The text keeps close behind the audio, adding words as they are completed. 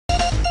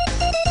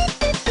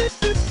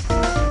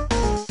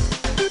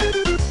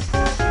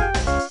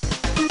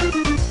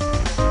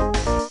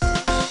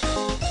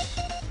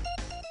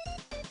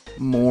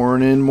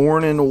Mornin,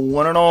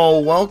 one and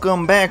all.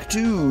 Welcome back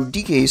to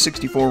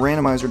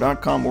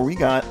DK64Randomizer.com, where we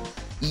got,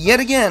 yet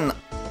again,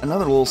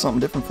 another little something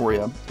different for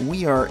you.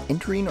 We are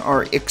entering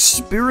our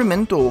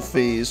experimental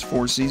phase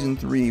for Season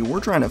 3.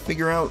 We're trying to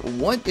figure out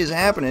what is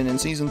happening in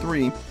Season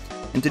 3.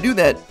 And to do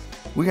that,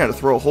 we got to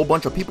throw a whole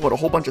bunch of people at a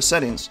whole bunch of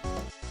settings.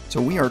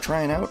 So we are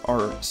trying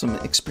out some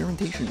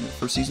experimentation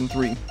for Season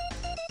 3.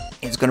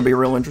 It's going to be a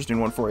real interesting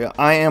one for you.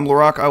 I am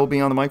Larock. I will be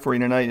on the mic for you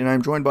tonight, and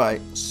I'm joined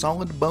by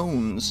Solid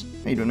Bones.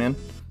 How you doing, man?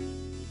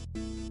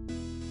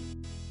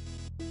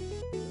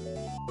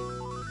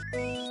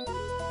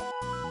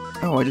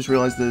 Oh, I just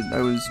realized that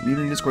I was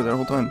muted in Discord that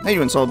whole time. How you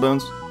doing, Solid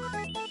Bones?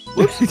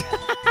 Whoops.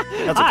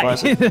 That's a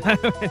classic.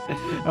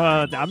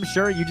 I'm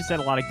sure you just said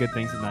a lot of good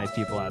things to nice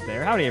people out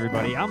there. Howdy,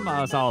 everybody.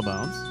 I'm Solid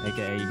Bones,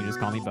 aka you can just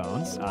call me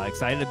Bones.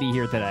 Excited to be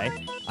here today.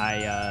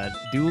 I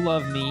do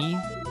love me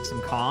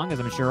some Kong, as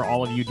I'm sure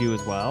all of you do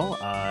as well.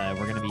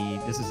 We're going to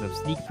be, this is a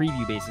sneak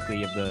preview,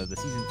 basically, of the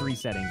Season 3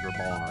 settings we're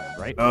balling around,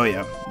 right? Oh,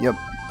 yeah. Yep.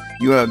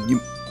 You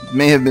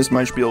may have missed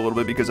my spiel a little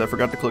bit because I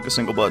forgot to click a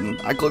single button.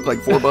 I clicked like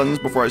 4 buttons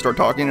before I start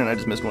talking, and I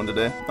just missed one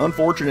today.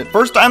 Unfortunate.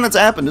 First time that's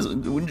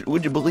happened.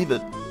 Would you believe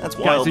it? That's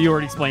wild. Yeah, so you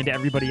already explained to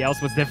everybody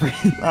else what's different.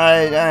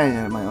 I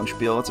have my own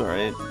spiel. That's all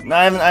right.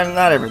 I'm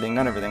not everything.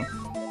 Not everything.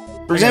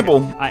 For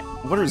example,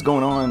 what is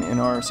going on in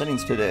our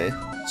settings today?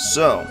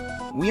 So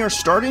we are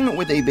starting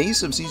with a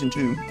base of Season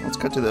 2. Let's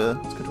cut to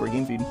our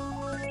game feed.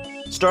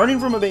 Starting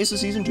from a base of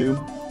Season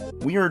 2,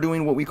 we are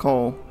doing what we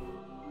call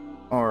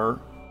our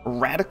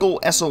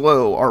Radical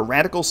SLO, our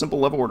Radical Simple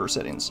Level Order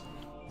settings.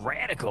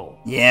 Radical?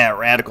 Yeah,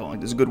 Radical.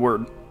 It's a good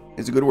word.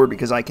 It's a good word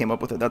because I came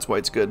up with it. That's why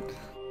it's good.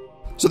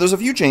 So there's a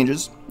few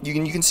changes. You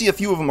can see a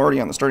few of them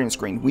already on the starting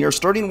screen. We are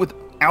starting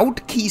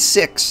without Key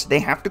 6. They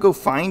have to go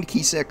find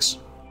Key 6.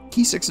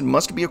 Key 6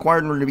 must be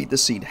acquired in order to beat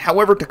this seed.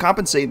 However, to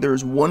compensate,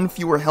 there's 1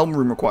 fewer Helm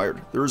Room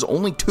required. There's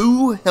only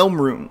 2 Helm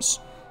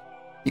Rooms.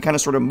 You kind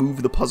of sort of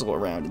move the puzzle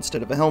around.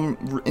 Instead of a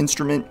Helm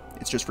instrument,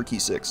 it's just for Key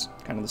 6.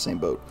 Kind of the same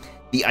boat.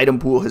 The item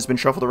pool has been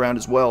shuffled around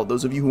as well.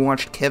 Those of you who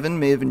watched Kevin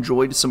may have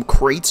enjoyed some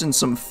crates and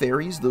some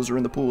fairies. Those are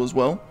in the pool as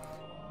well.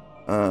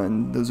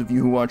 And those of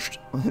you who watched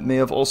may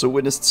have also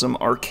witnessed some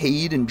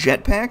arcade and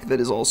jetpack. That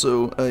is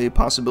also a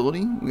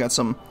possibility. We got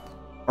some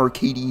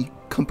arcadey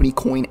company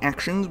coin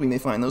actions. We may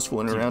find those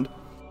floating around.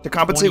 To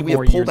compensate, we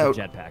have pulled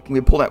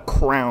out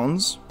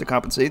crowns to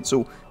compensate,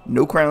 so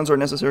no crowns are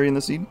necessary in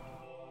the seed.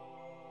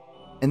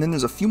 And then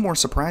there's a few more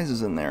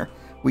surprises in there.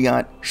 We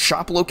got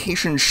shop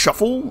location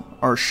shuffle.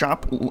 Our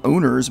shop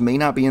owners may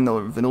not be in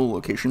the vanilla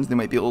locations. They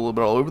might be a little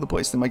bit all over the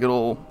place. They might get a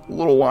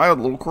little wild,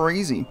 a little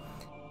crazy.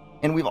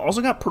 And we've also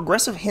got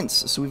progressive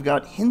hints. So we've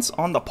got hints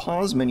on the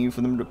pause menu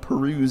for them to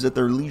peruse at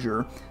their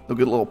leisure. They'll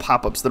get little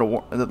pop-ups that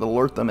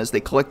alert them as they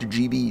collect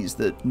GBs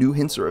that new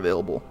hints are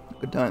available.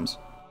 Good times.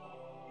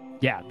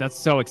 Yeah, that's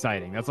so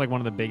exciting. That's like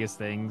one of the biggest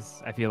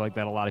things I feel like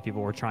that a lot of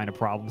people were trying to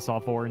problem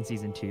solve for in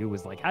Season 2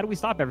 was like, how do we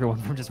stop everyone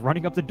from just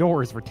running up the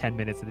doors for 10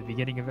 minutes at the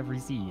beginning of every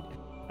seed?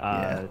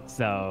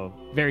 So,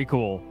 very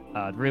cool.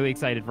 Really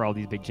excited for all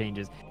these big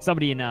changes.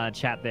 Somebody in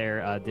chat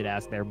there did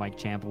ask there, Mike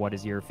Champ, what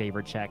is your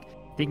favorite check?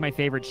 I think my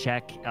favorite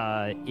check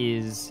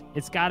is,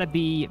 it's got to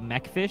be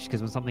Mechfish,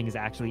 because when something is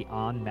actually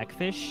on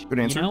Mechfish, good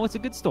answer. You know, it's a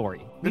good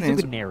story. It's a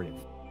good narrative.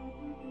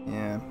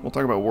 Yeah, we'll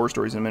talk about war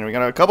stories in a minute. We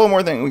got a couple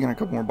more things. We got a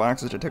couple more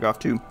boxes to tick off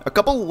too. A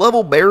couple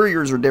level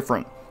barriers are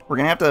different. We're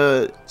gonna have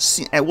to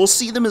see. We'll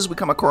see them as we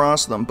come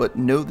across them. But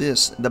know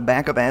this: the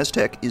back of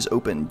Aztec is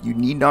open. You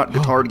need not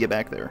guitar to get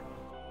back there.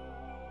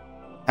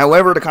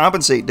 However, to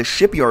compensate, the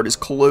Shipyard is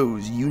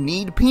closed. You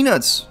need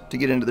peanuts to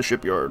get into the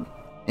Shipyard,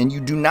 and you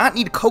do not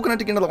need coconut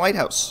to get into the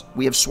Lighthouse.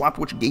 We have swapped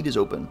which gate is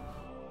open.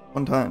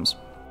 1 times.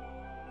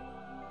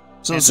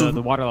 So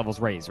the water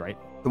level's raised, right?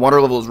 The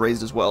water level is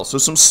raised as well. So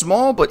some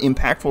small but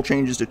impactful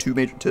changes to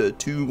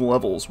two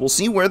levels. We'll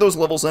see where those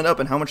levels end up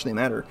and how much they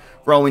matter.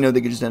 For all we know, they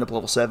could just end up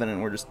level 7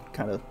 and we're just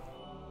kind of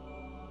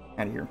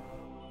out of here.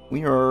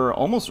 We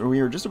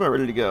are just about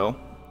ready to go.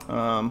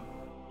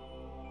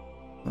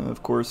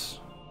 Of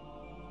course.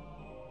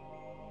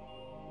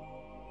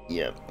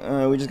 Yeah,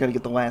 we just got to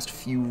get the last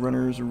few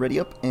runners ready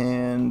up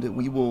and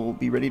we will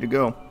be ready to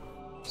go.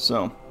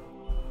 So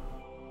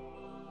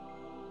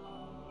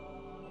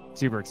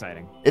super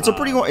exciting. It's a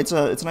pretty it's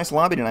a nice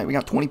lobby tonight. We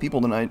got 20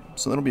 people tonight,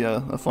 so that'll be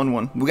a fun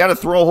one. We got to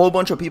throw a whole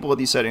bunch of people at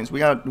these settings. We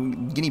got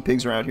guinea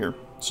pigs are out here,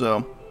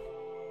 so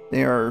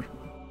they are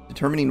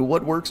determining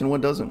what works and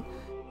what doesn't.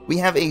 We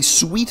have a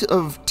suite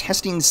of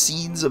testing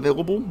seeds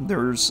available.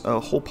 There's a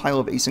whole pile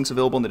of asyncs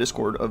available in the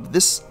Discord of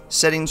this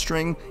setting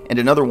string and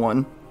another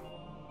one.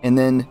 And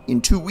then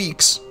in 2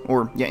 weeks,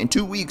 so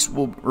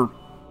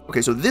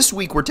this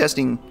week we're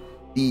testing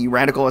the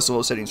Radical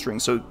SLO setting string.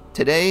 So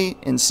today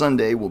and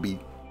Sunday will be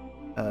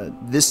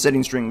this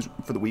setting string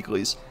for the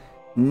weeklies.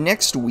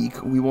 Next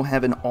week, we will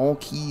have an all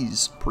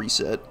keys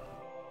preset.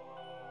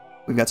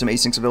 We've got some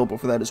asyncs available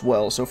for that as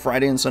well. So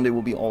Friday and Sunday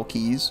will be all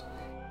keys.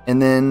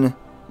 And then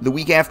the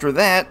week after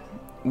that,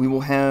 we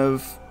will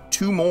have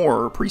 2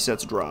 more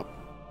presets drop.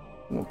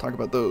 We'll talk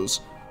about those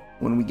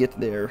when we get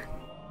there.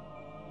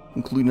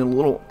 including a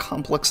little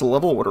complex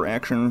level order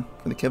action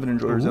for the Kevin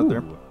enjoyers out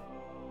there.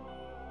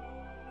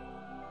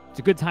 It's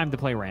a good time to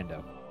play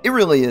rando. It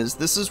really is.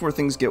 This is where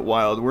things get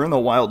wild. We're in the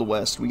Wild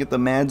West. We get the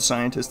mad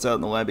scientists out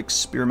in the lab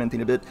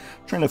experimenting a bit,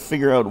 trying to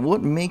figure out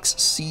what makes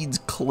seeds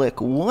click.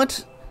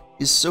 What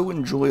is so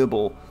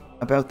enjoyable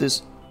about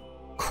this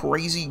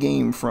crazy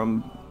game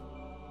from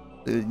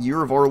the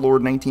year of our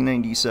Lord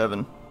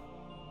 1997?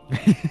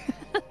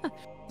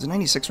 Is it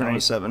 96 or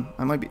 97?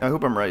 I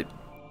hope I'm right.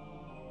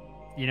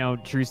 You know,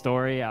 true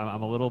story,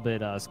 I'm a little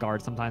bit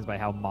scarred sometimes by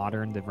how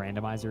modern the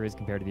randomizer is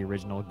compared to the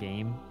original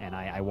game. And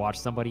I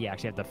watched somebody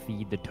actually have to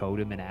feed the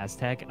totem in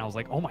Aztec, and I was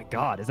like, oh my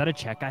god, is that a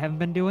check I haven't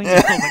been doing? I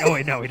was like, oh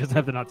wait, no, he doesn't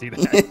have to not see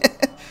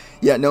that.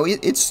 Yeah, no,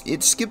 it's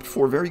skipped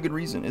for a very good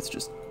reason. It's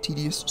just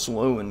tedious,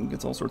 slow, and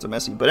gets all sorts of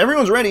messy. But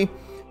everyone's ready.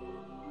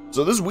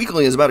 So this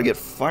weekly is about to get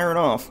fired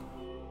off.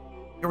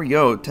 Here we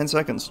go, 10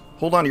 seconds.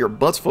 Hold on to your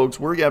butts, folks.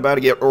 We're about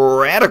to get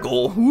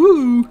radical.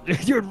 Woo!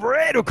 You're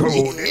radical!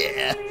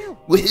 Yeah!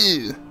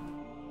 Woohoo!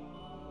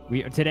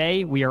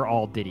 Today, we are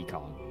all Diddy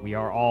Kong. We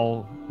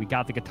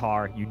got the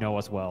guitar, you know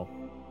us well.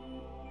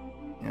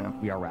 Yeah.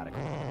 We are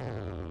radical.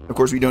 Of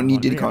course, we don't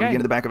need Diddy Kong to get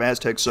in the back of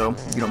Aztec, so,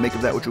 make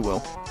of that what you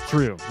will.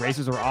 True.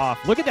 Racers are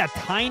off. Look at that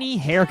tiny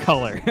hair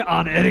color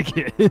on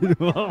Etiquette.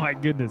 Oh my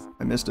goodness.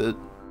 I missed it.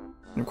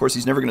 And of course,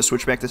 he's never going to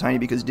switch back to Tiny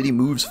because Diddy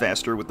moves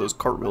faster with those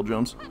cartwheel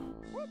jumps.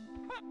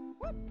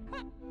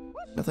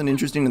 Nothing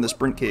interesting in the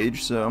sprint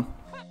cage, so...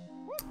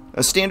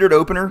 A standard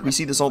opener. We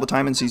see this all the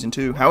time in Season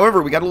 2.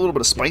 However, we got a little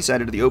bit of spice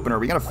added to the opener.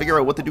 We got to figure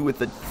out what to do with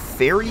the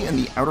fairy and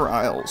the outer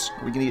aisles.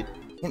 Are we going to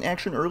get in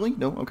action early?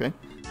 No? Okay.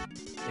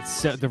 It's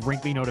so, the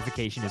wrinkly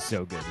notification is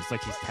so good. It's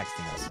like she's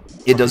texting us.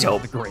 It does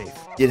help. The grave.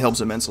 It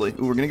helps immensely.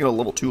 Ooh, we're going to get a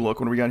level 2 look.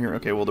 What do we got here?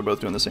 Okay, well, they're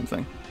both doing the same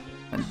thing.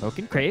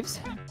 Oaken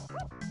Craves.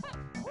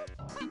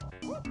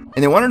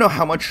 And they want to know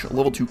how much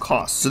level 2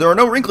 costs. So there are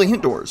no wrinkly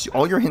hint doors.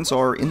 All your hints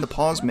are in the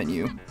pause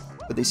menu.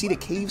 But they see the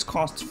caves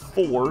costs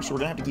 4, so we're going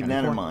to have to keep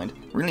that in mind.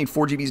 We're going to need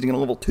 4 GBs to get a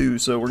level 2,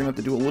 so we're going to have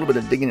to do a little bit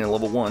of digging in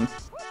level 1.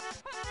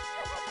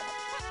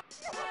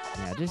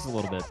 Yeah, just a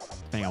little bit.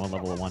 Depending on what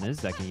level 1 is,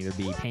 that can either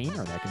be pain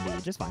or that can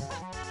be just fine.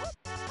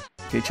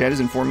 Okay, Chad has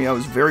informed me I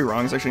was very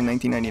wrong. It's actually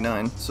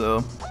 1999,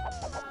 so...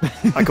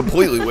 I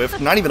completely whiffed.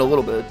 Not even a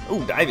little bit.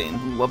 Oh, diving.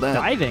 Ooh, love that.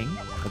 Diving?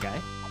 Okay.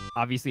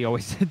 Obviously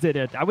always did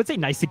it. I would say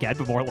nice to get,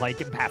 but more like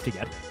have to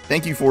get.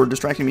 Thank you for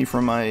distracting me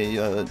from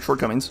my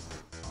shortcomings.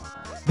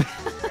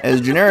 As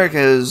Generic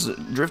has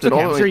drifted all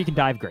the way... I'm sure you can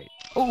dive great.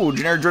 Oh,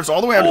 Generic drifts all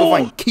the way out to go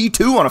find Key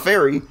 2 on a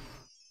ferry.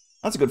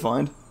 That's a good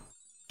find.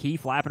 Key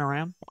flapping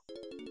around.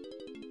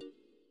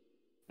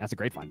 That's a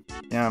great find.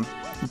 Yeah,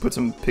 you put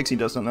some pixie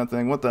dust on that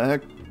thing. What the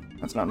heck?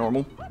 That's not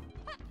normal.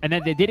 And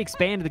then they did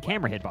expand the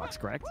camera hitbox,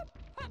 correct?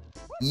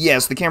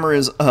 Yes, the camera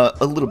is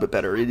a little bit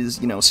better. It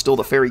is, still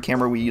the fairy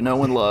camera we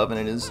know and love, and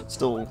it is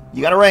still...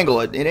 You gotta wrangle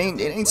it. It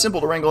ain't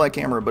simple to wrangle that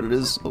camera, but it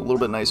is a little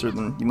bit nicer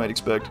than you might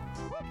expect.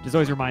 Just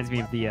always reminds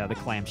me of the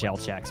clamshell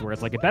checks, where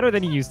it's like better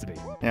than it used to be.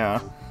 Yeah.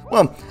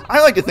 Well,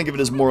 I like to think of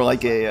it as more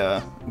like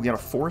a, we got a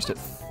forest at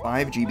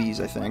 5 GBs,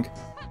 I think.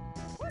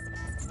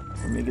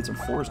 We're gonna get some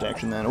forest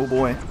action then. Oh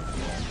boy.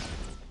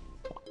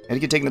 Had to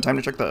get taking the time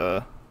to check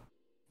the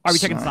Are we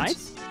checking the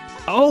sides?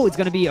 Oh, it's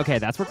gonna be, okay,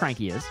 that's where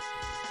Cranky is.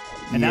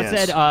 And yes.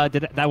 That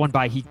said, that one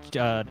by, he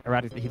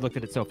looked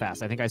at it so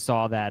fast. I think I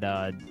saw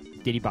that,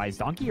 Diddy buys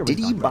donkey, or was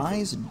Diddy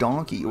buys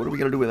donkey. What do we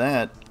gotta do with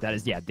that? That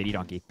is, yeah, Diddy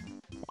donkey.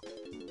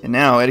 And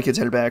now, Etiquette's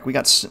headed back. We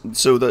got...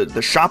 So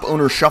the shop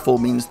owner shuffle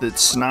means that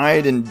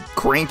Snide and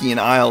Cranky and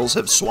Isles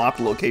have swapped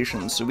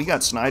locations. So we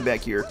got Snide back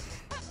here.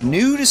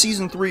 New to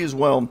Season 3 as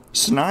well,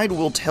 Snide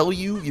will tell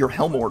you your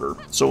Helm order.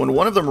 So when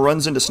one of them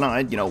runs into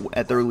Snide,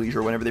 at their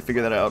leisure, whenever they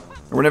figure that out,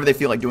 or whenever they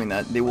feel like doing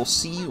that, they will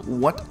see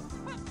what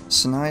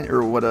Snide,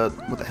 or what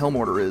the Helm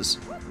order is.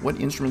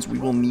 What instruments we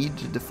will need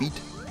to defeat,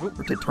 or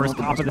to turn First off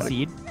the pop of the boss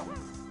seed.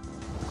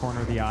 The corner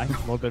of the eye. A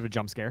little bit of a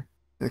jump scare.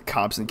 The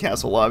cops in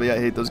Castle Lobby, I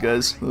hate those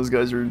guys. Those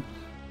guys are...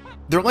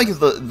 They're like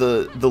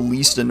the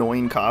least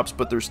annoying cops,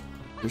 but they're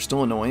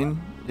still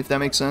annoying, if that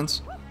makes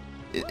sense.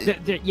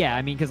 Yeah,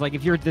 I mean, because like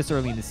if you're this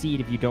early in the seed,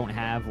 if you don't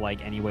have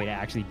like any way to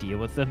actually deal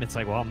with them, it's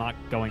like, well, I'm not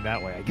going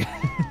that way, I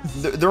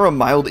guess. They're a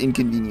mild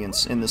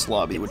inconvenience in this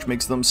lobby, which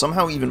makes them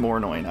somehow even more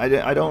annoying.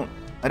 I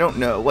don't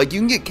know. Like, you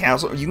can get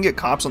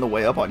cops on the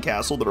way up on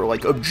Castle that are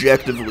like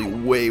objectively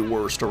way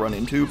worse to run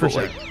into, but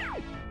sure.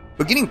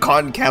 But getting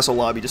caught in Castle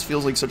Lobby just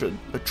feels like such a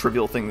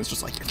trivial thing that's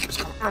just like, it just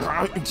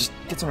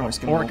gets on my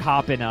skin. Or a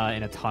cop in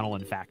a tunnel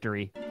in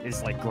factory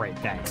is like, great,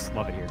 thanks,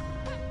 love it here.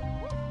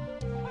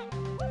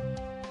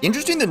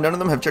 Interesting that none of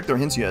them have checked their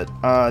hints yet.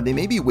 They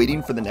may be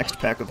waiting for the next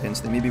pack of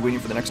hints. They may be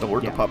waiting for the next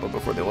alert to pop up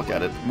before they look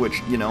at it,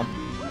 which,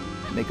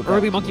 make a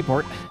early monkey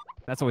port.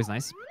 That's always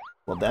nice.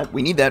 Love that.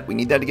 We need that. We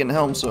need that to get in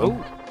Helm, so...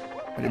 Oh.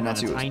 I did not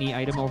see a tiny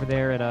item over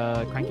there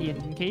at Cranky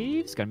and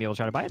Caves. Gonna be able to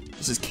try to buy it.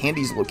 This is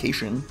Candy's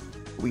location.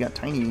 We got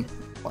Tiny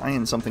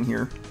buying something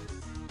here.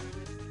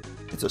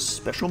 It's a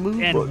special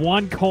move. And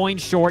one coin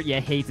short, you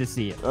hate to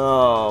see it.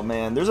 Oh,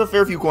 man. There's a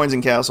fair few coins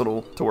in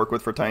Castle to work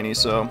with for Tiny,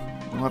 so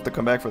we'll have to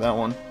come back for that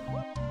one.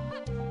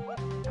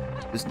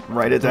 Just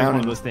write it It's down. one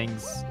of those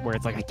things where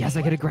it's like, I guess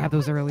I could have grabbed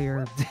those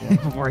earlier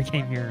before I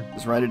came here.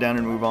 Just write it down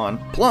and move on.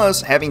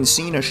 Plus, having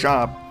seen a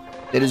shop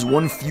that is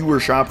one fewer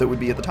shop that would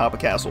be at the top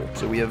of castle.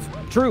 So we have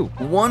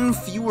one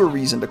fewer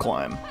reason to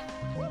climb.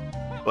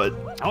 But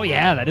oh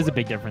yeah, that is a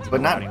big difference.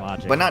 But not,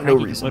 logic. but not no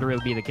reason. Literally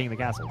be the king of the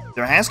castle.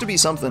 There has to be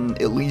something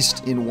at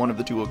least in one of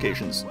the 2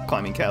 locations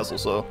climbing castle.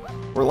 So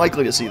we're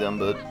likely to see them,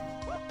 but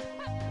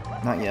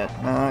not yet.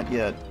 Not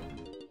yet.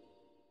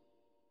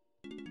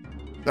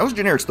 That was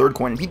Generic's 3rd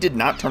coin, and he did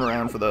not turn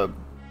around for the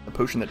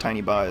potion that Tiny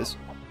buys.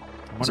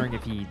 I'm wondering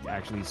if he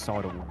actually saw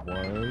what it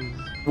was.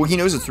 Well, he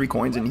knows it's 3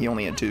 coins, and he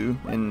only had 2,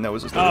 and that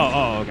was his 3rd.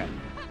 Oh, okay.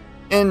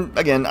 And,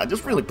 again,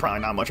 there's really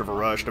probably not much of a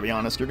rush, to be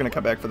honest. You're going to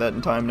come back for that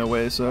in time, no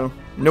way, so...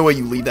 No way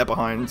you leave that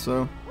behind,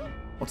 so...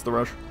 What's the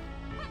rush?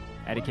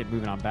 Eddaket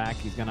moving on back.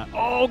 He's gonna...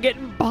 Oh,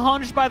 getting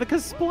punched by the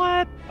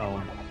Kasplat!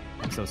 Oh,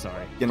 I'm so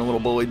sorry. Getting a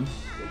little bullied.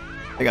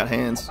 They got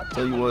hands,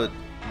 tell you what.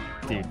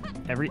 Dude,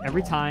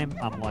 every time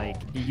I'm like,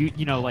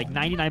 you know, like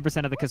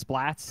 99% of the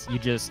Kasplats, you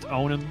just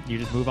own them, you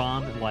just move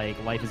on,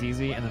 like life is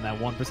easy, and then that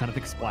 1% of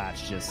the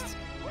Kasplats just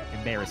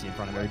embarrass you in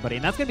front of everybody.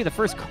 And that's going to be the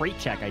first crate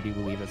check, I do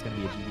believe, that's going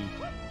to be a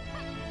GB.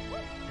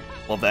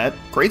 Love that.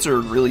 Crates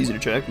are really easy to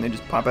check, and they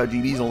just pop out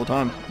GBs all the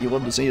time. You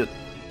love to see it.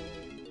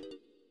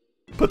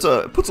 Puts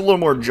a little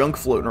more junk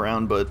floating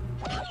around, but,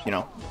 you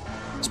know,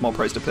 small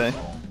price to pay.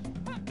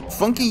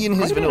 Funky in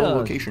his vanilla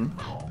location.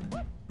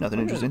 Nothing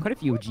interesting. Quite a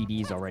few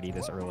GBs already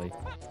this early.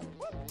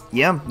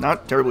 Yeah,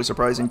 not terribly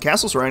surprising.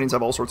 Castle surroundings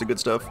have all sorts of good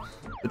stuff.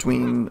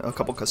 Between a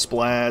couple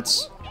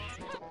Kasplats,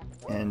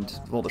 and,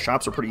 well, the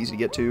shops are pretty easy to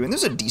get to. And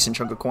there's a decent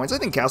chunk of coins. I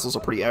think Castle's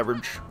a pretty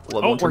average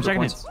level in terms of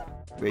coins.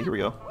 Okay, here we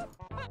go.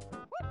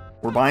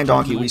 We're buying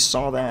Donkey. We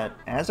saw that.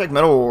 Aztec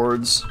Metal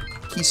Awards.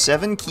 Key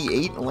 7,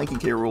 Key 8, Lanky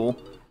K Rule.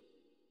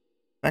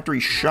 Factory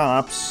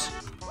Shops.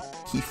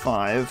 Key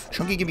 5.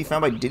 Chunky can be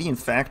found by Diddy and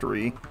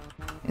Factory.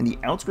 And the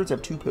outskirts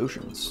have 2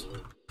 potions.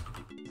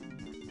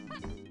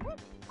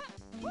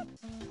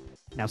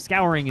 Now,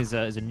 scouring is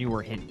a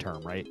newer hint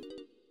term, right?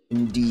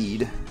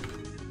 Indeed.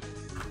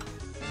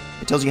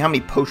 It tells you how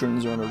many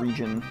potions are in a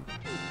region.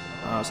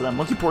 So that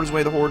monkey poured his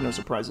way the horde, no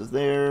surprises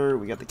there.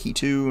 We got the key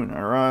 2 in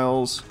our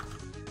isles.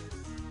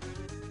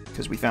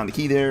 Because we found the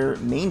key there.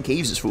 Main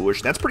caves is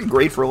foolish. That's pretty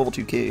great for level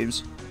 2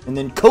 caves. And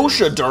then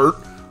Kosha Dirt.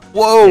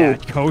 Whoa! Yeah,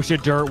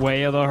 Kosha Dirt,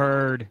 way of the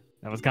herd.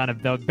 That was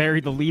that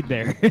buried the lead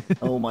there.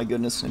 Oh my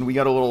goodness. And we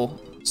got a little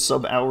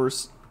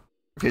sub-hours.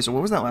 Okay, so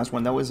what was that last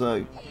one? That was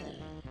a...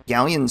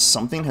 Galleon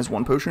something has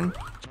 1 potion?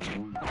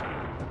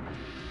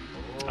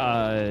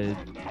 That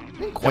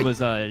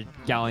was a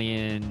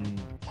Galleon...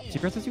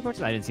 Secrets of 2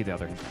 potions? I didn't see the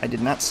other. I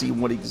did not see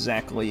what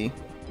exactly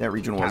that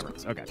region was.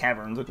 Caverns, okay.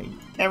 Caverns, okay.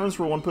 Caverns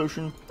for 1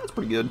 potion. That's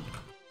pretty good.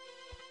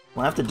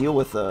 We'll have to deal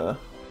with,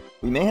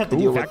 we may have to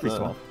deal with, Factory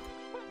 12.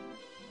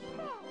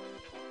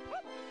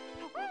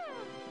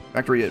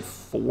 Factory at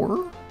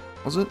 4?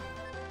 Was it?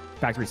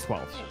 Factory's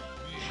 12.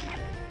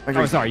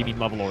 Factory... Oh, sorry, you mean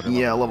level order.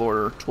 Yeah, level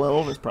order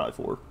 12 is probably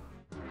 4.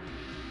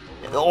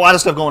 A lot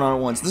of stuff going on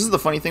at once. This is the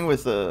funny thing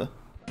with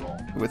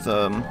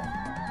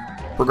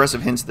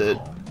progressive hints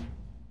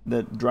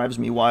that drives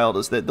me wild,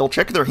 is that they'll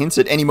check their hints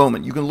at any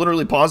moment. You can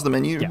literally pause the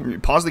menu,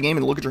 pause the game,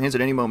 and look at your hints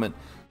at any moment.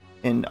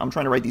 And I'm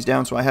trying to write these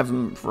down so I have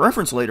them for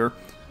reference later,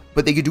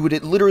 but they could do it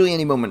at literally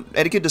any moment.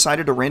 Eddaket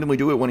decided to randomly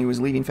do it when he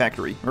was leaving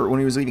Factory, or when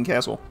he was leaving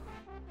Castle.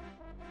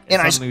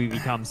 And suddenly we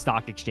become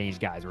stock exchange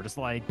guys. We're just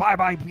like, buy,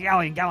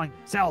 Galleon,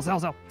 sell.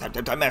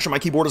 I'm mashing my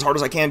keyboard as hard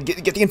as I can.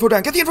 Get the info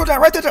down,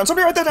 write that down,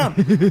 somebody write that down.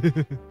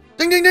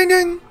 Ding, ding, ding,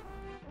 ding.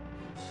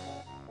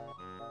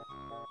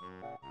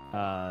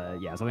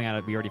 Yeah, something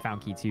we already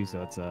found key 2,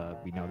 so it's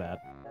we know that.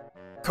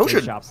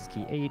 Kosha Shops is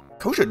key 8.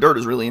 Kosha Dirt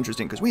is really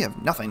interesting because we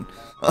have nothing.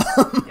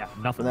 Yeah,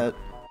 nothing for that.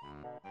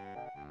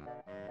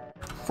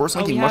 Forest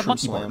Linky Mushroom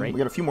Slam. Right? We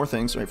got a few more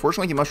things. Right, Forest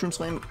Linky Mushroom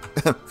Slam.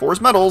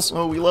 Forest Metals.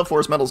 Oh, we love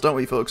Forest Metals, don't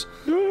we, folks?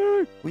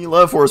 We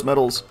love Forest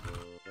Metals.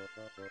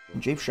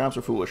 Japes shops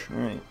are foolish. All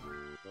right.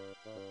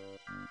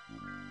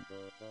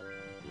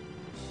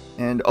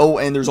 And oh,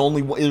 and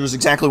there's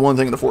exactly one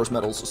thing in the Forest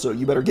Metals, so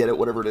you better get it,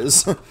 whatever it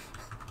is.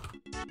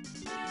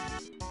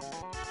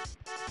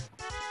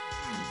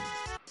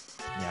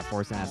 Yeah,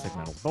 Forest and Aztec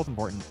Metals, both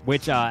important.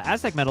 Which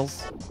Aztec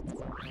Metals,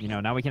 you know,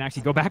 now we can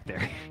actually go back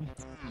there.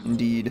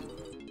 Indeed.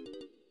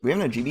 We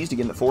haven't had GBs to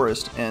get in the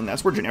forest, and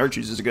that's where Generic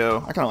chooses to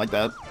go. I kind of like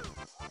that.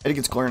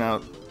 Eddaket's clearing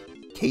out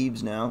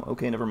caves now.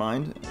 Okay, never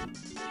mind.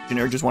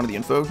 Generic just wanted the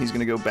info. He's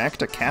going to go back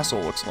to Castle,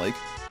 looks like.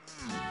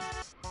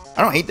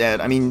 I don't hate that.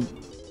 I mean,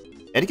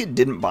 Eddaket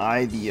didn't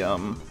buy the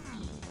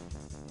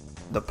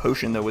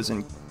potion that was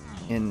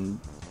in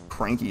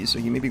Cranky, so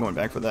he may be going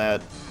back for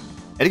that.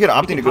 Eddaket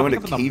opting to go into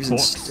caves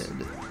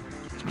instead.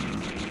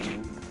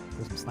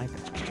 There's some sniping.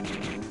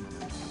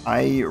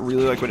 I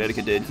really like what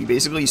Eddaket did. He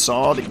basically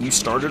saw that you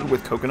started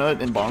with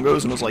Coconut and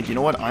Bongos and was like, you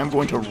know what, I'm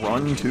going to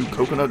run to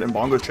Coconut and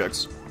Bongos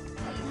checks.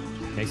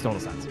 Makes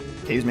total sense.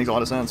 Caves makes a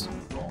lot of sense.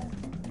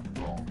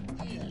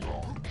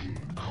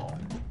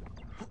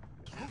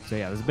 So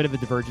yeah, there's a bit of a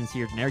divergence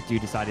here.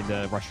 GenericDude decided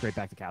to rush straight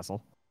back to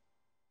Castle.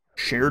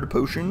 Shared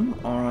Potion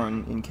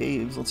in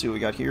caves. Let's see what we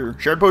got here.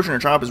 Shared Potion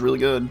and Chop is really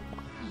good.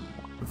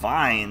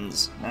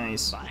 Vines.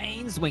 Nice.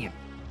 Vines swinging.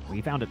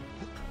 We found it.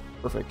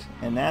 Perfect.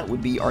 And that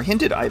would be our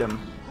hinted item.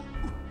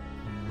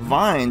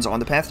 Vines on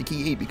the path to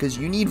Key 8, because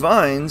you need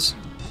vines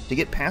to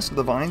get past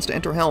the vines to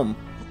enter Helm.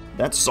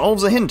 That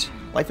solves a hint.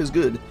 Life is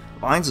good.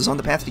 Vines is on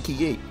the path to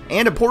Key 8.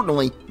 And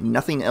importantly,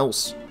 nothing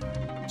else.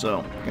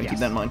 So, gotta keep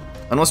that in mind.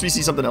 Unless we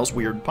see something else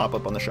weird pop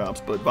up on the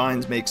shops, but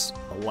vines makes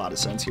a lot of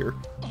sense here.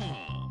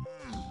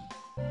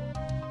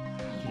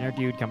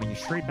 GenericDude coming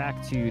straight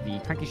back to the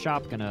Cranky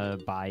Shop, gonna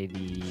buy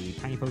the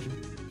Tiny Potion.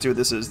 See what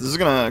this is. This is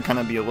gonna kind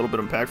of be a little bit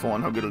impactful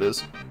on how good it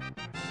is.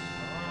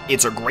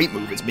 It's a great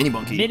move. It's Mini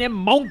Monkey. Mini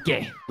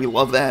Monkey! We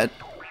love that.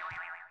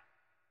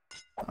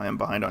 I am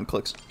behind on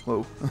clicks.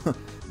 Whoa.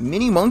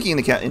 Mini Monkey in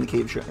the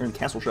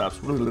castle shops.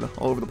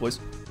 All over the place.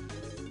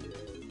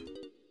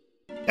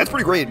 That's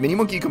pretty great. Mini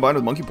Monkey combined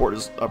with Monkey Port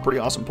is a pretty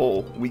awesome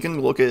pull. We can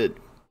look at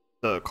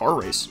the car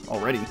race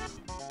already.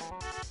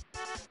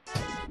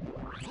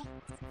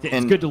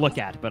 It's good to look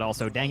at, but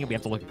also, dang it, we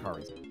have to look at car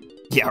race.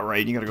 Yeah,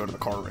 right. You gotta go to the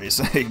car race.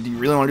 Hey, do you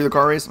really want to do the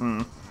car race?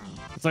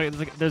 It's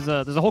like there's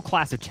a whole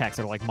class of checks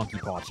that are like monkey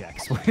paw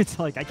checks, where it's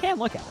like I can't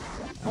look at it.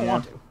 I don't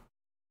want to.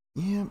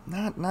 Yeah,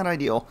 not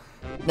ideal.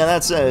 Now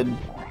that said,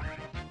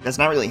 that's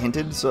not really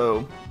hinted.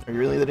 So, are you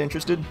really that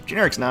interested?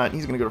 Generic's not.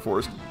 He's gonna go to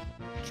Forest.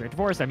 Straight to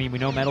Forest. I mean, we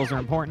know medals are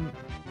important,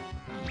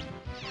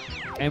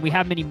 and we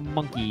have Mini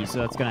Monkey, so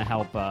that's gonna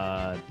help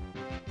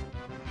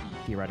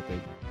theoretically.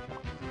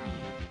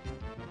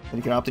 And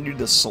you can opt to do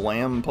the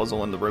slam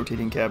puzzle in the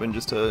rotating cabin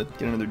just to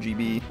get another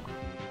GB.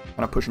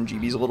 Kind of pushing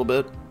GBs a little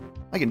bit.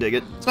 I can dig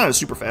it. It's not a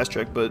super fast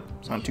check, but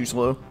it's not too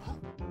slow.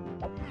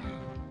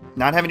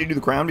 Not having to do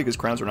the crown because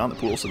crowns are not in the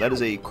pool, so that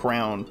is a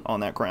crown on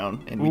that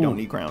crown, and we don't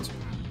need crowns.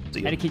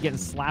 Eddaket getting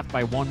slapped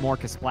by one more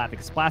Kasplat. The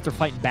Kasplats are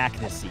fighting back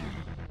this seed.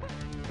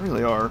 They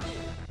really are.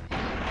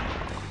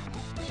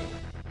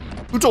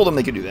 Who told them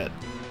they could do that?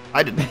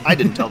 I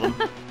didn't tell them.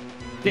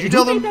 Did you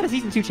tell them? Who made that a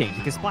Season 2 change?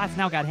 Because Splat's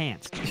now got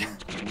hands.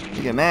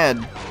 You get mad.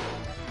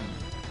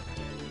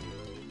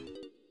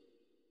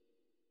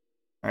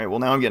 Alright, well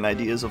now I'm getting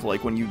ideas of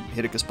like when you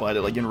hit a Kasplat,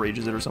 it like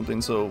enrages it or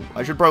something, so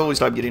I should probably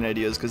stop getting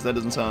ideas because that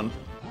doesn't sound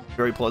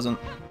very pleasant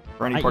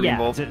for any party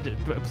involved.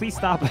 Please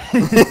stop.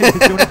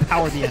 Don't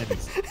empower the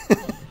enemies.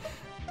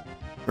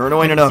 You're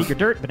annoying enough. Secret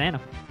dirt, banana.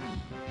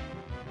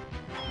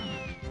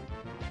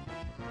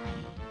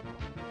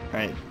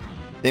 Alright.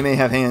 They may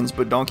have hands,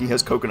 but Donkey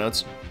has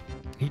coconuts.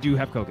 He do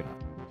have coconut.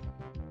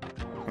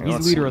 Right, he's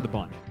the leader of the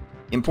bunch.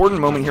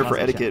 Important moment here for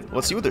Eddaket.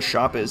 Let's see what the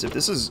shop is. If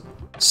this is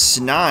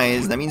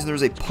Snize, that means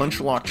there's a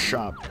punch-locked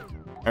shop.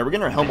 Alright, we're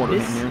getting our Helm order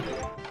in here.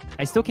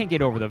 I still can't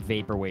get over the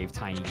Vaporwave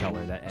tiny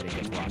color that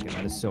Eddaket's rocking.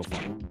 That is so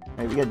fun.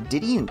 Alright, we got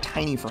Diddy and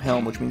Tiny for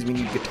Helm, which means we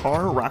need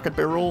Guitar, Rocket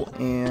Barrel,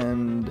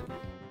 and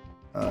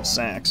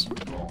Sax.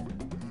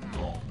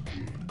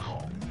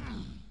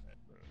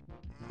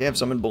 Okay, I've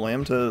summoned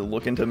Balam to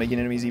look into making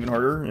enemies even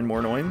harder and more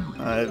annoying.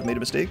 I've made a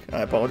mistake.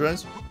 I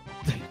apologize.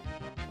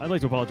 I'd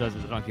like to apologize to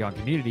the Donkey Kong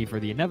community for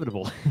the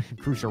inevitable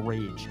Crucial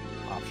Rage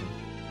option.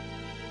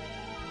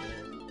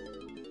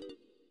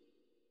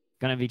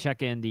 Gonna be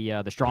checking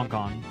the Strong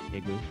Kong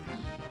Igloo.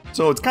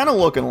 So it's kind of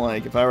looking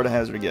like, if I were to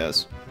hazard a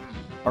guess,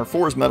 our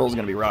Forest Metal is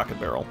going to be Rocket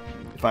Barrel,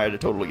 if I had to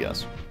totally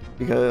guess.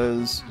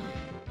 Because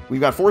we've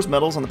got Forest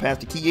Metals on the path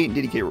to Key 8 and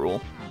DK rule,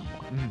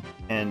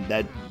 and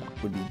that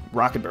would be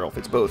Rocket Barrel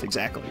fits both,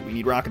 exactly. We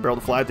need Rocket Barrel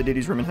to fly at the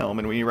Diddy's Room and Helm,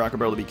 and we need Rocket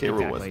Barrel to be K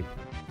rule with.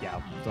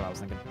 Yeah, that's what I was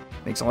thinking.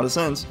 Makes a lot of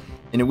sense.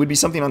 And it would be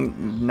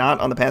something not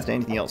on the path to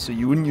anything else, so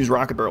you wouldn't use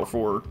Rocket Barrel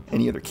for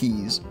any other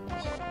keys.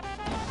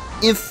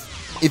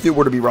 If it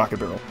were to be Rocket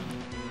Barrel.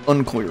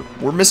 Unclear.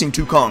 We're missing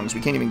 2 Kongs. We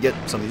can't even get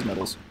some of these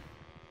medals.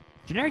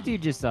 GenericDude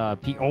just,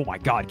 oh my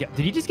god, did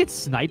he just get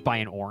sniped by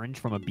an orange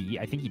from a bee?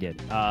 I think he did.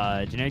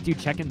 GenericDude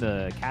checking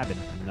the cabin,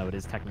 even though it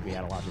is technically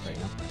out of logic right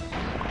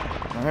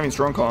now. Not having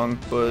Strong Kong,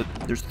 but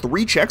there's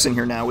 3 checks in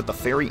here now with the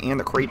fairy and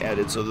the crate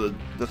added, so the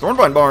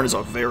Thornvine Barn is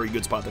a very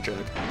good spot to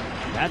check.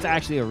 That's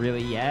actually a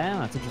really, yeah,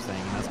 that's interesting.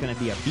 And that's going to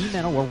be a B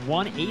medal. We're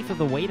 1/8 of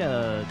the way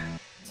to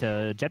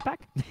Jetpac?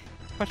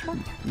 Question mark?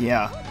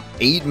 Yeah,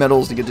 8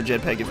 medals to get to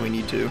Jetpac if we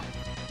need to.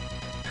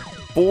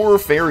 4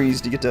 fairies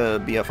to get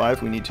to BF5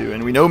 if we need to,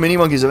 and we know Mini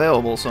Monkey's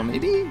available, so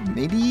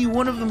maybe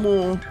one of them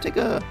will take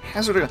a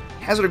hazard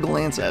a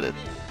glance at it.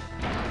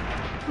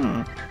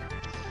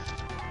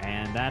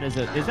 And that is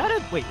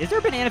wait, is there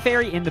a banana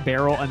fairy in the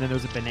barrel, and then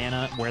there's a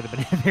banana where the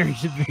banana fairy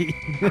should be?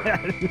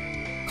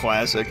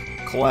 Classic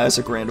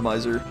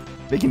randomizer.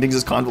 Making things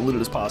as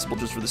convoluted as possible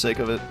just for the sake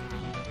of it.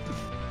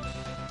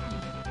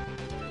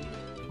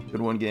 Good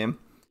one, game.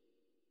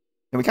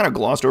 And we kind of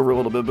glossed over a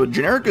little bit, but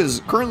Generic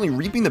is currently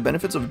reaping the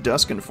benefits of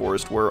Dusk and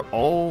Forest, where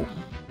all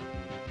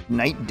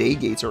night-day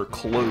gates are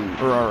closed,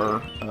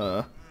 or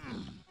are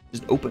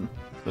just open.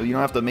 So you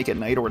don't have to make it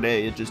night or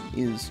day, it just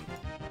is.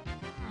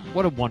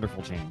 What a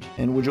wonderful change.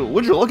 And would you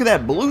look at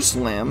that Blue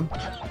Slam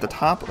at the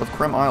top of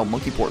Creme Isle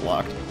Monkey Port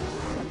locked.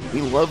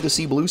 We love to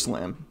see Blue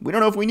Slam. We don't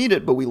know if we need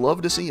it, but we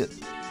love to see it.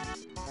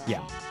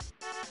 Yeah.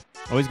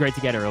 Always great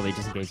to get early,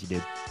 just in case you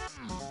do.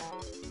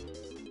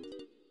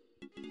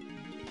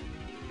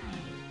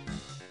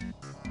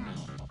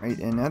 Right,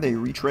 and now they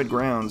retread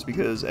grounds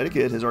because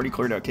Eddaket has already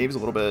cleared out caves a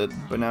little bit,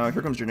 but now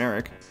here comes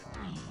Generic.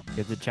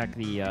 Get to check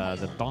the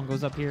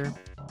bongos up here.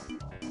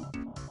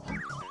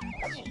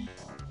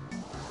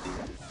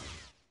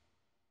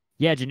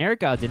 Yeah, Generic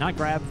did not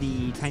grab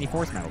the tiny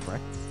forest metal,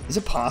 correct? Is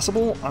it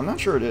possible? I'm not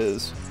sure it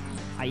is.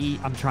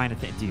 I'm trying to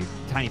think, dude.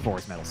 Tiny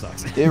forest metal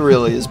sucks. It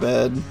really is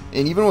bad,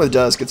 and even with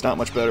Dusk, it's not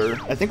much better.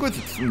 I think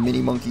with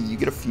Mini Monkey, you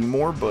get a few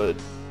more, but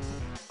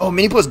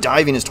Mini plus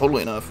diving is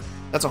totally enough.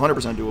 That's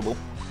 100% doable.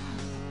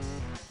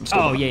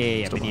 Oh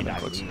yeah. Mini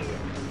dive.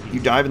 You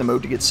dive in the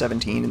mode to get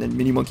 17, and then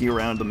Mini Monkey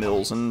around the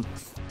mills and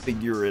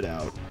figure it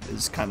out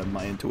is kind of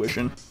my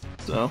intuition.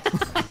 So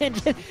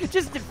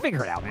just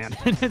figure it out, man.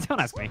 Don't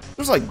ask me.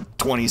 There's like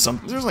 20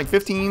 something. There's like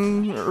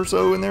 15 or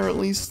so in there at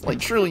least.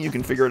 Like surely you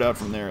can figure it out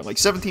from there. Like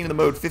 17 in the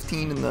mode,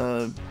 15 in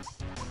the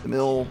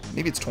mill.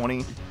 Maybe it's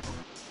 20.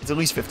 It's at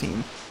least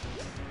 15.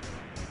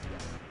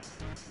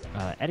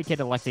 Eddaket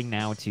electing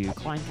now to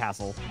climb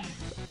castle,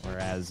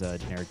 whereas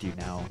GenericDude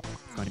now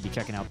is going to be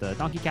checking out the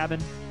donkey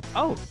cabin.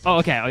 Oh,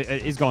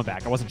 okay. He's going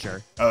back. I wasn't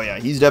sure. Oh yeah,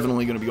 he's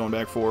definitely going to be going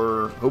back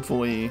for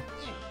hopefully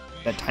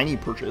that tiny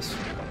purchase.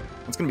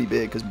 It's going to be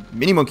big because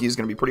Mini Monkey is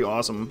going to be pretty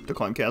awesome to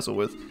climb castle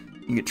with.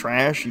 You can get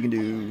trash. You can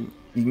do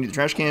the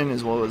trash can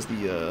as well as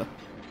the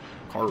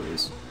car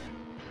race.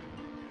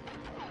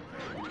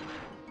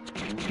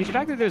 Dude, the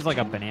fact that there's like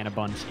a banana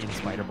bunch in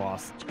Spider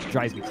Boss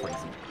drives me crazy.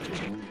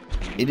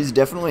 It is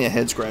definitely a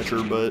head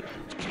scratcher, but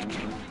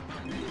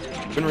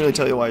couldn't really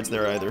tell you why it's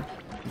there either.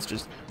 It's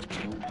just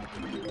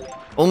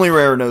only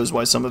Rare knows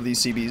why some of these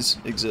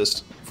CBs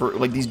exist for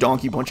like these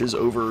donkey punches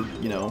over,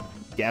 you know,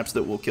 gaps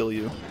that will kill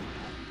you.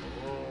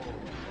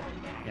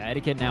 Yeah,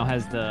 Eddaket now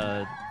has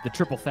the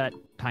triple fet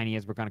tiny,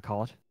 as we're gonna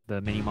call it, the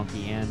Mini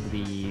Monkey and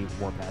the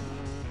Warpad.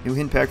 New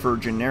hint pack for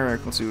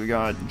Generic. Let's see what we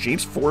got.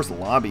 Japes Forest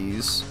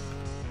lobbies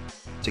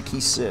to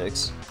key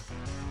 6.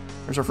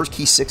 There's our first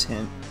key 6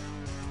 hint.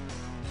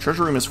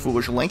 Treasure room is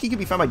foolish. Lanky can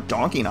be found by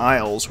Donking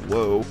Isles.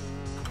 Whoa.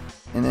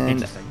 And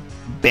then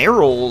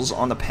barrels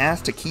on the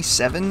path to key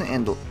 7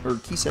 and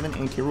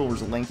K.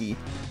 Rool's Lanky.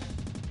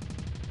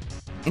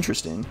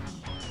 Interesting.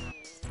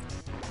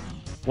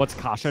 What's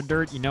Kasha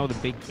dirt? You know the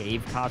big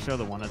cave Kasha,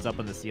 the one that's up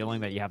in the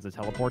ceiling that you have to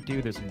teleport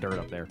to? There's some dirt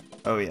up there.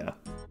 Oh yeah.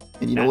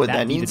 And you know what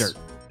that needs? Dirt.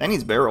 That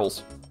needs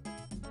barrels.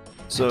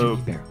 So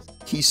barrels.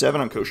 Key 7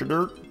 on kosher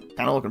dirt,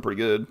 kind of looking pretty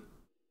good.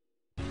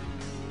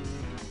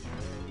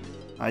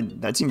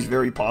 That seems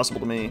very possible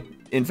to me.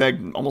 In fact,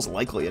 almost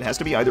likely. It has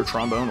to be either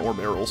trombone or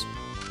barrels.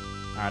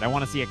 All right, I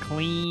want to see a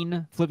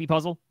clean flippy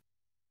puzzle.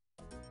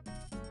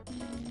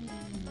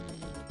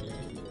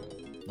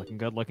 Looking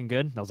good, looking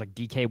good. That was like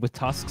DK with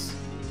tusks.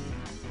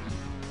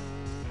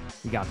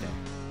 We got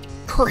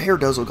there. Her hair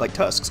does look like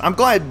tusks. I'm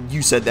glad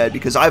you said that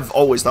because I've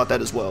always thought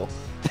that as well.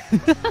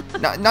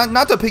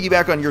 not to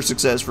piggyback on your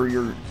success for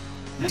your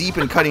deep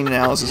and cutting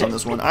analysis on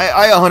this one.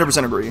 I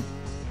 100% agree.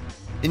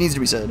 It needs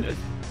to be said.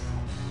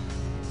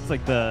 It's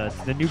like the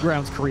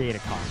Newgrounds Create a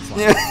Con.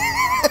 Yeah.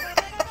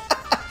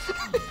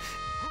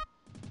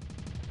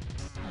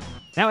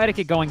 Now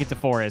Eddaket going into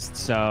forest,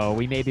 so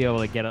we may be able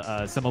to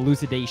get some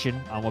elucidation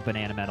on what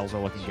banana metals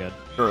are looking good.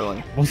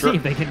 Surely. We'll see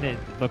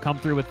if they'll come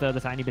through with the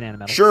tiny banana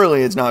metal.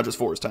 Surely it's not just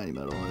forest tiny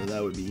metal.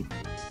 That would be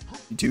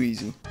too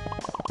easy.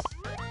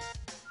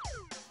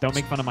 Don't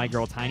make fun of my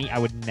girl Tiny. I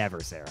would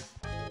never, Sarah.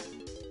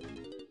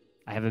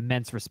 I have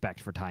immense respect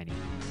for Tiny.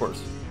 Of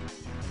course.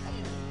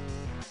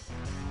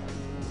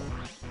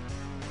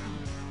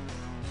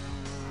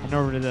 And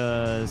over to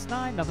the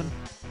Snide, nothing.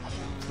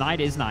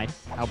 Snide is Snide.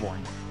 How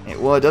boring.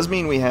 Well, it does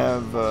mean we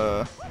have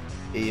a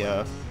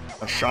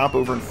shop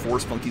over in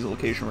Forest Funky's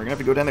location. We're going to have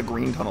to go down the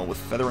green tunnel with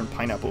Feather and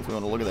Pineapple if we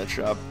want to look at that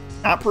shop.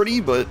 Not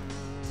pretty, but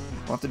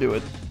we'll have to do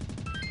it.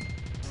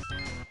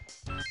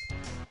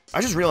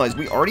 I just realized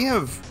we already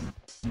have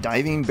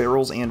diving,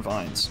 barrels, and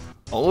vines.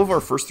 All of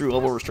our first 3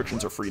 level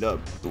restrictions are freed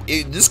up.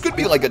 This could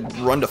be like a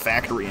run to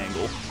factory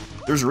angle.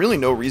 There's really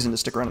no reason to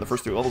stick around in the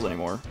first 3 levels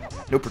anymore.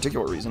 No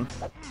particular reason.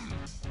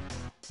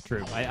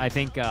 True. I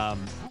think,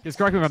 just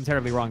correct me if I'm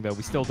terribly wrong, though,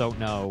 we still don't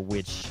know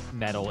which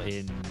metal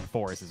in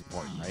Forest is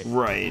important, right?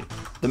 Right.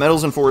 The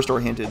metals in Forest are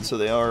hinted, so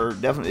they are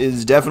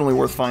is definitely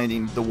worth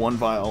finding the 1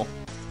 vial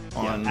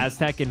on... Yeah,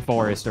 Aztec and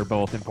Forest are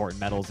both important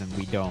metals, and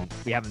we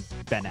haven't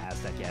been to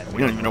Aztec yet. We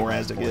don't even know where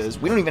Aztec is.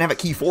 We don't even have a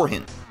key 4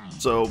 hint,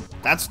 so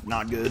that's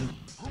not good.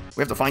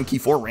 We have to find key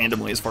 4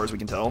 randomly as far as we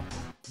can tell.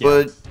 Yeah.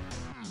 But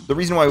the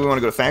reason why we want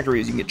to go to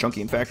Factory is you can get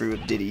Chunky in Factory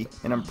with Diddy,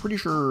 and I'm pretty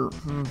sure,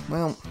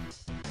 well...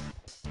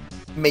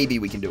 maybe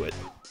we can do it.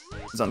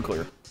 It's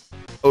unclear.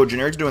 Oh,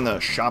 Generic's doing the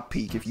shop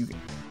peek if you can.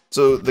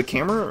 So the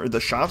camera, or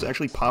the shops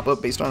actually pop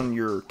up based on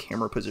your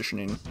camera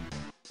positioning.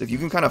 So if you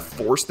can kind of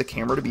force the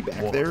camera to be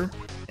back there,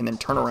 and then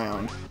turn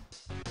around,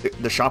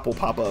 the shop will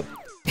pop up.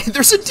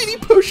 There's a Diddy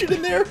potion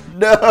in there!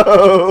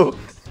 No!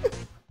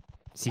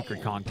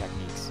 Secret con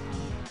techniques.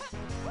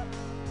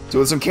 So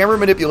with some camera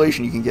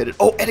manipulation, you can get it.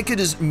 Oh, Eddaket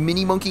is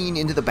mini monkeying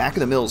into the back of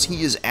the mills.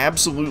 He has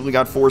absolutely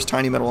got Forest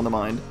Tiny Metal in the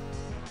mind.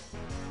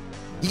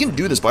 He can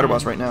do the spider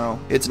boss right now.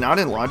 It's not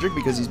in logic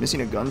because he's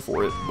missing a gun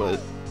for it, but...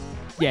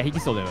 yeah, he can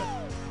still do it.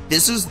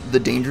 This is the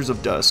dangers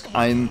of Dusk.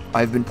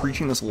 I've been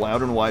preaching this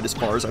loud and wide as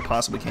far as I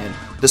possibly can.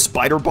 The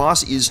spider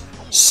boss is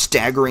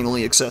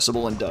staggeringly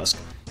accessible in Dusk.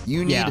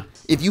 You need,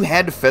 if you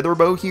had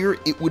Featherbow here,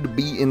 it would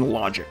be in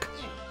logic.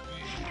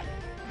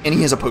 And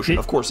he has a potion.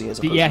 Of course he has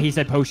a potion. Yeah, he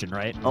said potion,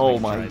 right? Oh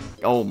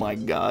my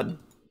god.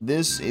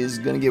 This is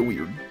gonna get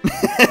weird.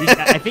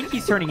 I think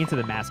he's turning into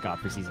the mascot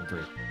for season 3.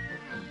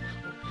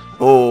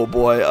 Oh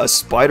boy,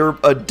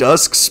 a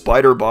Dusk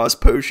spider boss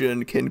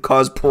potion can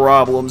cause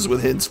problems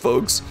with hints,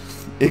 folks.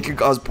 It can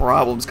cause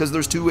problems, because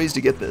there's 2 ways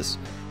to get this.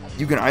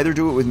 You can either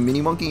do it with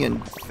Mini Monkey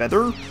and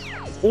Feather,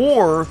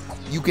 or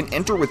you can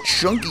enter with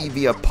Chunky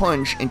via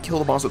Punch and kill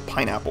the boss with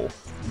Pineapple.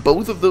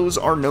 Both of those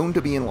are known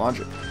to be in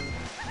logic.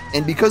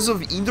 And because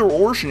of either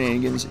or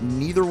shenanigans,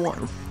 neither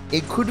one.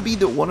 It could be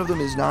that one of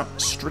them is not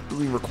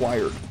strictly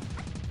required.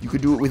 You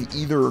could do it with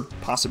either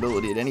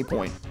possibility at any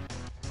point.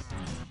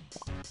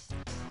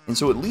 And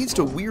so it leads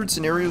to weird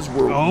scenarios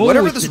where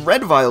whatever this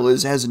red vial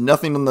is has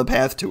nothing on the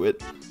path to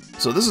it.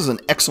 So this is an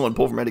excellent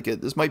pull from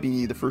Eddaket. This might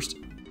be the first...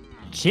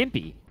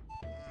 Chimpy.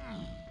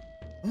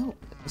 Well,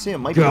 I say it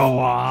might Go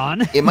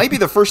on. It might be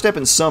the first step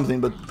in something,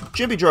 but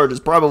Chimpy Charge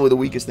is probably the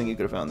weakest thing you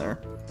could have found there.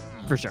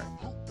 For sure.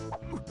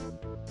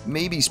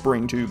 Maybe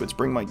Spring too, but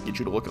Spring might get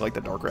you to look like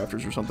the Dark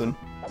Rafters or something.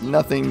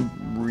 Nothing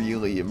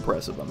really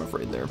impressive, I'm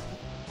afraid, there.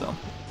 So.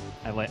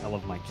 I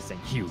love Mike just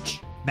saying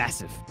huge,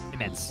 massive,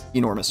 immense.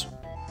 Enormous.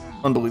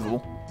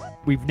 Unbelievable.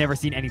 We've never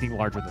seen anything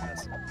larger than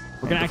this.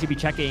 We're going to actually be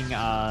checking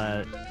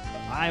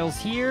aisles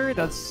here.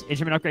 That's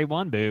Instrument Upgrade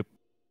 1. Boop.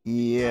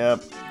 Yeah.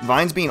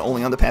 Vines being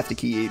only on the path to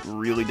Key 8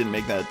 really didn't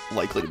make that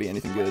likely to be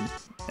anything good.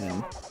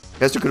 And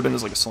best it could have been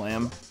as like a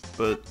slam,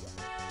 but...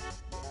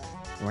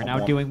 We're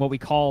now doing what we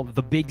call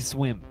the big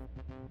swim.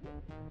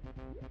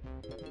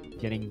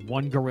 Getting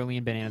 1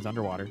 Gorillion bananas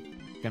underwater.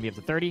 Gonna be up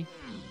to 30.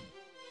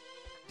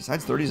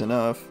 Besides 30's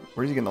enough.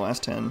 Where's he getting the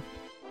last 10?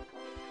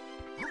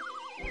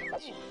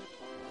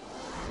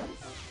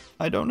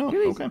 I don't know.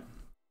 Okay.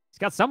 He's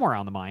got somewhere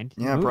on the mind.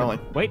 Yeah, probably.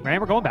 Wait,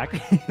 man, we're going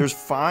back. There's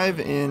 5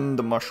 in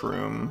the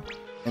mushroom.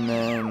 And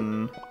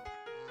then...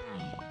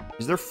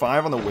 Is there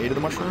 5 on the way to the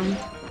mushroom?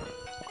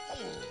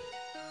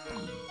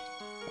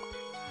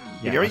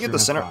 Did he already get the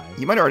center? 5.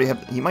 He might already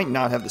have. He might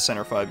not have the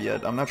center 5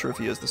 yet. I'm not sure if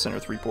he has the center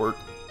 3 port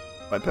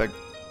by Peg.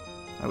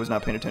 I was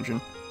not paying attention.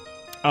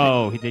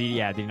 Oh, did he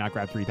not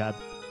grab 3 pad?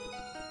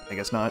 I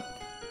guess not.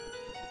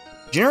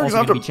 Generic's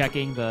off to be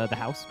checking the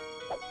house.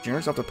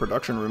 Generic's off the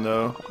production room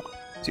though.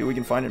 See what we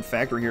can find in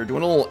factory here.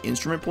 Doing a little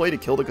instrument play to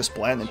kill the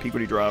Kasplat and then peek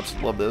what he drops.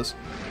 Love this.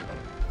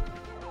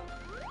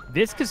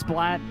 This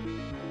Kasplat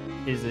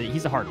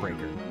he's a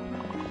heartbreaker.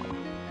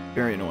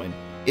 Very annoying.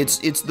 It's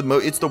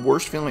the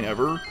worst feeling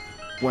ever.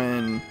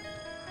 When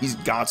he's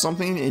got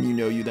something and you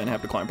know you then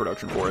have to climb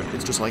production for it.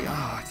 It's just like,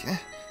 yeah.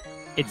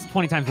 It's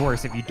 20 times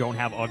worse if you don't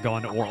have a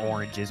gun or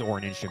oranges or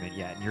an instrument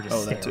yet. And you're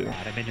just staring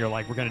at him and you're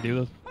like, we're going to do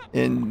this?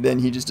 And then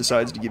he just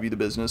decides to give you the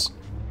business.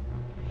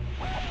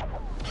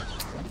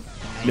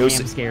 I am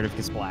scared of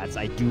Kasplats.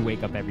 I do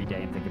wake up every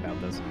day and think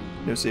about this.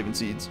 No saving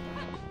seeds.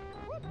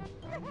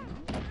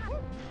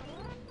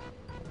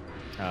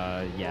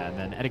 Yeah, and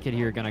then Eddaket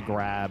here going to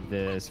grab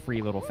this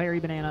free little fairy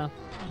banana.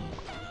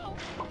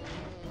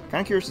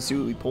 Kind of curious to see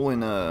what we pull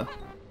in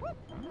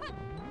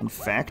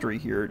factory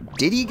here.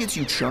 Diddy gets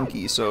you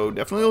chunky, so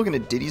definitely looking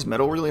at Diddy's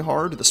metal really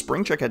hard. The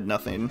spring check had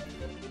nothing.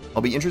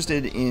 I'll be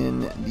interested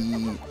in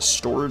the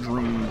storage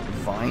room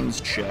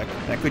vines check.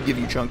 That could give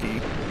you chunky.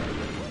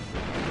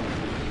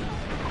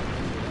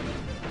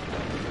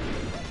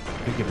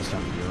 Could give us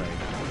chunky, you're right.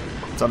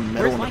 It's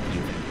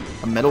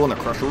a metal in the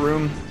crusher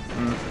room.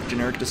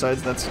 Generic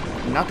decides that's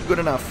not good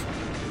enough.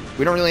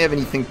 We don't really have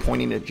anything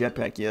pointing at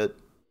Jetpac yet.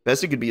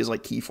 Best it could be is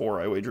like key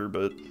 4, I wager,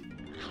 but...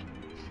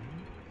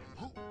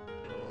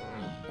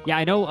 Yeah,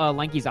 I know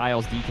Lanky's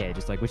Isle's DK,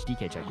 just like which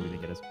DK check do we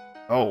think it is?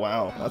 Oh,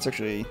 wow. That's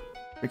actually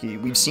tricky.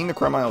 We've seen the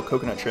Creme Isle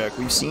Coconut check.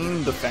 We've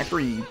seen the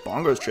Factory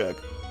Bongos check.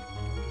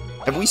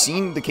 Have we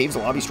seen the Caves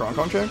Lobby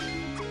Strongcon check?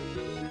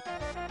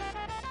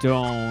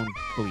 Don't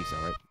believe so,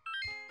 right?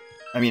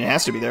 I mean, it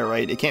has to be there,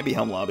 right? It can't be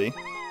Helm Lobby.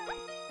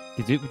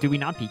 Do we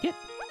not peek it?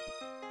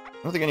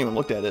 I don't think anyone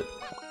looked at it.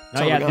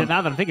 No, yeah,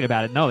 now that I'm thinking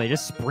about it, no, they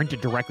just sprinted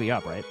directly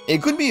up, right?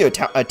 It could be a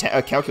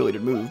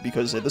calculated move,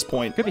 because at this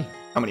point, could be.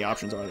 How many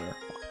options are there?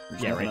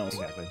 There's nothing else.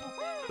 Exactly.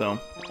 So.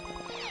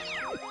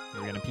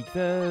 We're going to peek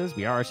this.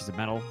 We are. She's a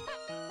metal.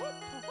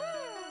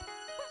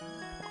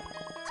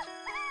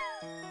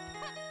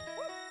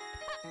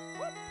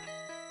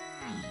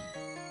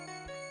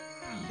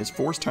 Is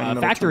Force Tiny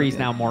Metal Factory is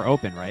now more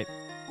open, right?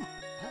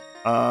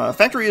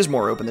 Factory is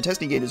more open. The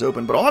testing gate is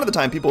open, but a lot of the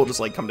time people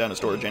just like come down to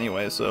storage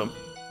anyway, so...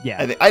 Yeah,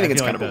 I think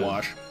it's kind of a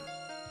wash.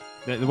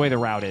 The way the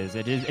route is,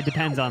 it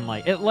depends on,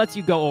 like, it lets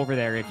you go over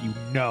there if you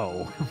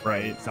know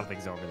right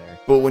something's over there.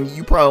 But when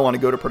you probably want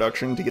to go to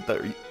production to get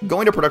the...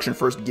 Going to production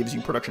first gives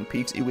you production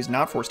peaks. It was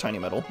not Force Tiny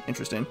Metal.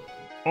 Interesting.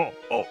 Oh,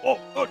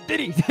 did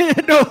he?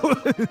 No!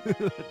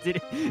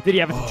 Did he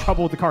have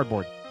trouble with the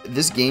cardboard?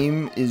 This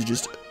game is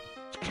just...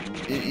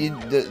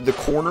 the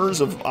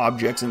corners of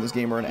objects in this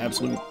game are an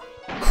absolute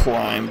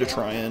crime to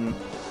try and...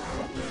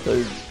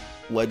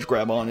 ledge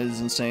grab on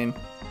is insane.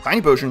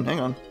 Tiny potion, hang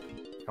on.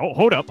 Oh,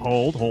 hold up,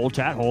 hold,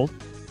 chat, hold.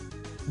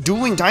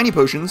 Dueling tiny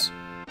potions.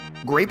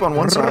 Grape on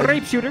one side.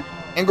 Grape shooter.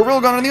 And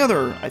Gorilla Gun on the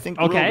other. I think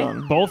Gorilla Okay,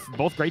 Gun.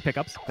 both great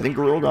pickups. I think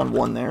Gorilla Gun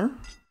won there.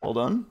 Well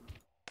done.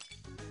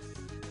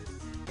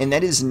 And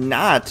that is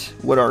not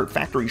what our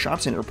factory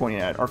shop center are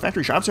pointing at. Our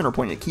factory shop center are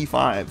pointing at key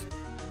 5.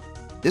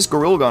 This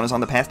Gorilla Gun is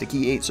on the path to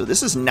key 8, so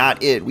this is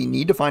not it. We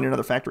need to find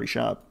another factory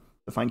shop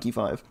to find key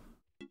 5.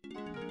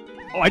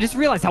 Oh, I just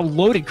realized how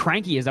loaded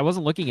Cranky is. I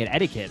wasn't looking at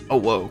Etiquette. Oh,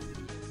 whoa.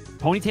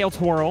 Ponytail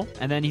Twirl,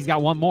 and then he's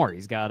got one more.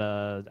 He's got,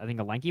 I think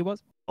a Lanky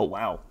was? Oh,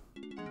 wow.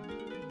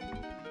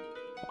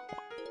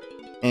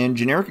 And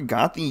Generic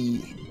got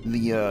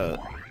the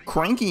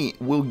Cranky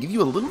will give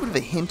you a little bit of a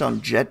hint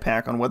on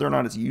Jetpac on whether or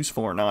not it's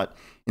useful or not.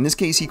 In this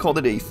case, he called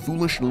it a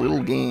foolish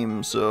little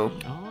game, so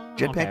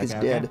Jetpac is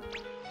dead.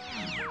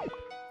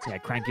 Yeah,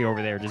 Cranky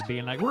over there just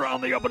being like, we're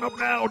on the up and up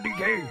now,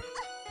 DK.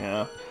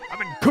 Yeah. I've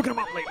been cooking them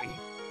up lately.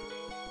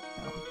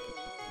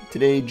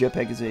 Today,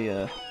 Jetpac is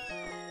a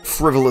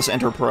frivolous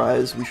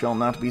enterprise. We shall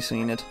not be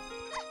seeing it.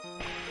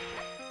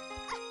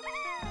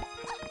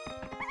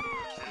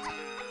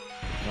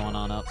 Going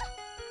on up.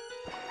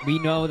 We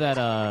know that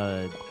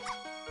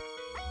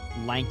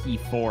lanky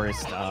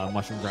forest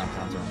mushroom ground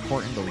pounds are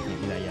important, but we can't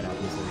do that yet,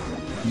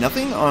 obviously.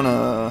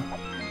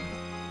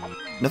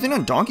 Nothing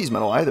on Donkey's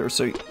Metal either,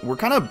 so we're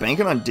kind of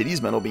banking on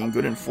Diddy's Metal being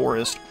good in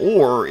forest,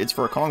 or it's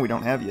for a Kong we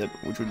don't have yet,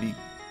 which would be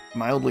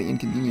mildly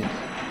inconvenient.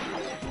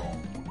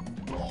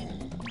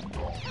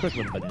 Quick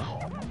little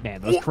banana.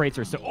 Man, those crates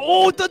are so...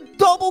 Oh, the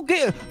double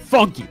gear!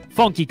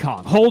 Funky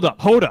Kong. Hold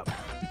up.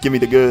 Give me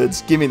the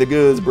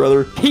goods,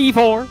 brother. Key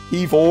 4.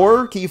 Key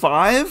 4? Key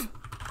 5?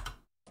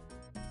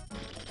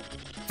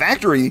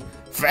 Factory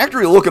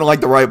looking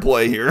like the right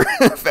play here.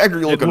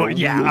 Factory looking real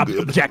good.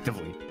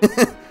 Objectively.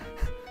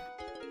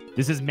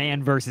 This is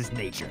man versus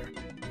nature.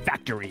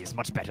 Factory is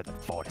much better than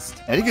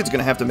forest. Etiquette's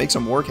gonna have to make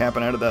some work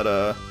happen out of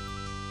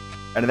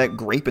that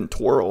grape and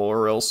twirl,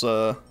 or else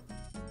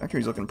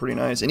Factory's looking pretty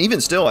nice. And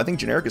even still, I think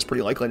Generic is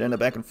pretty likely to end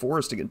up back in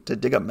forest to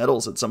dig up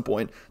metals at some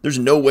point. There's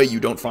no way you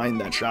don't find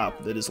that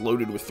shop that is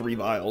loaded with 3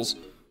 vials.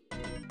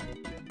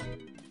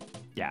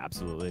 Yeah,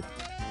 absolutely.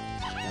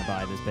 Gonna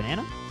buy this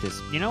banana.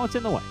 Just, you know, it's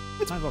in the way.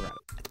 Might as well grab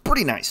it. It's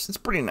pretty nice. It's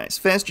pretty nice.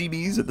 Fast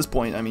GBs at this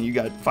point. I mean, you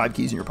got 5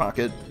 keys in your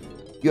pocket.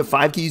 You have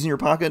 5 keys in your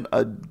pocket,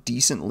 a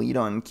decent lead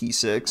on key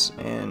 6,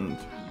 and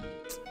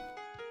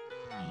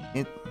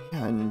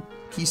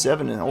key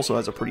 7 also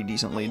has a pretty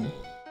decent lead.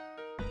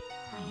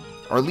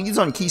 Our leads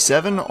on key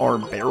 7 are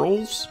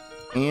barrels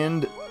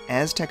and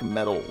Aztec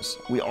metals.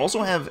 We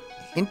also have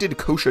hinted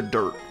kosher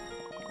dirt,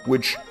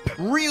 which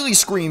really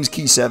screams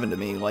key 7 to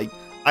me. Like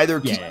either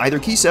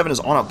key 7 is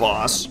on a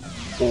boss,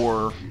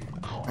 or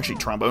actually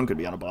trombone could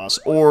be on a boss,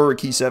 or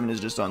key 7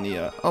 is just on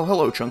the oh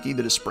hello Chunky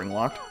that is spring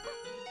locked.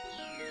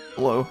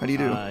 Hello, how do you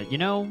do? You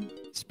know,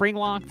 spring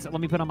locked. Let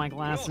me put on my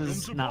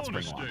glasses. Not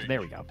spring locked.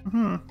 There we go.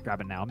 Grab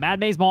it now. Mad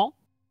Maze Mall.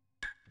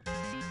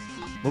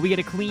 Will we get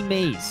a clean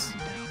maze?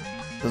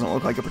 Doesn't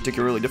look like a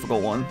particularly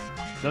difficult one.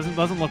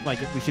 Doesn't look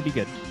like it. We should be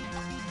good.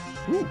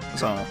 Ooh,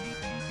 it's a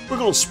quick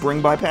little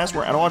spring bypass.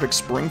 We're analogic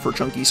spring for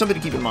Chunky. Something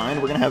to keep in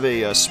mind. We're gonna have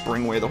a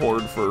spring way the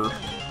horde for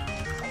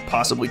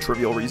possibly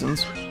trivial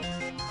reasons.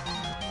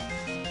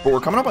 But we're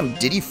coming up on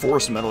Diddy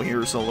Forest Metal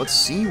here, so let's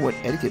see what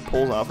Etiquette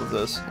pulls off of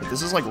this. If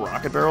this is like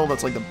Rocket Barrel,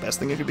 that's like the best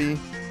thing it could be.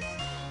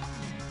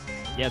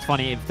 Yeah, it's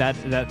funny, if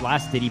that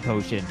last Diddy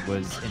potion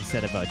was,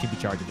 instead of a Chimpy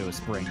Charge, if it was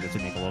Spring, this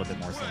would make a little bit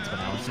more sense, but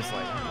now it's just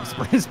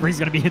like, Spring's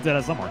gonna be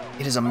hinted somewhere.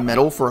 It is a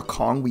medal for a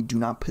Kong we do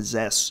not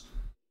possess.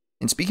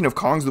 And speaking of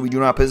Kongs that we do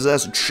not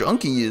possess,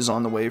 Chunky is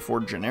on the way for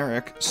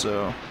Generic,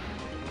 so...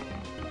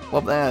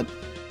 Love that.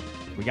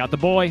 We got the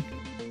boy.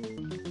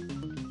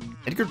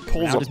 Edgar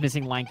pulls now up... just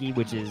missing Lanky,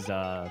 which is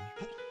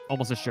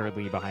almost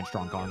assuredly behind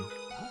Strong Kong.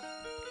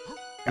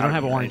 We don't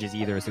have oranges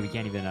either, so we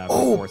can't even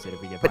reinforce it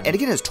if we get but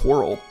Eddaket has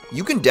Twirl.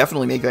 You can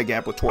definitely make that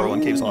gap with Twirl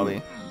in Cave's Lobby.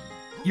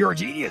 You're a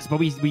genius! But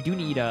we do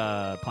need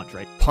Punch,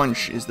 right?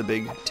 Punch is the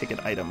big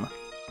ticket item.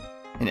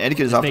 And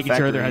Eddaket is off the factory. Making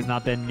sure there has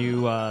not been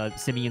new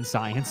simian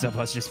science of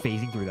us just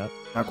phasing through that.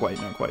 Not quite.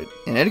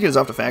 And Eddaket is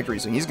off the factory,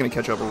 so he's going to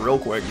catch up real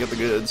quick and get the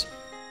goods.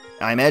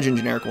 I imagine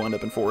Generic will end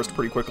up in forest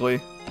pretty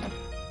quickly.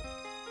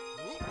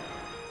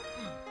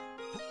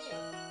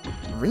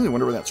 I really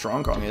wonder where that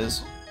Strong Kong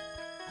is.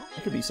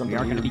 That could be something We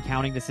are weird. going to be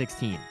counting to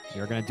 16. We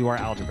are going to do our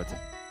algebra.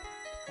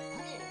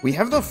 We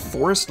have the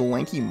Forest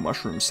Lanky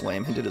Mushroom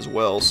Slam hinted as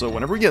well, so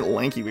whenever we get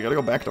Lanky, we gotta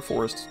go back to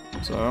Forest.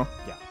 So,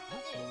 yeah.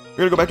 We're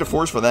gonna go back to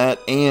Forest for that,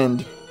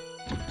 and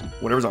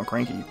whatever's on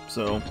Cranky.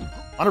 So,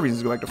 a lot of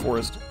reasons to go back to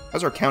Forest.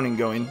 How's our counting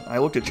going? I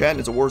looked at chat and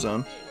it's a war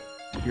zone.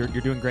 You're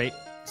doing great.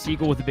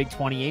 Seagull with the big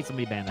 28.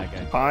 Somebody ban that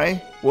guy. High.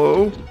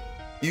 Whoa.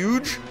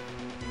 Huge.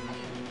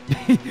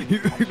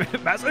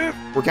 Massive.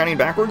 We're counting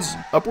backwards?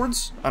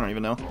 Upwards? I don't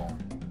even know.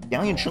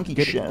 Galleon Chunky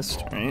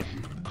Chest, right?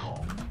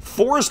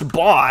 Forest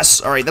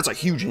Boss! Alright, that's a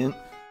huge hint.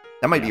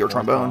 That might be your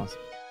trombone. Boss.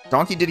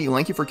 Donkey Diddy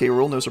Lanky for K.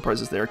 Rool, no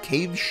surprises there.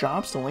 Cave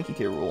Shops to Lanky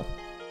K. Rool.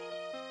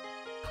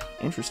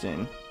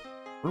 Interesting.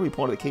 Where do we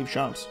pull out of the cave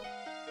shops?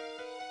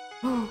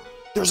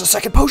 There's a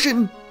second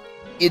potion!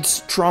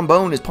 It's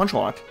Trombone is Punch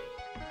Lock.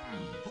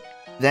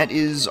 That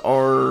is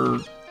our...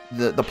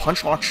 The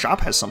Punch Lock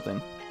shop has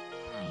something.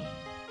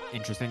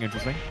 Interesting,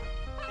 interesting.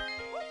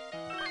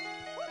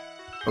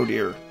 Oh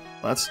dear. Well,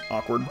 that's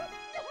awkward.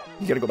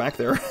 You gotta go back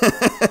there.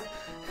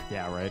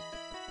 Yeah, right.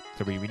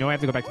 So we know we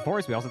have to go back to the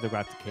forest, we also have to go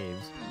back to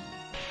caves.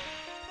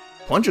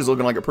 Punch is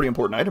looking like a pretty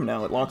important item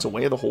now. It locks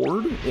away the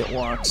Horde. It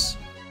locks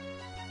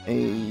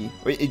a...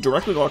 It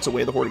directly locks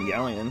away the Horde and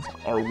Galleon.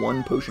 Our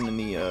one potion in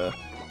the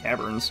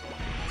caverns.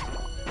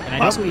 And I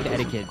don't believe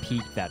Etiquette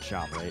peeked that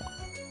shop, right?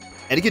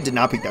 Etiquette did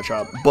not peek that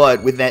shop,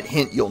 but with that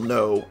hint, you'll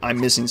know I'm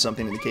missing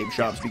something in the cave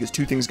shops because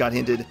 2 things got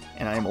hinted,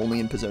 and I am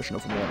only in possession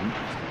of 1.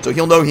 So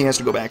he'll know he has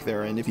to go back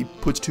there, and if he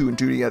puts 2 and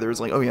 2 together,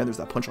 it's like, oh yeah, there's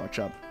that Punch Lock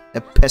shop.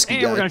 That pesky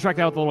and guy. We're gonna check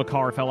out the little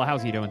car fella.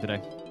 How's he doing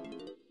today?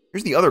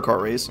 Here's the other car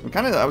race.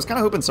 I was kind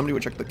of hoping somebody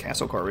would check the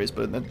castle car race,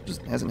 but that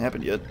just hasn't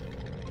happened yet.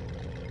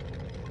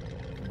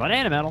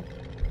 Banana Metal.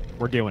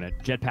 We're doing it.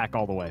 Jetpac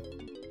all the way.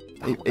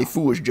 A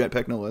foolish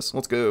jetpack, no less.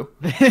 Let's go.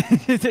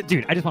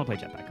 Dude, I just want to play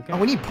Jetpac, okay? Oh,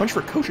 we need Punch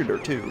for Kosher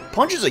Dirt, too.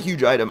 Punch is a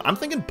huge item. I'm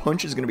thinking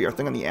Punch is going to be our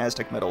thing on the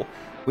Aztec Metal.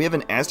 We have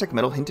an Aztec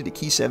Metal hinted to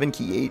Key 7,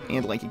 Key 8,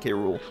 and Lanky K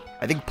Rule.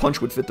 I think Punch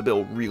would fit the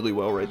bill really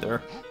well right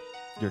there.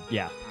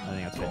 Yeah, I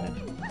think that's fitting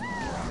in.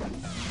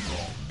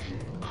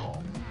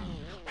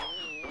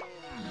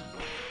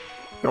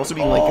 Could also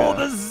be like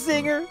the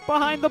zinger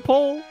behind the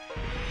pole!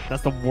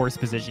 That's the worst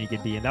position you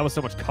could be in. That was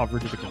so much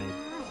coverage of the grenade.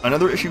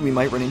 Another issue we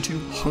might run into,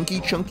 Hunky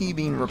Chunky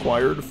being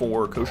required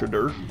for Kosher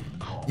Dirt.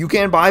 You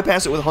can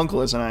bypass it with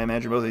Hunkless, and I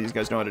imagine both of these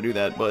guys know how to do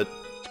that, but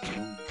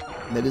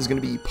that is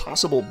going to be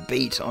possible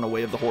bait on a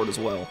Way of the Horde as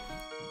well.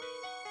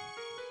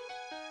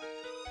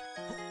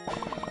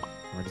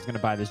 We're just going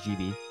to buy this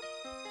GB.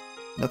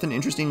 Nothing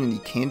interesting in the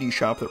candy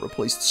shop that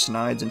replaced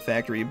Snides and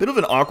Factory. A bit of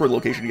an awkward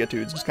location to get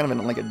to. It's just kind of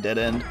in like a dead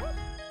end.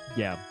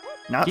 Yeah.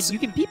 Not you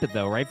can peep it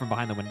though, right? From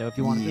behind the window if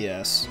you want to.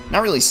 Yes.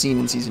 Not really seen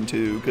in Season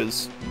 2,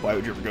 because why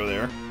would you ever go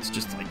there? It's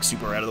just like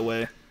super out of the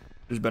way.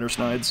 There's better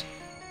Snides.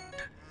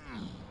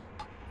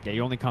 Yeah,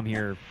 you only come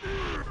here...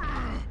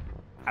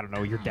 I don't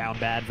know, you're down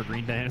bad for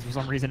green bananas for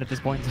some reason at this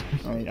point.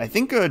 I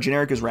think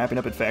Generic is wrapping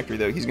up at Factory,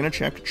 though. He's going to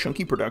check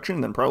Chunky Production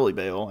and then probably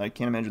bail. I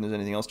can't imagine there's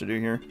anything else to do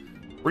here.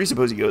 Where do you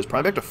suppose he goes?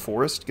 Probably back to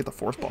Forest, get the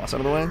Forest Boss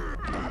out of the way?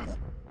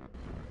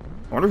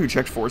 I wonder who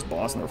checked Forest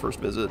Boss in their first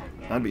visit.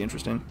 That'd be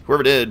interesting.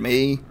 Whoever did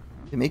may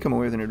come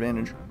away with an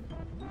advantage.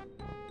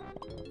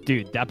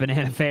 Dude, that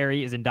Banana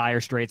Fairy is in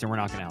dire straits and we're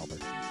not going to help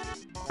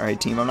her.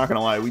 Alright, team, I'm not going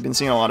to lie. We've been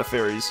seeing a lot of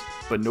fairies,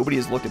 but nobody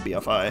has looked at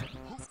BFI.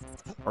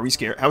 Are we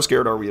scared? How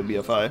scared are we of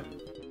BFI?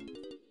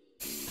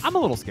 I'm a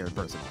little scared,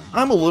 personally.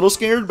 I'm a little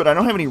scared, but I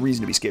don't have any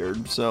reason to be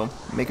scared, so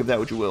make of that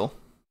what you will.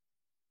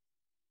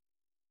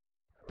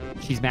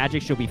 She's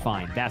magic, she'll be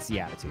fine. That's the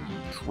attitude.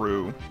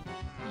 True.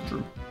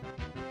 True.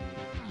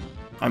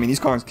 I mean,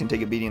 these Kongs can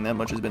take a beating. That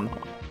much has been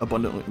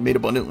made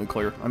abundantly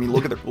clear. I mean,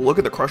 look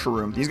at the Crusher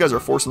Room. These guys are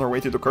forcing their way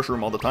through the Crusher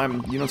Room all the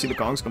time. You don't see the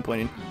Kongs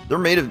complaining.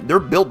 They're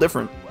built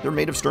different. They're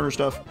made of sterner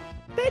stuff.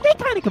 They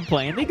kind of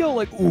complain. They go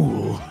like,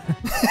 ooh.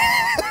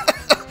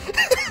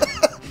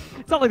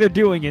 It's not like they're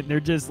doing it. And they're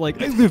just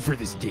like, I live for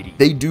this ditty.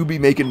 They do be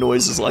making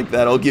noises like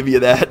that. I'll give you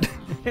that.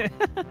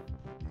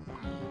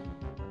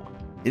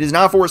 It is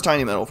not Forest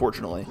Tiny Metal,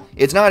 fortunately.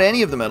 It's not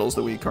any of the metals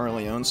that we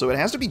currently own, so it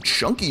has to be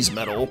Chunky's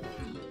metal.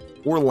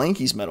 Or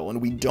Lanky's metal, and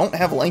we don't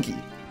have Lanky.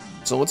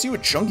 So let's see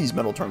what Chunky's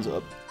metal turns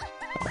up.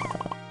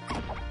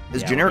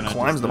 As Generic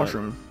climbs the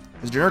mushroom.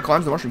 As Generic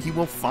climbs the mushroom, he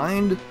will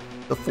find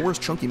the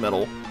Forest Chunky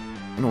metal,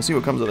 and we'll see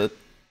what comes of it.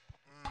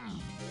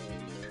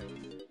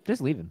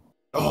 Just leaving.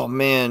 Oh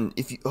man,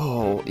 if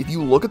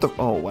you look at the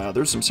wow,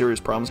 there's some serious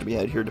problems to be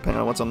had here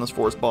depending on what's on this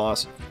Forest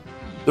boss.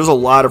 There's a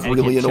lot of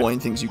really annoying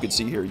things you could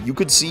see here. You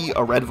could see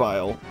a red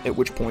vial, at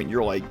which point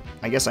you're like,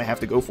 I guess I have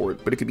to go for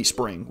it, but it could be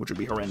spring, which would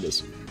be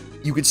horrendous.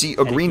 You could see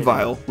a green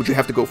vial, which you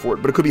have to go for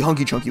it, but it could be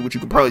Hunky Chunky, which you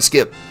could probably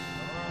skip.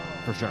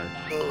 For sure.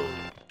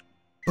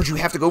 But you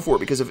have to go for it,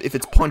 because if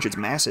it's Punch, it's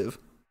massive.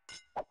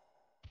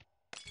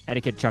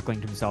 Etiquette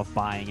chuckling to himself,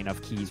 buying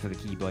enough keys for the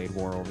Keyblade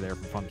War over there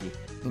from Funky.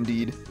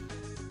 Indeed.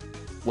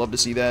 Love to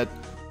see that.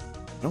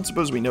 I don't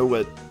suppose we know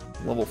what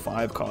level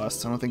 5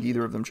 costs. I don't think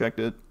either of them checked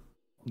it.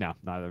 No,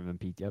 neither of them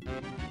peeked yet.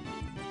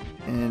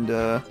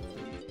 And,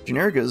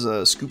 Generic is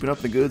scooping up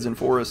the goods in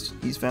Forest.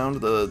 He's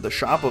found the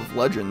Shop of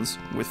Legends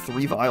with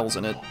 3 vials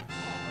in it.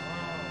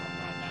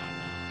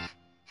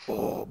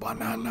 Oh,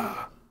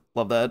 banana.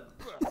 Love that.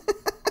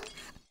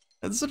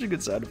 That's such a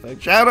good side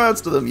effect.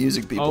 Shoutouts to the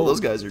music people. Oh. Those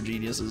guys are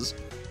geniuses.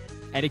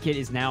 Etiquette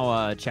is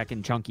now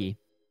checking Chunky.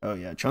 Oh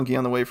yeah, Chunky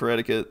on the way for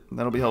Etiquette.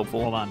 That'll be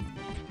helpful. Hold on.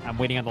 I'm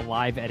waiting on the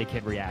live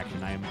Etiquette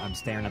reaction. I'm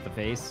staring at the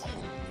face.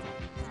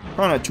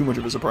 Probably not too much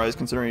of a surprise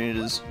considering it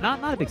is...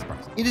 Not a big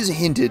surprise. It is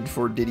hinted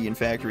for Diddy and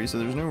Factory, so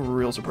there's no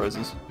real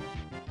surprises.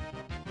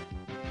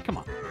 Come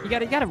on. You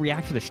gotta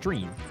react to the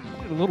stream.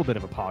 A little bit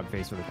of a pog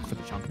face for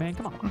the chunk man.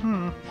 Come on.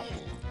 Mm-hmm.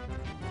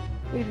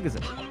 What do you think this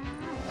is?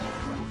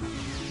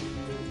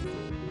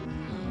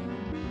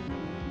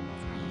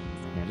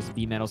 Yeah, just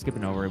B metal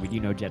skipping over it. We do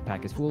know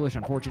Jetpac is foolish,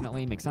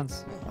 unfortunately. Makes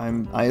sense.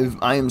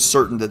 I am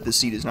certain that this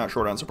seed is not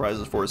short on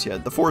surprises for us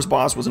yet. The forest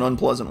boss was an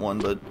unpleasant one,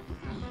 but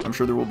I'm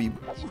sure there will be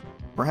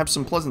perhaps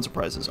some pleasant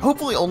surprises.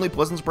 Hopefully only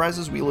pleasant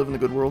surprises. We live in the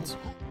good worlds,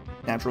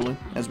 naturally,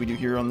 as we do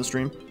here on the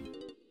stream.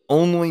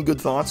 Only good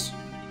thoughts.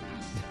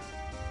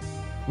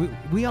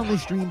 We on the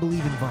stream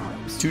believe in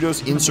vibes.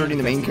 Tudos inserting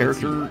the main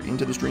character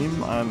into the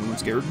stream. I'm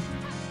scared.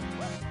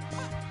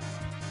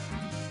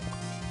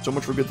 So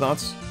much for good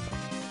thoughts.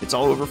 It's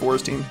all over for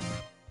his team.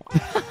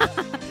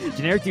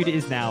 GenericDude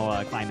is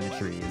now climbing the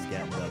tree, is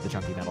getting the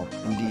chunky metal.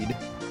 Indeed.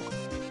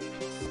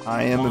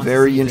 I am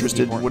very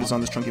interested in what is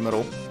on this chunky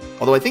metal.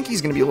 Although I think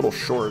he's going to be a little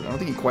short. I don't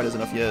think he quite has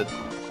enough yet.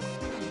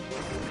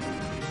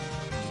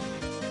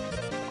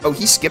 Oh,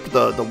 he skipped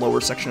the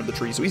lower section of the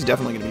tree, so he's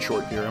definitely going to be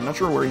short here. I'm not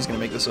sure where he's going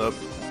to make this up.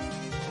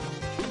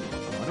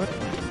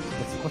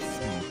 Let's see.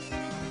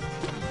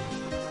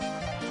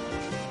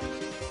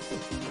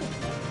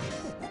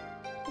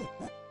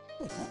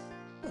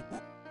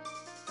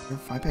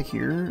 5-pack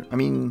here? I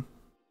mean...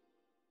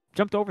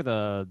 Jumped over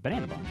the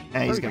banana bunch.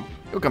 Yeah,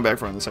 he'll come back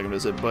for it on the second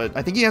visit, but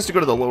I think he has to go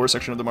to the lower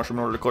section of the mushroom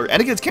in order to clear.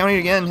 Eddaket's counting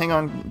again. Hang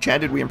on.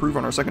 Chad, did we improve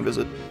on our second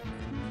visit?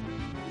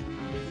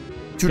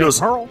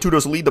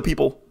 Tudos, lead the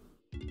people.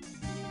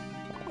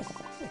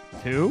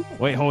 2?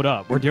 Wait, hold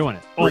up. We're doing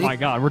it. Oh 3, my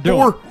god, we're doing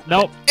 4, it.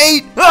 Nope.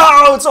 8!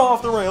 Oh, it's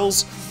off the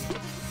rails!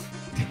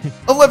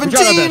 11!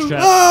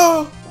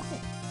 Oh!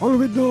 All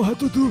we know how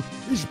to do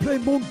is play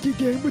monkey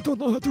game. We don't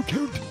know how to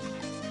count.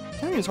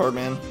 Counting is hard,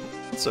 man.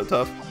 It's so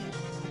tough.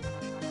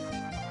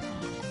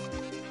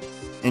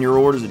 And your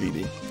reward is a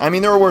GB. I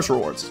mean, there are worse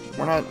rewards.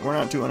 We're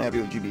not too unhappy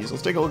with GBs.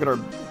 Let's take a look at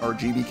our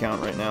GB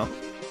count right now.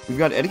 We've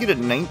got Eddaket at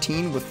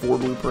 19 with 4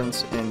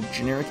 blueprints, and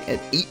Generic at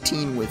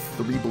 18 with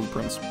 3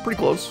 blueprints. Pretty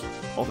close,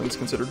 all things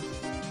considered.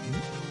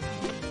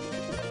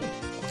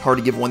 It's hard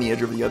to give one the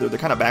edge over the other. They're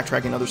kind of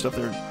backtracking other stuff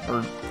that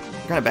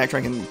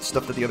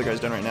the other guy's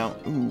done right now.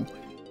 Ooh.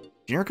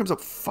 Generic comes up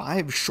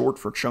 5 short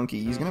for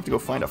Chunky. He's gonna have to go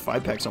find a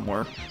 5-pack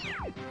somewhere.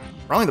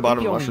 Probably the bottom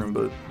of the mushroom,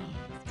 but...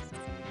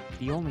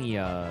 The only,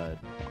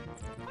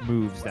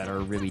 moves that are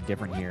really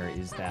different here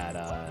is that,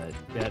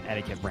 that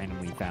Eddaket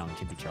randomly found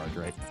Chippy Charge,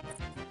 right?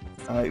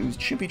 It was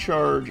Chippy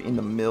Charge in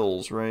the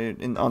mills, right?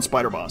 On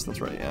Spider Boss,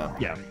 that's right, yeah.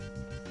 Yeah.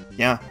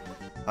 Yeah.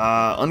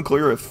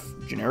 Unclear if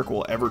Generic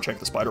will ever check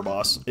the Spider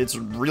Boss. It's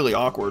really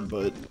awkward,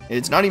 but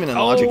it's not even in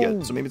logic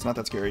yet, so maybe it's not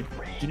that scary.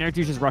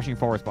 GenericDude's just rushing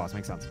Forest Boss,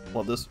 makes sense.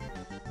 Love this.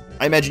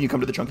 I imagine you come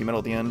to the Chunky Metal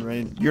at the end,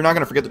 right? You're not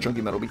going to forget the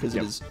Chunky Metal because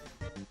it is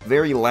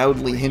very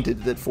loudly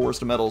hinted that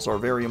forest metals are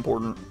very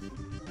important.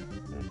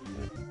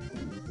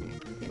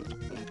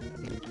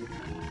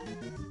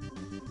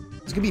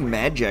 It's gonna be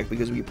Mad Jack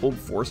because we pulled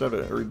forest out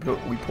of, or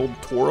we pulled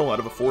Twirl out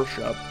of a forest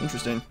shop.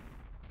 Interesting.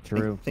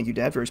 True. Thank you,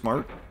 Dad. Very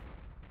smart.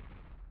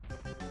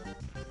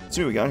 Let's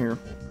see what we got here.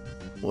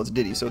 Well, it's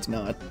Diddy, so it's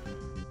not.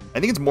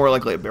 I think it's more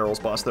likely a Barrels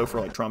boss though for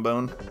like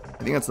Trombone.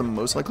 I think that's the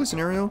most likely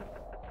scenario.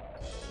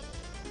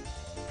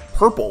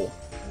 Purple.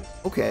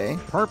 Okay.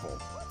 Purple.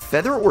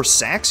 Feather or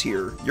Sax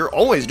here. You're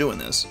always doing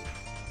this.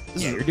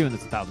 Yeah, you're doing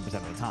this 1000%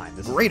 of the time.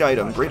 This great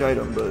item,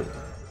 but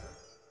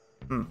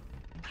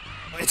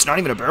it's not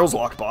even a Barrels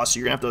locked boss, so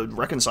you're gonna have to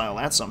reconcile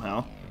that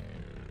somehow.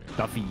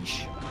 The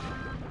fish.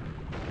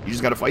 You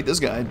just gotta fight this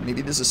guy.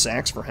 Maybe this is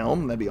Sax for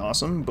Helm, that'd be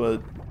awesome,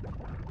 but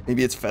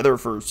maybe it's Feather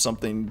for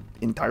something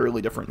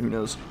entirely different, who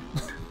knows.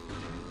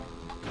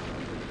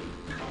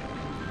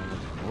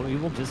 Well, we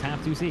will just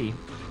have to see.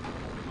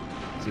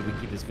 See if we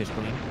can keep this fish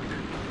clean.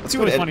 Let's see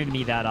what it's funny to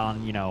me that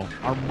on, you know,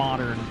 our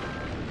modern,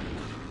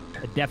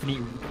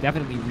 definitely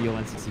real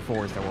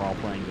N64s that we're all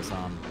playing this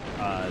on,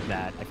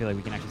 that I feel like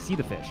we can actually see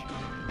the fish.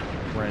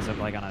 Whereas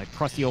like on a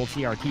crusty old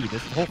CRT,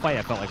 this whole fight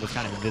I felt like was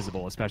kind of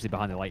invisible, especially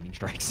behind the lightning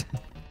strikes.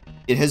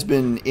 It has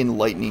been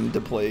enlightening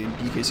to play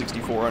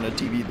DK64 on a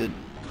TV that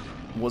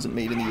wasn't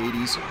made in the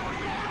 80s.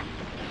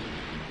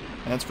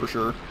 That's for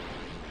sure.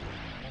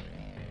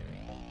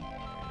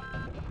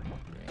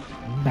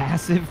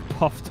 Massive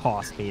Puff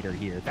Toss hater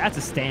here. That's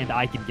a stand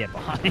I can get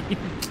behind.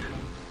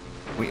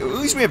 At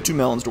least we have 2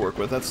 melons to work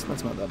with. That's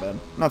not that bad.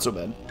 Not so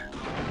bad.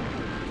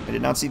 I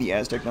did not see the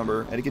Aztec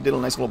number. Eddaket did a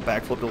nice little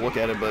backflip to look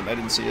at it, but I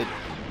didn't see it.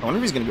 I wonder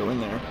if he's going to go in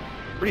there.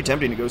 Pretty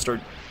tempting to go start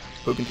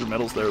poking through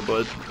metals there,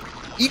 but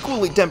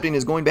equally tempting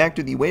is going back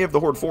to the Way of the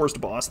Horde Forest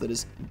boss that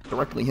is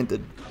directly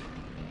hinted.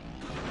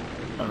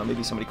 I don't know,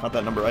 maybe somebody caught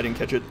that number. I didn't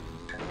catch it.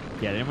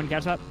 Yeah, did anyone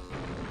catch that?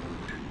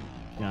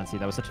 Did not see.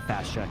 That was such a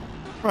fast check.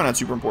 Probably not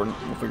super important.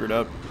 We'll figure it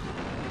out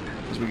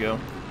as we go.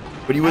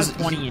 But he was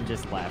 20 and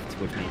just left,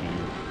 which maybe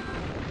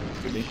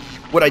could be.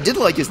 What I did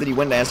like is that he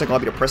went to Aztec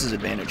Lobby to press his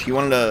advantage. He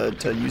wanted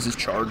to use his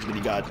charge that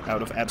he got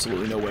out of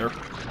absolutely nowhere.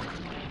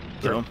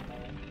 So,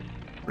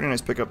 pretty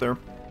nice pickup there.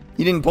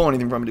 He didn't pull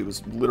anything from it. It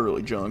was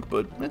literally junk,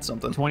 but it's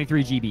something.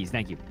 23 GBs.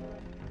 Thank you.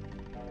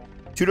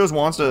 Tudos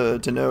wants to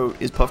know,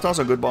 is Puff Toss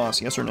a good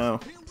boss? Yes or no?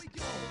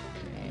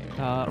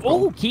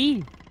 Oh,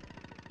 key!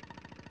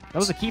 That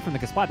was a key from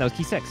the spot. That was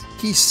key 6.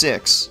 Key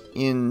 6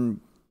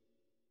 in...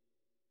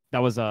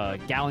 That was a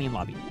Galleon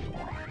Lobby.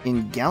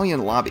 In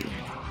Galleon Lobby.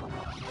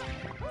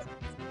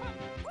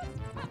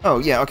 Oh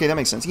yeah, okay, that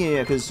makes sense.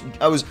 Yeah, because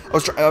I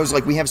was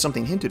like, we have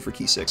something hinted for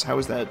key 6. How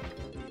is that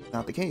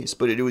not the case?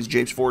 But it was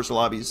Japes Forest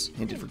lobbies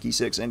hinted for key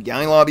 6, and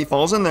Galleon lobby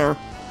falls in there.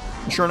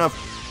 And sure enough,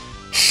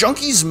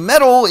 Chunky's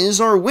Metal is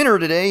our winner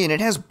today, and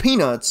it has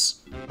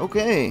peanuts.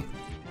 Okay.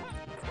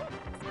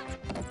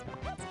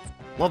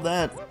 Love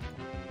that.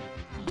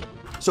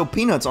 So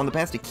Peanuts on the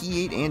path to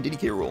Key 8 and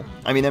DK Rule.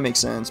 I mean, that makes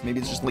sense. Maybe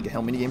it's just like a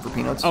Helm minigame for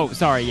Peanuts. Oh,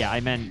 sorry. Yeah, I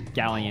meant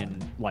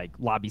Galleon, like,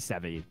 Lobby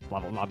 7.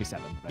 Lobby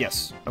 7. Right?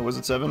 Yes. Oh, was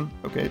it 7?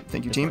 Okay,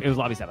 thank you, team. It was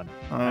Lobby 7.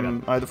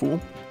 I the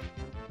fool.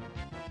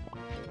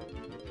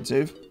 Good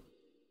save.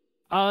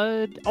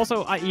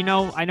 Also, I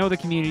know the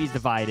community is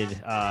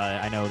divided.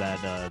 I know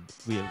that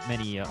we have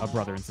many a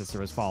brother and sister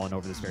has fallen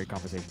over this very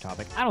conversation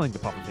topic. I don't think the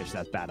pufferfish is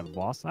that bad of a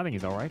boss. I think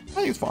he's all right. I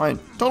think it's fine.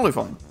 Totally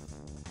fine.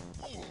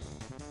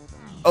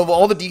 Of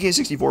all the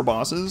DK64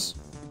 bosses,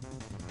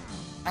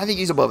 I think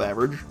he's above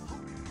average.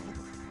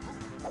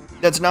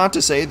 That's not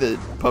to say that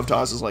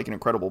Pufftoss is like an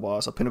incredible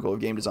boss, a pinnacle of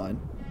game design.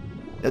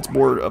 That's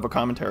more of a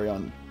commentary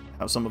on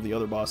how some of the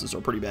other bosses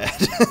are pretty bad.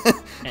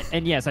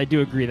 and yes, I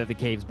do agree that the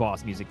Cave's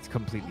boss music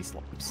completely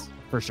slaps,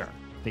 for sure.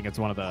 I think it's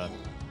one of the,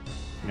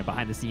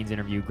 behind-the-scenes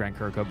interview, Grant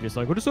Kirkhope just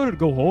like, I decided to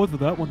go hard for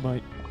that one,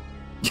 mate.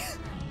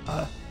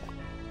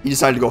 He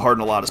decided to go hard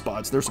in a lot of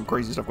spots. There's some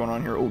crazy stuff going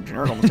on here. Oh,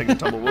 Generic almost taking a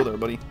tumble with there,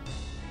 buddy.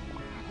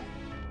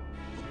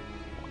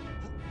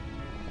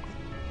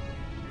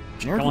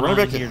 Generic running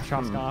back here,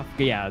 chops off.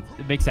 Yeah,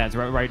 it makes sense,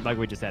 right? Like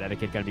we just said,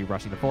 Eddaket gonna be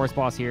rushing the forest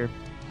boss here.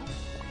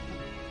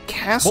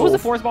 Castle. What was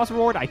the forest boss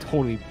reward? I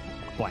totally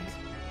blanked.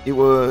 It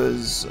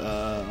was.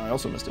 I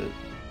also missed it.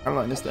 How did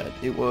I miss that?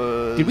 It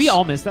was. Did we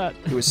all miss that?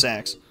 It was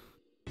Sax.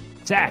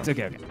 Sax.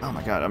 Okay. Oh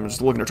my god! I'm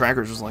just looking at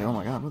trackers, just like, oh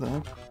my god, what the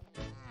heck?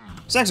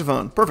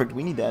 Saxophone. Perfect.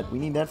 We need that. We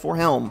need that for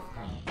Helm.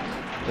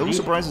 No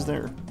surprises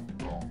there.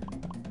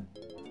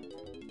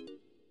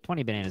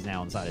 20 bananas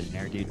now inside of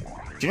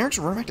GenericDude. Generic's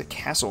running back to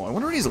Castle. I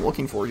wonder what he's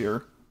looking for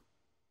here.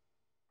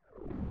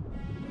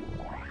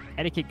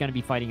 Eddaket gonna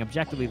be fighting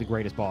objectively the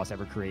greatest boss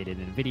ever created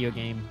in a video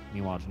game.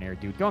 Meanwhile,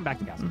 GenericDude going back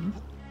to Castle.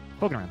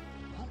 Poking around.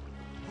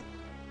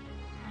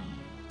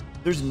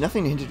 There's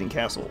nothing hinted in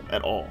Castle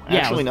at all. Yeah,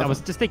 Actually, I was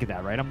just thinking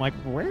that, right? I'm like,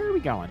 where are we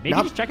going? Maybe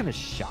just checking the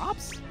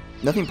shops?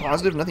 Nothing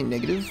positive, nothing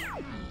negative.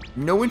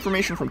 No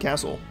information from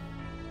Castle.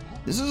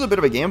 This is a bit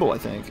of a gamble, I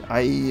think.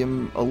 I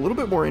am a little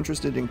bit more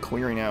interested in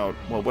clearing out,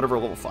 well, whatever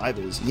level 5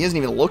 is. He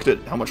hasn't even looked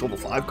at how much level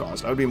 5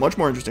 costs. I would be much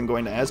more interested in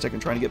going to Aztec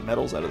and trying to get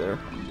medals out of there.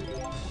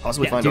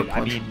 Possibly find out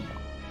punch. I mean,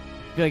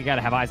 I feel like you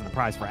gotta have eyes on the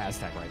prize for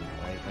Aztec right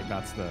now, right? Like,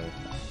 that's the...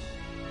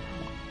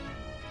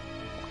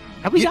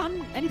 Have we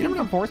gotten anything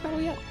from Forest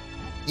Medal yet?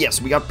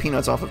 Yes, we got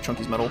Peanuts off of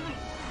Chunky's Medal.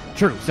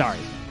 True, sorry.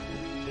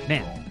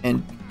 Man.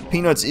 And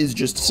Peanuts is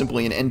just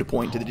simply an end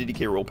point to the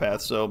DDK roll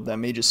path, so that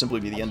may just simply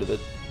be the end of it.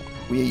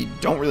 We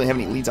don't really have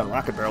any leads on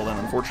Rocket Barrel then,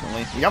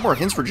 unfortunately. We got more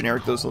hints for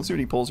Generic, though, so let's see what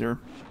he pulls here.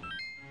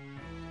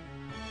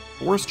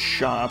 Forest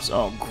Shops.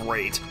 Oh,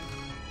 great.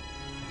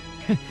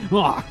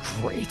 Oh,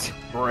 great.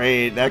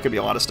 Great. That could be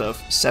a lot of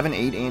stuff. 7,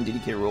 8, and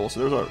DDK roll.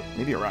 So there's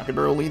maybe a Rocket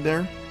Barrel lead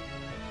there.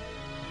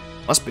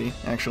 Must be,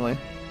 actually.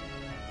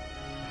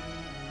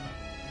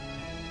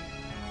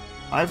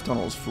 5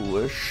 Tunnels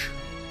Foolish.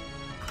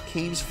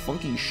 Caves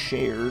Funky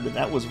Shared.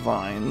 That was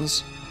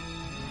Vines.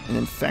 And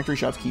then Factory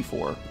Shops Key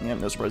 4. Yeah,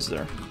 no surprises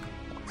there.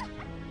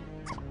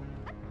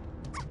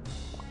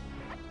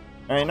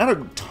 Alright, not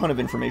a ton of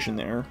information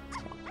there.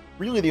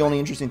 Really, the only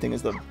interesting thing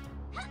is the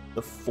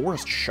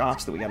forest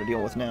shops that we got to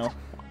deal with now.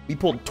 We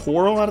pulled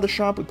Toro out of the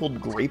shop, we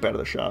pulled Grape out of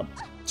the shop.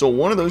 So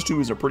one of those two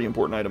is a pretty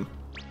important item.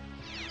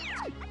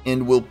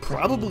 And will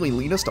probably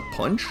lead us to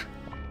Punch.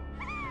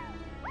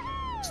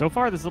 So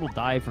far, this little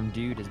dive from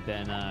Dude has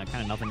been kind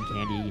of nothing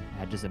candy,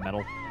 had just a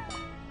metal.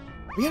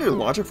 We had a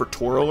logic for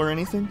Toro or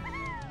anything?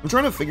 I'm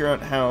trying to figure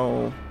out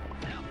how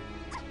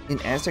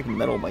an Aztec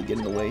Metal might get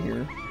in the way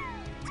here.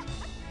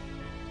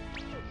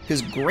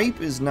 Because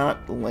Grape is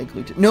not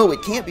likely to... No,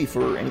 it can't be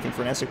for anything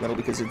for an Aztec Metal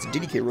because it's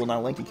DDK rule,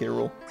 not Lanky K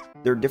rule.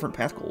 They're different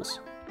path goals.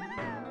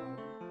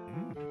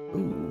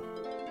 Ooh.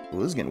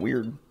 Well, this is getting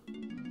weird.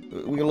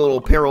 We got a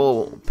little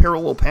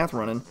parallel path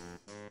running.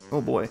 Oh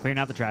boy. Clearing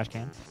out the trash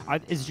can.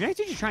 Is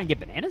GenericDude just trying to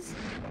get bananas?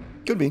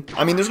 Could be.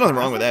 I mean, there's nothing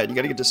wrong with that. You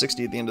gotta get to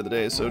 60 at the end of the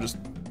day, so just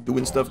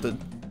doing stuff for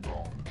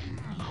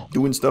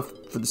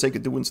the sake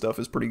of doing stuff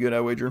is pretty good,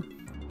 I wager.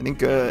 I think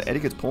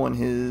Eddaket's pulling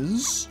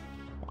his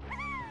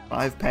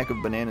 5-pack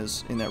of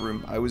bananas in that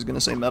room. I was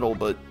gonna say metal,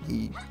 but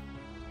he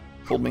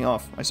pulled me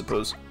off, I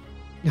suppose.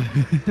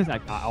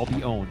 I'll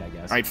be owned, I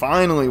guess. Alright,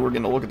 finally we're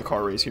getting a look at the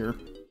car race here.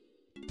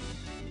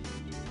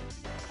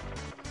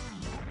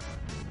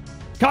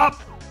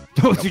 Cop!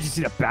 Oh, did you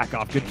see that back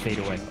off? Good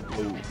fadeaway.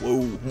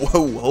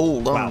 Whoa,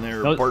 hold on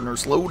there, partner.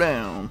 Slow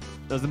down.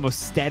 That was the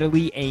most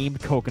steadily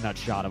aimed coconut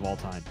shot of all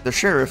time. The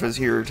sheriff is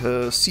here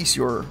to cease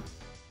your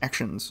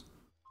actions.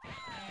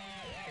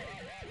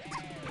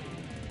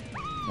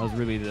 That was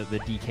really the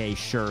DK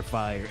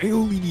surefire. I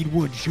only need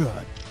one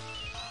shot.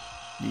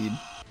 Need.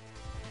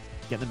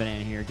 Getting the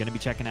banana here. Gonna be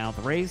checking out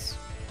the race.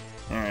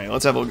 Alright,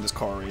 let's have a look at this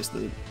car race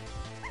that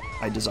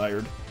I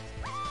desired.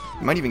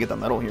 He might even get the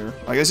medal here.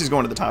 I guess he's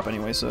going to the top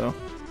anyway, so.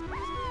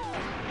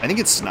 I think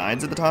it's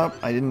Snides at the top.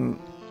 I'm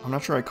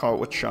not sure I caught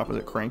what shop was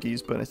at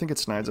Cranky's, but I think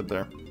it's Snides up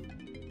there.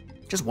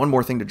 Just one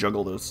more thing to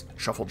juggle those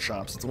shuffled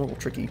shops. It's a little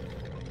tricky.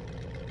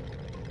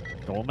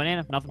 Gold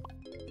banana, nothing.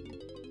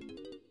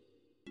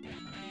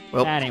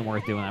 Well, that ain't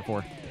worth doing that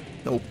for.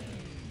 Nope.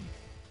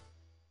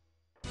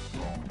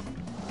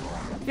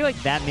 I feel like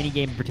that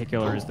minigame in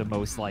particular is the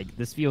most, like,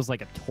 this feels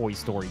like a Toy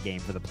Story game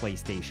for the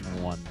PlayStation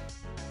 1.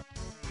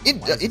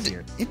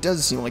 It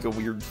does seem like a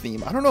weird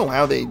theme. I don't know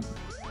how they,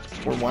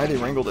 or why they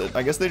wrangled it.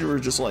 I guess they were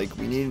just like,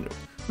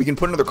 we can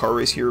put another car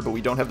race here, but we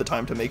don't have the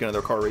time to make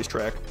another car race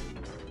track.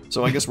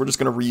 So I guess we're just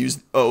gonna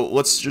reuse,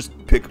 let's just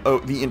pick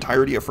the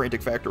entirety of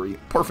Frantic Factory.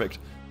 Perfect.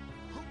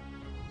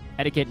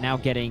 Eddaket now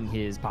getting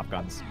his pop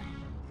guns.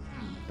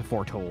 The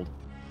foretold.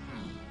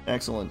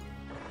 Excellent.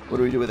 What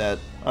do we do with that?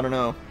 I don't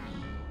know.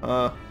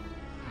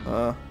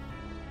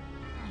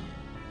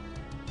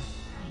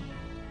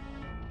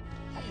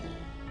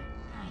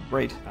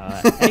 Right.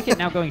 Eddaket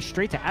now going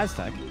straight to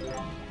Aztec.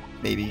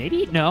 Maybe.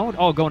 Maybe? No.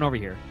 Oh, going over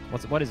here.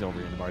 What is over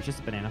here in the bar? It's just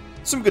a banana.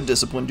 Some good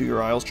discipline. Do your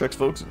IELTS checks,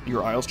 folks.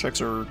 Your IELTS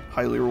checks are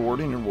highly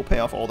rewarding and will pay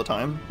off all the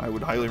time. I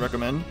would highly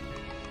recommend.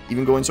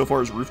 Even going so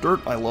far as roof dirt.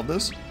 I love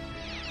this.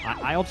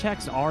 IELTS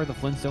checks are the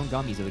Flintstone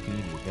gummies of the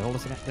community. They hold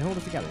us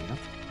together, you know?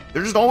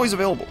 They're just always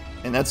available.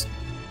 And that's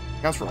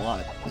counts for a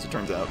lot, as it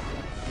turns out.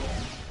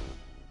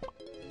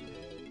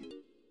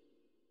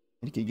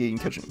 Getting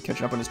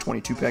catching up on his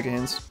 22-pack of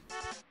hands.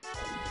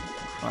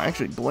 I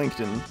actually blinked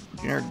and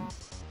Generic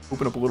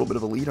opened up a little bit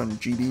of a lead on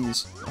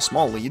GBs. A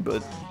small lead,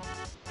 but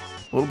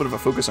a little bit of a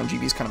focus on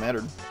GBs kind of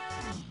mattered.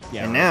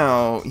 Yeah. And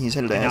now he's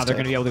headed to Aztec. Now they're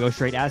going to be able to go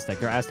straight Aztec.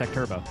 They're Aztec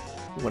Turbo.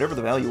 Whatever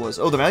the value was.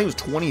 Oh, the value was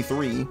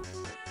 23.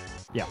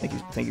 Yeah.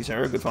 Thank you,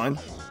 Sarah. Good find.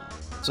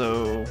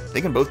 So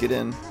they can both get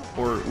in.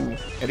 Or, ooh,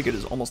 Eddaket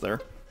is almost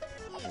there.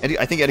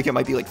 I think Eddaket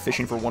might be like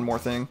fishing for one more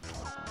thing.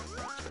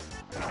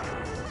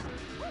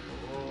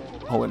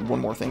 Oh, and one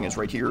more thing is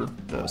right here,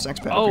 the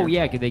sax pad. Oh,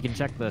 yeah, they can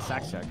check the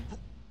sax check.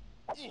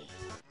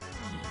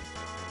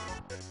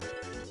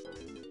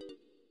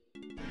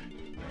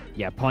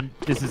 Yeah,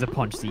 this is a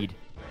punch seed.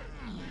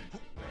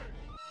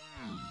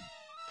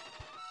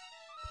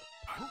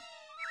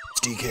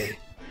 It's DK.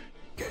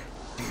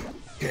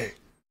 DK.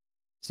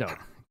 So,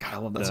 God, I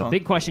love that the song.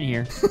 big question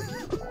here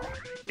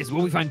is,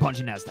 will we find punch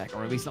in Aztec,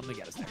 or at least something to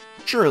get us there?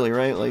 Surely,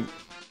 right? Like,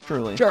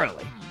 surely.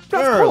 Surely.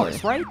 Of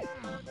course, right?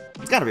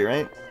 It's gotta be,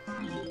 right?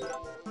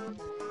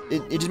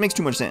 It just makes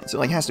too much sense. It,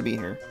 like, has to be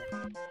here.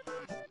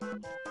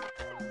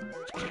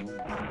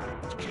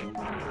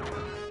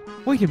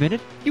 Wait a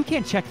minute. You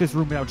can't check this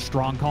room without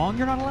Strong Kong.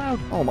 You're not allowed.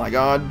 Oh my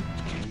god.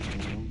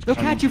 They'll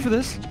catch you for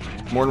this.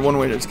 More than one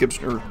way to skip...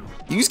 Or,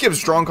 you can skip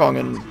Strong Kong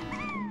in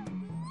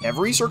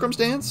every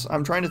circumstance?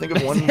 I'm trying to think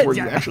of one where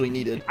you actually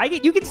need it.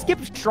 You can skip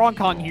Strong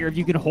Kong here if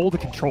you can hold a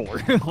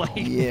controller. Like...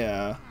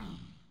 Yeah.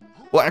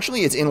 Well,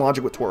 actually, it's in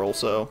logic with Twirl,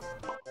 so...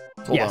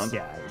 Hold on.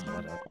 Yeah.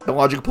 The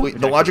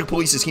logic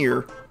police is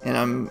here,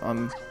 and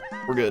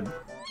we're good.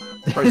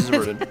 Price is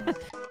averted.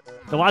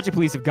 The logic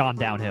police have gone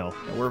downhill.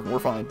 Yeah, we're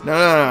fine.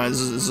 No.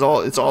 This is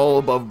all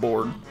above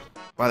board.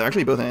 Wow, they're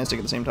actually both in Aztec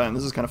at the same time.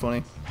 This is kind of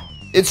funny.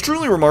 It's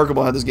truly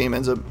remarkable how this game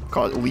ends up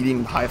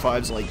leading high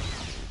fives like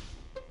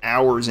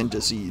hours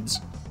into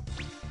seeds.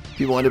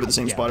 People end up at the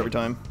same spot every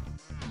time.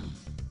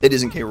 It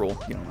isn't K-roll.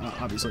 You know,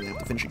 obviously they have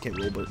to finish at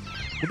K-roll, but...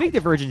 The big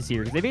divergence here,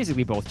 because they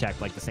basically both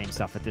checked, like, the same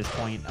stuff at this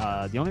point.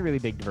 The only really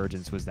big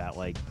divergence was that,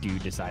 like,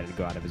 Dude decided to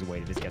go out of his way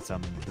to just get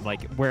some,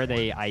 like, where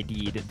they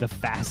ID'd the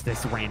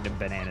fastest random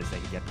bananas they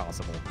could get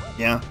possible.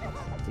 Yeah.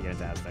 To get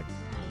into Aztec.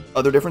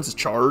 Other difference is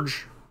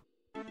charge.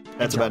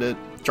 That's about it.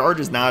 Charge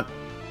is not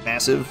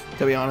massive,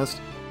 to be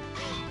honest.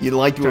 You'd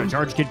like to...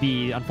 Charge could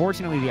be,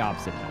 unfortunately, the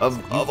opposite.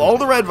 Of all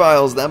the red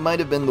vials, that might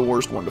have been the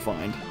worst one to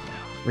find.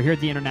 We're here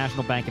at the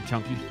International Bank of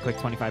Chunky. Quick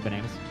 25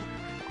 bananas.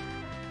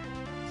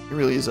 It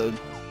really is a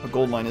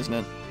gold mine, isn't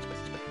it?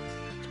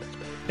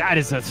 That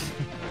is a...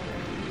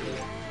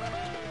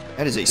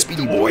 That is a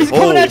speedy boy. He's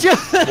coming at you!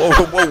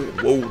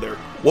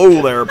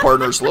 Whoa there,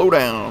 partner. Slow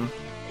down.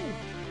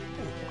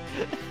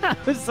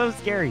 That was so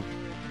scary.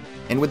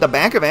 And with the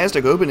back of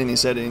Aztec open in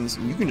these settings,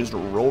 you can just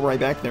roll right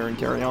back there and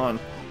carry on.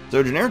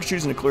 So Generic's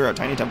choosing to clear out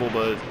Tiny Temple,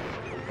 but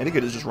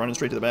Eddaket is just running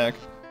straight to the back.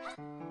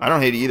 I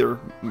don't hate either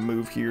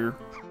move here.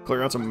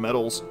 Clear out some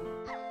medals.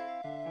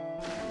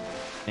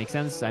 Makes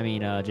sense. I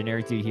mean,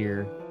 GenericDude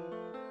here.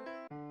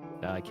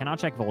 Cannot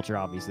check Vulture,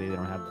 obviously. They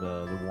don't have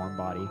the warm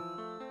body.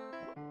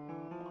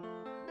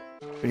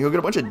 But he'll get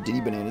a bunch of Diddy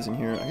bananas in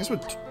here. I guess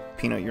with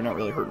Peanut, you're not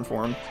really hurting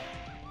for him.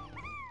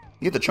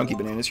 You get the Chunky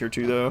bananas here,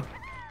 too, though.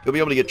 He'll be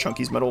able to get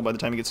Chunky's medal by the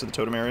time he gets to the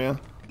totem area.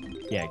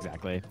 Yeah,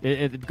 exactly.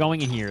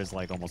 Going in here is,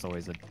 like, almost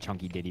always a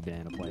Chunky Diddy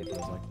banana play,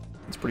 feels like.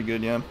 It's pretty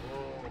good, yeah.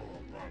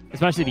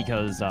 Especially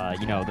because,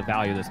 you know, the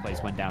value of this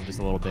place went down just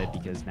a little bit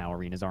because now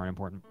arenas aren't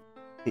important.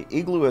 The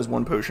Igloo has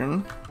one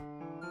potion.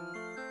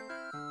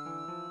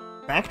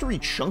 Factory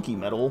Chunky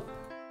Medal.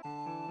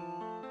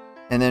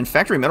 And then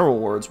Factory Medal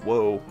Rewards.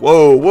 Whoa.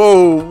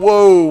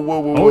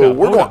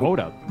 Hold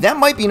up. That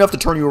might be enough to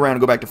turn you around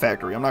and go back to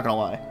Factory. I'm not going to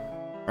lie.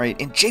 Alright,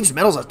 and Japes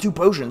Metals has 2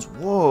 potions.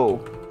 Whoa.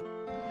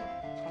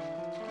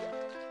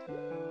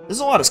 This is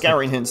a lot of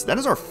scouring hints. That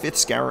is our 5th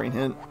scouring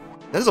hint.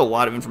 That is a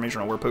lot of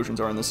information on where potions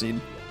are in this seed.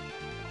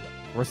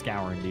 We're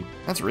scouring, dude.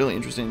 That's really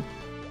interesting.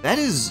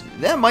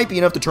 That might be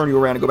enough to turn you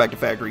around and go back to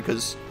factory,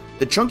 because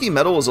the chunky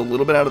metal is a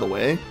little bit out of the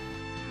way.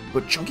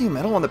 But chunky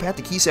metal on the path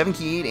to key 7,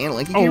 key 8, and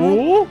lanky key room?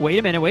 Oh, wait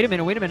a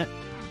minute.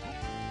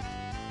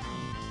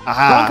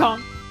 Aha! Strong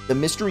Kong. The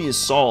mystery is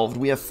solved.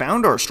 We have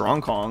found our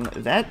Strong Kong.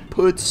 That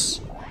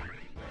puts,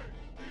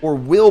 or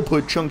will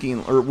put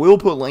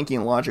Lanky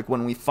in logic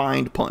when we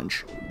find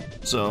Punch.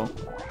 So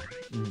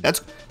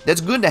that's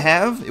good to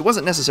have. It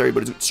wasn't necessary,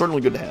 but it's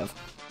certainly good to have.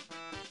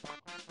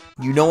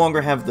 You no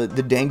longer have the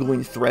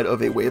dangling threat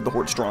of a Way of the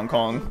Horde Strong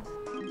Kong.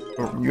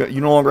 Or you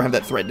no longer have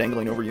that threat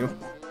dangling over you.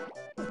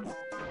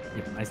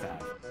 Yeah, nice to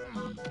have.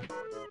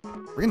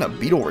 We're getting a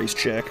Beetle Race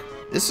check.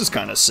 This is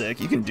kind of sick.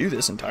 You can do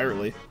this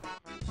entirely.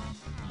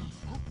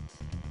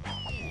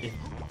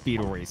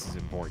 Beetle Race is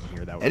important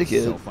here. That was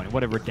Etiquette. so funny.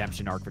 What a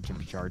redemption arc for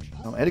Chimpy Charge.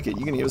 Oh, Etiquette,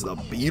 you gonna give us the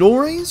Beetle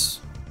Race?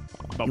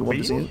 You want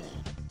to see it?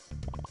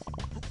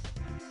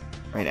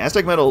 Alright,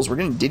 Aztec Metals. We're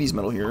getting Diddy's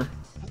Metal here.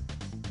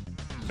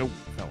 Nope,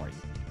 no worry.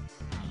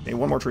 Okay,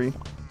 one more tree.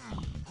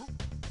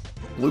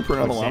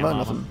 Blueprint on the llama,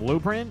 nothing.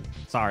 Blueprint?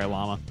 Sorry,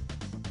 llama.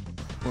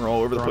 We're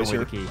all over the place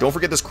here. Don't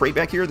forget this crate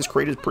back here. This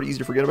crate is pretty easy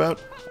to forget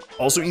about.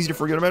 Also easy to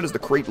forget about is the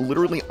crate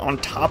literally on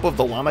top of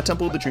the Llama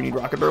Temple that you need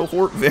Rocket Barrel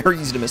for. Very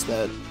easy to miss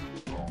that.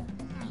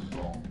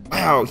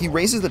 Wow, he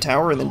raises the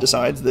tower and then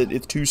decides that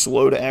it's too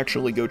slow to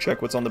actually go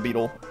check what's on the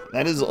beetle.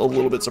 That is a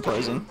little bit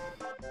surprising.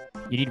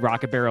 You need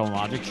Rocket Barrel and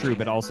Logic, true,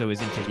 but also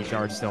isn't Chimpy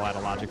Charge still out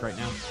of Logic right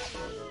now?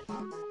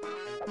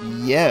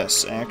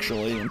 Yes,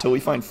 actually, until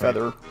we find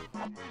Feather.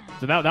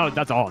 So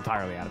that's all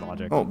entirely out of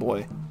Logic. Oh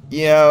boy.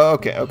 Yeah,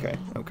 okay.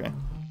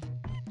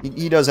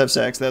 He does have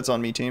sex, that's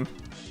on me, team.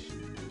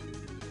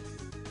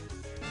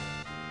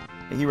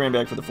 He ran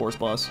back for the Force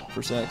Boss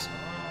for sex.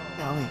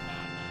 Golly.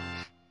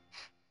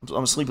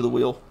 I'm asleep at the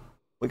wheel.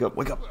 Wake up.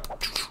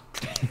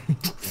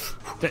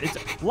 It's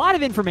a lot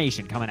of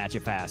information coming at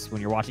you fast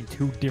when you're watching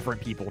 2 different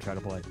people try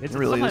to play. It's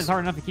really sometimes is.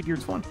 hard enough to keep your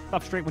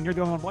stuff straight when you're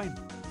the only one playing.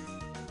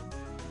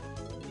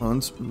 Well,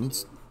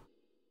 it's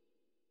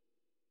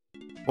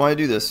why I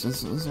do this.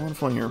 This is a lot of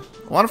fun here.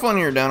 A lot of fun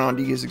here down on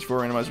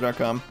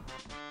DK64Randomizer.com.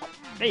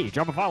 Hey,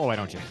 drop a follow, why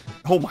don't you?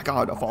 Oh my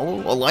god, a follow,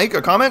 a like,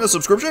 a comment, a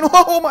subscription?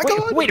 Oh my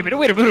god! Wait a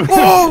minute.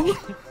 Whoa!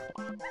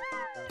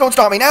 Don't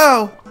stop me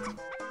now!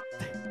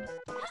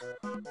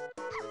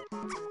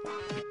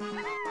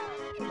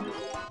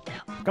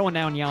 Going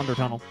down yonder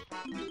tunnel.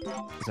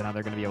 So now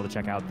they're going to be able to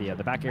check out the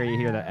back area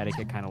here that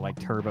Etiquette kind of like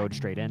turboed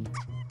straight in.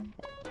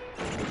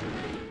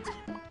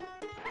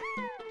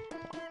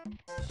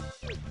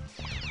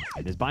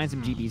 It is buying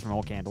some GBs from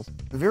Old Candles.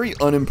 Very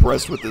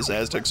unimpressed with this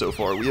Aztec so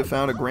far. We have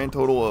found a grand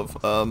total of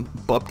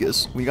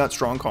Bupkis. We got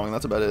Strong Kong,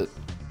 that's about it.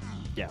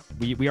 Yeah,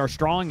 we are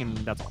strong and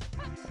that's all.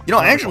 You know,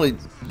 actually,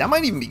 that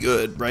might even be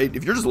good, right?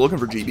 If you're just looking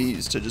for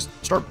GBs to just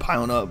start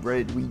piling up,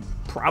 right? We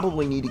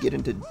probably need to get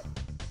into...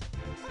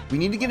 We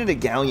need to get into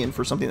Galleon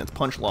for something that's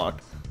punch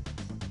locked.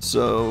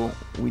 So,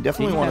 we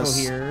definitely want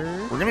to...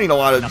 We're going to need a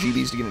lot of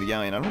GBs to get into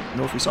Galleon. I don't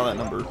know if we saw that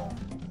number.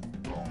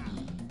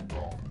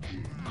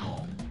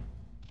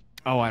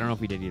 Oh, I don't know if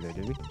we did either,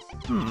 did we?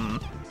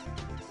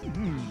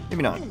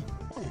 Maybe not.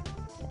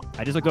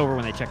 I just looked over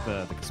when they checked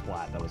the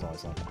splat. That was all I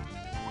saw.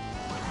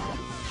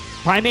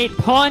 Primate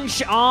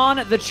Punch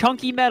on the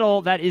chunky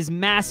metal. That is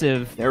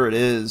massive. There it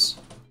is.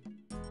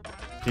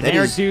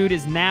 GenericDude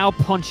is now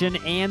punching,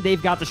 and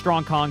they've got the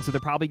Strong Kong, so they're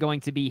probably going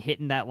to be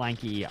hitting that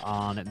Lanky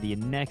on the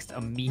next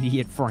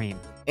immediate frame.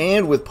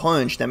 And with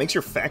Punch, that makes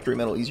your factory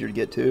metal easier to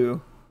get,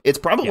 too. It's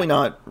probably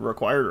not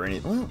required or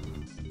anything. Well,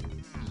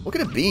 what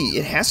could it be?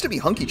 It has to be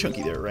Hunky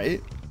Chunky there,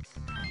 right?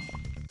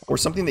 Or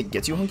something that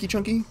gets you Hunky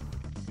Chunky?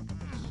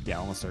 Yeah,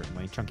 almost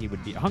certainly.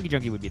 Hunky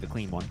Chunky would be the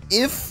clean one.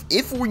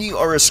 If we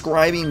are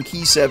ascribing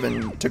Key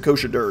 7 to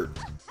Kosha Dirt,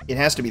 it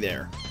has to be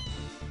there.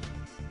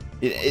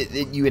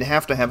 You would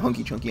have to have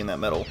Hunky Chunky in that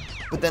metal.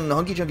 But then the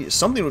Hunky Chunky,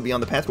 something would be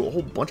on the path to a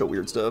whole bunch of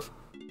weird stuff.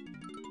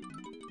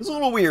 It's a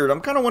little weird.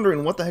 I'm kind of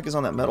wondering what the heck is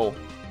on that metal.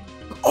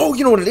 Oh,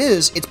 you know what it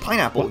is? It's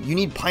Pineapple. You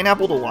need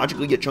Pineapple to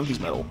logically get Chunky's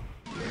metal.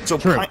 So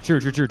True.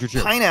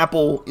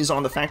 Pineapple is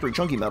on the factory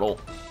Chunky metal,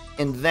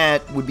 and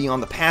that would be on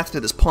the path to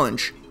this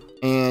Punch,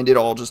 and it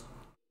all just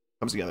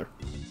comes together.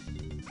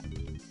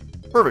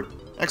 Perfect.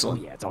 Excellent.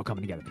 Oh, yeah, it's all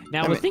coming together.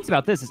 Now, what thinks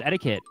about this is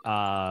Etiquette.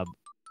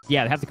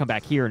 Yeah, they have to come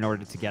back here in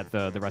order to get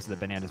the rest of the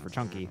bananas for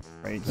Chunky.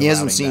 Right. He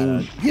hasn't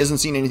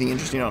seen anything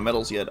interesting on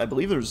metals yet. I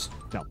believe there's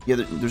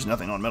there's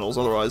nothing on metals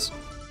otherwise.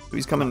 So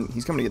he's coming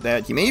to get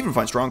that. He may even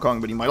find Strong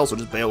Kong, but he might also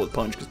just bail with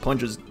Punch,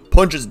 because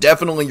Punch is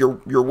definitely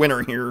your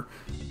winner here.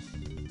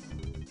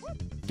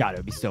 God, it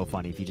would be so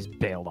funny if he just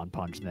bailed on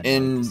Punch and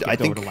then I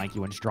think over to Lanky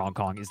when Strong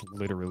Kong is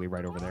literally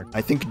right over there.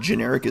 I think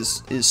Generic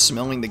is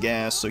smelling the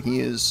gas, so he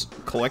is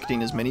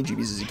collecting as many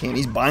GBs as he can.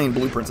 He's buying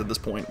blueprints at this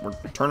point. We're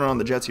turning on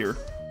the jets here.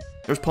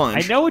 There's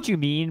punch. I know what you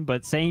mean,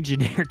 but saying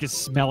generic is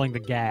smelling the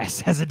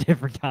gas has a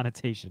different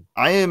connotation.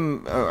 I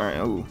am... all right,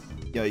 oh,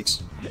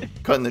 yikes.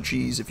 Cutting the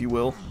cheese, if you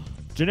will.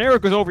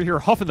 Generic was over here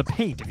huffing the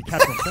paint, if you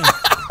catch what I'm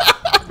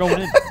saying.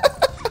 Going in.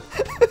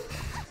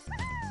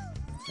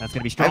 That's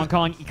going to be strong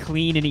Kong,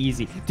 clean and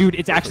easy. Dude,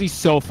 it's actually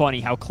so funny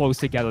how close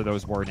together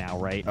those were now,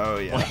 right? Oh,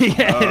 yeah.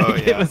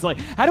 It was like,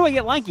 how do I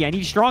get lanky? I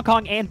need strong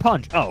Kong and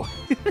punch. Oh.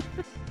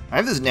 I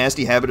have this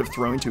nasty habit of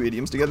throwing two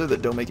idioms together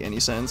that don't make any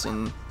sense,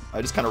 and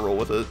I just kind of roll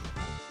with it.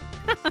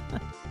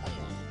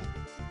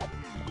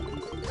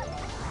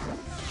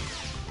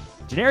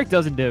 Generic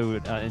doesn't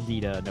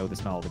indeed know the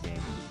smell of the game.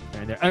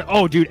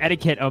 Oh, dude,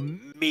 Etiquette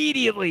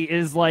immediately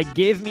is like,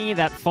 give me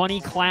that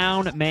funny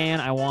clown man.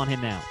 I want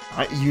him now.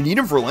 You need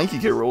him for Lanky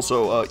Kid roll,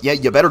 so yeah,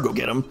 you better go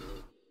get him.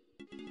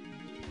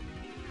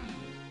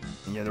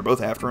 And yeah, they're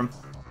both after him.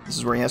 This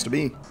is where he has to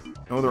be.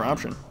 No other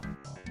option.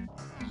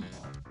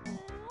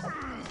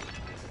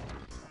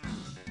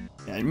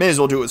 Yeah, you may as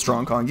well do it with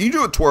Strong Kong. You can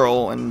do it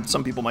Twirl, and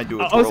some people might do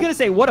it Twirl. I was gonna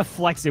say, what a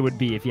flex it would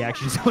be if you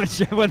actually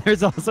switch when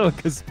there's also a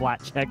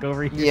Kasplat check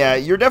over here. Yeah,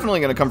 you're definitely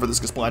gonna come for this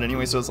Kasplat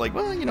anyway, so it's like,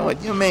 well, you know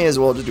what, you may as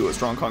well just do it with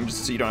Strong Kong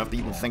just so you don't have to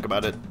even think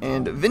about it.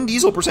 And Vin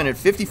Diesel presented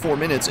 54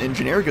 minutes, and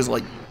Generic is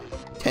like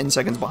 10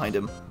 seconds behind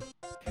him.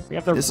 We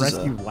have to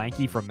rescue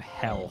Lanky from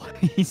hell.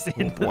 He's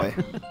in boy.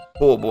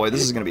 Oh boy,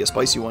 this is gonna be a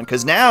spicy one,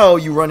 because now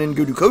you run in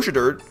Gudu Kosher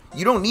Dirt.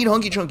 You don't need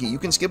Hunky Chunky, you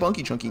can skip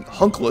Hunky Chunky.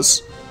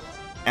 Hunkless,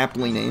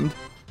 aptly named.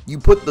 You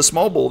put the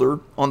small boulder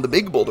on the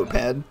big boulder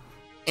pad,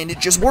 and it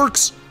just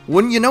works.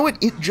 Wouldn't you know it?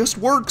 It just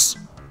works.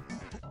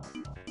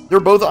 They're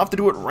both off to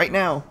do it right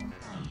now.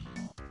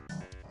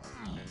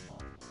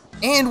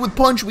 And with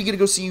Punch, we get to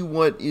go see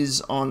what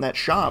is on that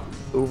shop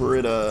over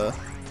at the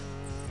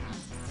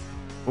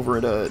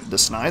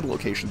Snide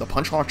location, the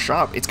Punch Hawk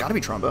shop. It's got to be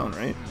Trombone,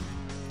 right?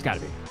 It's got to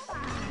be.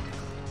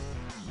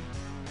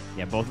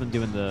 Yeah, both of them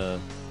doing the...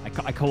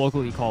 I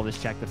colloquially call this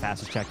check the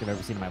fastest check I've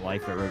ever seen in my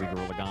life at Roby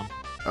Gorilla Gone.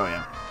 Oh,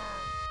 yeah.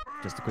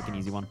 Just a quick and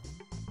easy one.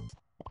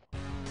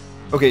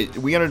 Okay,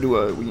 we gotta do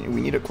a... We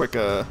need a quick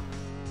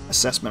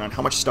assessment on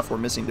how much stuff we're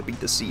missing to beat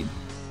this seed.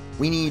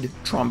 We need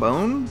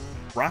Trombone,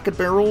 Rocket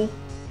Barrel,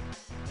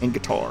 and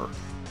Guitar.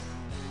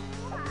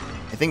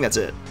 I think that's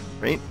it,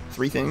 right?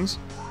 3 things.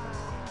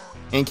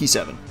 And Key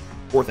 7.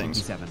 4 things.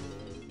 Key 7.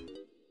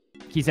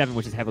 Key 7,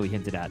 which is heavily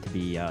hinted at to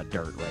be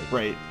dirt, right?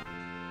 Right.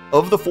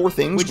 Of the 4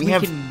 things, we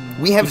have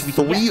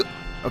 3...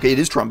 Okay, it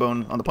is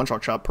Trombone on the Punch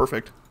Hawk shop.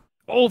 Perfect.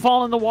 Oh,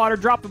 fall in the water.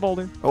 Drop the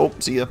boulder. Oh,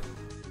 see ya.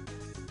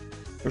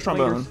 There's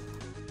Trombone.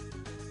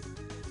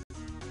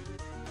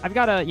 I've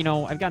got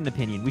an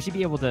opinion. We should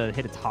be able to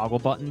hit a toggle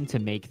button to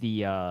make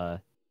the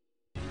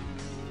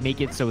make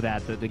it so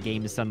that the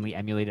game is suddenly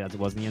emulated as it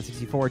was in the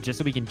N64, just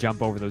so we can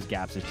jump over those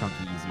gaps as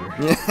chunky easier.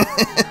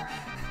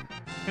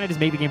 Can I just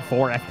make the game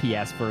 4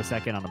 FPS for a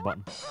second on the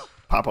button?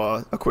 Pop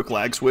a quick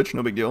lag switch,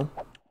 no big deal.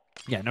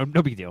 Yeah, no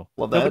big deal.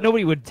 Love that.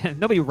 Nobody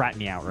would rat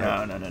me out,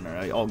 right?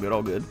 No. All good,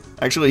 all good.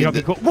 Actually, you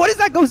know, cool. What is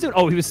that ghost doing?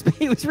 Oh, he was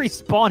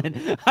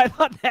respawning. I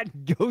thought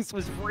that ghost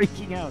was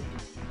freaking out.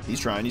 He's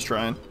trying.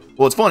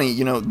 Well, it's funny,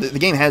 you know, the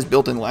game has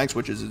built-in lag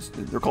switches.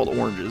 They're called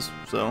oranges,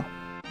 so.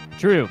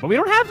 True, but we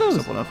don't have those.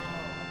 Simple enough.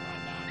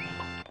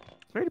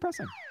 It's very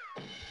depressing.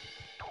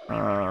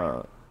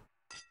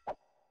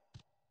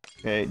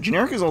 Okay,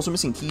 Generic is also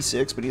missing Key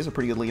 6, but he has a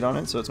pretty good lead on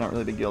it, so it's not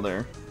really a big deal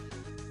there.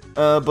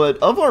 But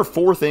of our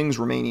 4 things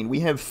remaining, we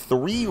have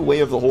 3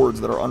 Way of the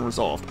Hordes that are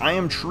unresolved. I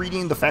am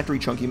treating the Factory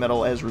Chunky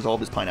Metal as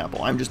resolved as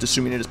Pineapple. I'm just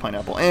assuming it is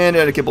Pineapple. And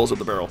Etiquette blows up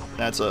the barrel.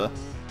 That's a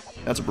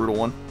brutal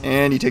one.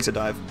 And he takes a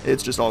dive.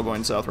 It's just all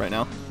going south right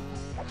now.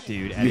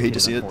 Dude, you hate to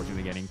see it.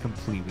 Unfortunately getting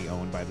completely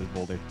owned by this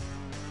boulder.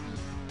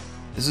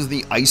 This is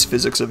the ice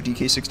physics of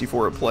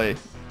DK64 at play.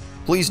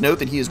 Please note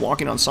that he is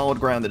walking on solid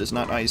ground that is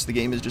not ice. The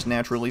game is just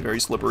naturally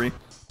very slippery.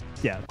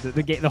 Yeah,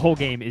 the whole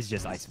game is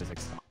just ice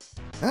physics.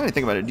 Now that I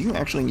think about it, do you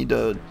actually need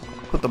to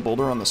put the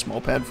boulder on the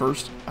small pad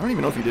first? I don't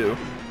even know if you do.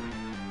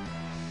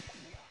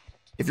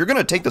 If you're going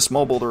to take the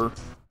small boulder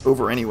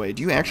over anyway,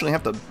 do you actually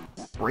have to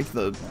break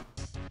the...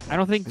 I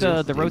don't think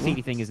the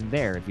rotating thing isn't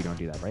there if you don't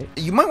do that, right?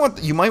 You might want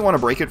to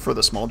break it for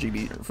the small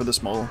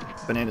small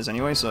bananas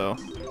anyway, so...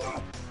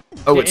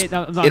 Oh, it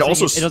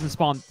doesn't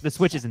spawn... The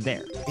switch isn't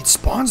there. It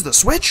spawns the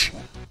switch?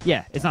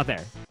 Yeah, it's not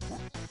there.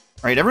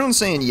 Alright, everyone's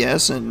saying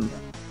yes, and...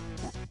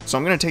 So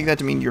I'm going to take that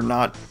to mean you're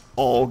not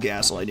all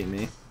gaslighting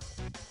me.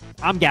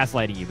 I'm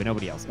gaslighting you, but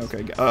nobody else is.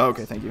 Okay,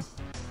 okay, thank you.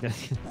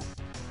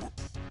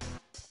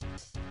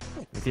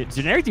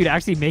 GenericDude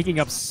actually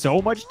making up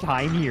so much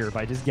time here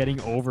by just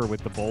getting over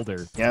with the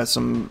boulder. Yeah,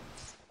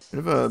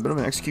 bit of an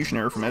execution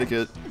error from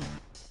Etiquette.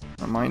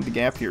 Mind the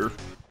gap here.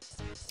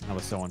 That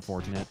was so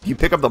unfortunate. If you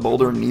pick up the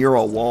boulder near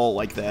a wall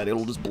like that,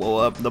 it'll just blow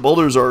up. The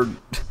boulders are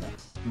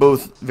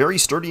both very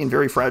sturdy and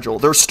very fragile.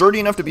 They're sturdy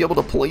enough to be able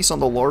to place on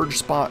the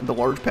large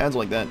pads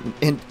like that,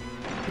 and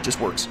it just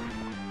works.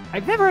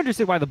 I've never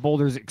understood why the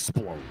boulders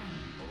explode.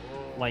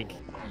 Like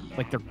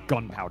they're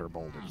gunpowder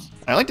boulders.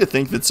 I like to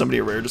think that somebody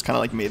at Rare just kind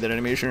of like made that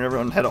animation and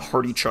everyone had a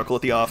hearty chuckle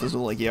at the office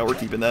and like, yeah, we're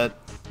keeping that.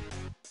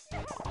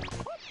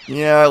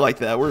 Yeah, I like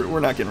that. We're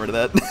not getting rid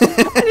of that.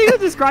 I think it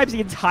describes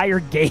the entire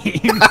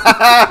game.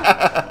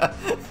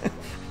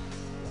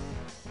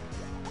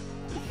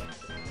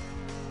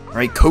 All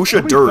right, Kosha How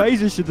many Dirt.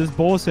 phases should this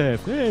boss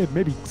have?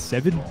 Maybe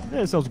 7.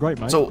 Yeah, sounds great,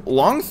 mate. So,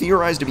 long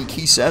theorized to be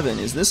key 7.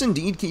 Is this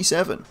indeed key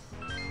 7?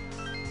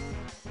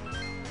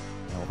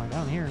 We'll find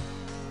out here.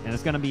 And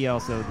it's going to be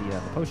also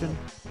the potion.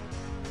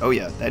 Oh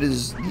yeah, that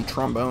is the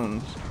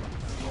trombone.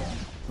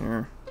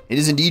 There. It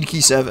is indeed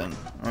key 7. All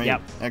right,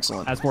 Yep.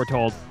 excellent. As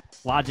foretold.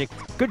 Logic.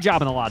 Good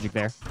job in the logic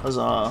there.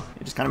 Huzzah.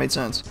 It just kind of made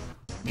sense.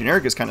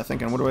 Generic is kind of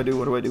thinking, what do I do,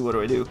 what do I do, what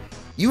do I do?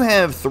 You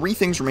have 3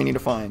 things remaining to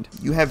find.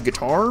 You have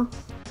guitar,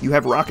 you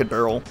have rocket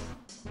barrel,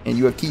 and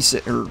you have key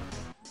 6, or...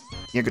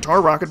 Yeah,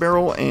 guitar, rocket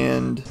barrel,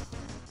 and...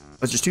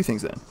 That's just 2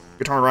 things then.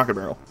 Guitar and rocket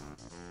barrel.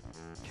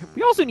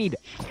 We also need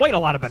quite a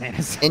lot of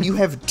bananas. And you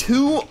have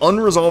 2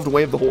 unresolved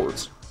Way of the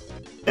Hordes.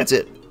 That's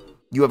it.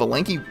 You have a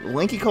lanky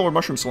colored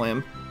mushroom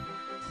slam,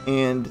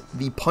 and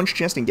the punch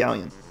chest and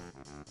galleon.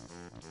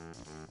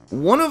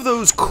 One of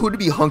those could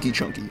be Hunky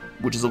Chunky,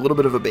 which is a little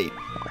bit of a bait.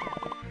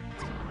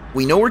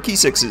 We know where key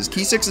 6 is.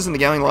 Key 6 is in the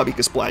galleon lobby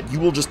Kasplat. You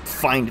will just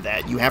find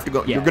that. You have to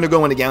go. Yeah. You're going to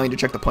go into galleon to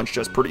check the punch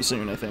chest pretty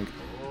soon, I think.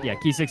 Yeah,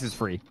 key 6 is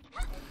free.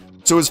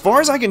 So as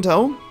far as I can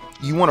tell,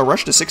 you want to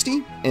rush to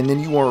 60, and then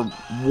you are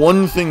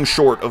 1 thing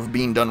short of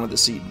being done with the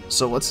seed.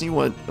 So let's see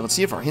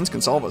if our hints can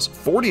solve us.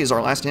 40 is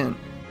our last hint.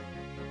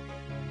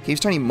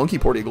 Cave's Tiny Monkey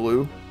Porty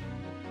Glue.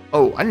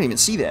 Oh, I didn't even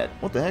see that.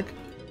 What the heck?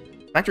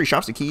 Factory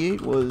Shops to key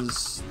 8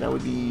 was... That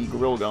would be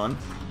Gorilla Gone.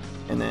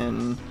 And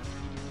then...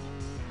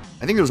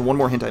 I think there's one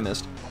more hint I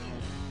missed.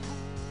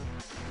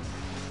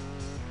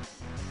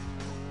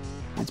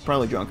 It's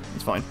probably junk.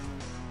 It's fine.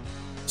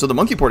 So the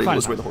Monkey Porty Glue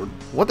is Way the Horde.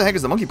 What the heck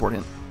is the Monkey Port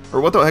hint?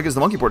 Or what the heck is the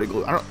Monkey Porty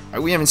Glue?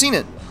 We haven't seen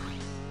it.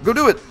 Go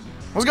do it.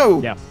 Let's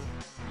go. Yeah.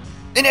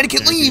 And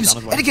Eddaket leaves.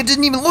 Eddaket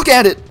didn't even look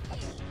at it.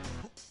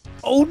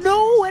 Oh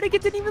no!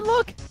 Eddaket didn't even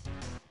look!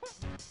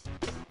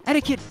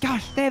 Eddaket,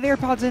 gosh, they have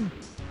AirPods in.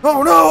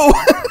 Oh no!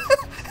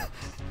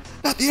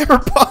 Not the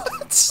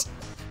AirPods!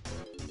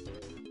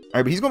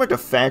 Alright, but he's going back to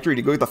factory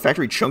to go get the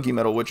factory chunky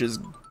metal, which is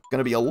going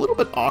to be a little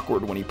bit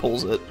awkward when he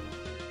pulls it.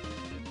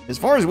 As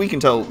far as we can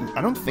tell,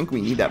 I don't think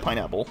we need that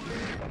pineapple.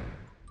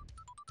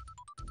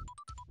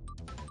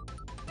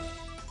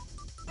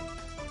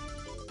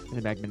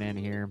 Sitting back banana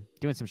here,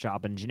 doing some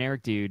shopping.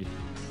 GenericDude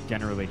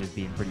generally just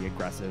being pretty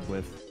aggressive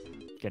with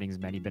getting as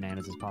many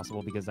bananas as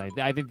possible because I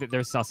think that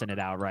they're sussing it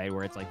out, right?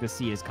 Where it's like the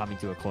sea is coming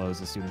to a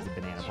close as soon as the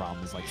banana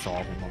problem is like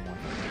solved in one more.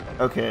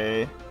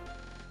 Okay.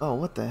 Oh,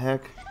 what the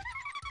heck?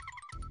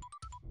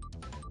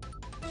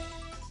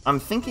 I'm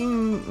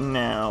thinking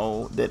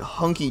now that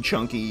Hunky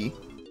Chunky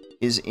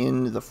is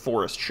in the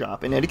forest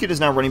shop, and Eddaket is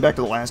now running back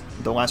to the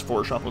last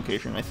forest shop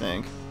location, I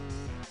think.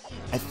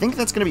 I think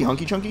that's gonna be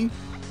Hunky Chunky.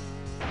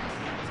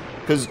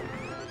 Because,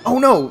 oh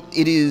no,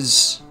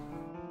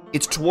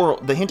 it's Twirl.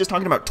 The hint is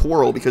talking about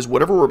Twirl, because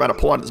whatever we're about to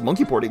pull out of this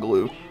Monkey Porty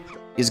Glue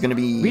is going to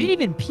be... We didn't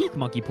even peek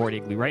Monkey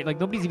Porty Glue, right? Like,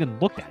 nobody's even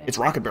looked at it. It's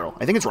Rocket Barrel.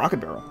 I think it's Rocket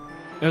Barrel.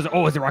 Is it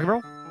Rocket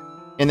Barrel?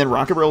 And then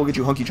Rocket Barrel will get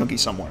you Hunky Chunky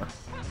somewhere.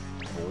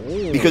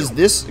 Oh. Because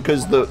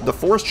the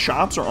forest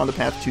shops are on the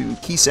path to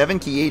Key 7,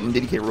 Key 8, and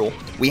DK Rule.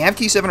 We have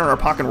Key 7 in our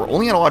pocket, and we're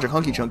only on a logic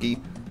Hunky Chunky.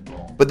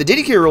 But the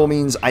DK Rule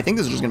means I think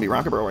this is just going to be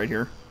Rocket Barrel right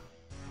here.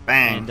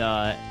 Bang. And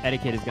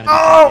Eddaket is going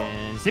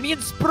to be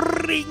Simeon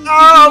Spring.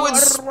 Oh,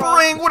 it's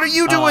Spring. What are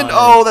you doing?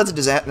 Oh, that's a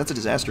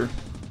disaster.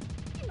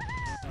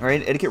 All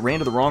right, Eddaket ran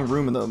to the wrong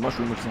room in the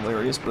mushroom, which is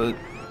hilarious, but...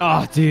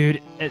 Oh, dude.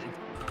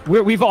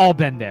 We've all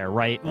been there,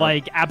 right? Yeah.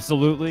 Like,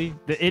 absolutely.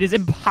 It is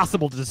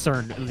impossible to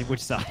discern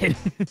which side.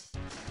 All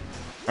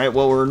right,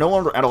 well, we're no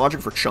longer out of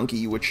logic for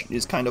Chunky, which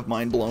is kind of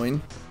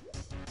mind-blowing.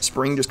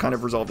 Spring just kind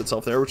of resolved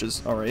itself there, which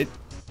is all right.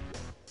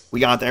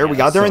 We got there. Yeah, we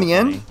got there in the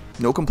end.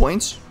 No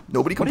complaints.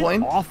 Nobody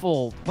complained.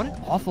 What an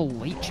awful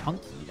late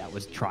Chunky that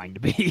was trying to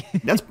be.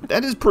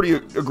 that is pretty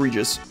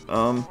egregious.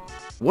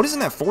 What is in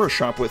that forest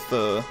shop with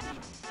All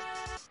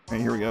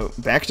right, here we go.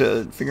 Back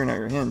to figuring out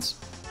your hints.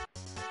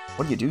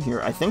 What do you do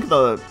here? I think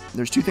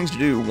there's 2 things to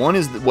do. One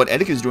is what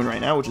Eddaket is doing right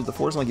now, which is the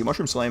Forest Lanky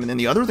Mushroom Slam, and then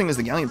the other thing is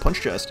the Galleon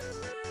Punch Chest.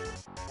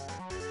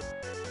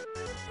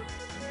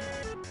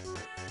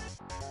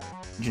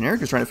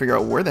 Generic is trying to figure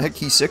out where the heck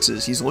Key 6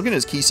 is. He's looking at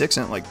his Key 6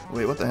 and like,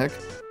 wait, what the heck?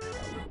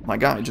 My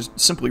God, just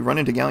simply run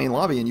into Galleon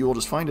Lobby and you will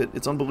just find it.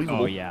 It's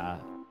unbelievable. Oh, yeah.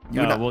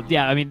 Well,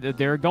 yeah, I mean,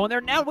 they're going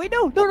there now. Wait,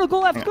 no, go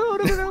left. Yeah. Go,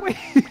 no, wait.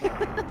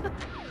 All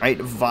right,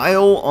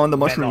 Vile on the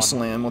Mushroom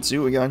Slam. Let's see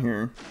what we got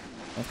here.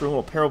 After a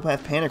little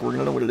Parapath Panic, we're going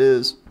to know what it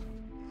is.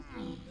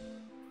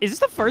 Is this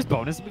the first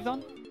bonus we've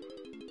done?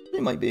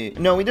 It might be.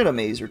 No, we did a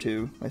maze or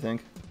 2, I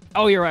think.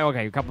 Oh, you're right.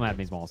 Okay, a couple of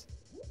maze balls.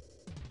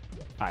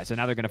 All right, so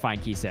now they're going to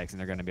find Key 6, and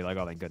they're going to be like,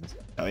 oh, thank goodness.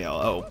 Oh, yeah.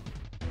 Oh,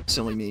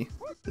 silly me.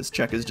 This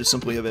check is just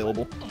simply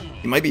available.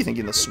 You might be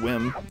thinking the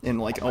swim, and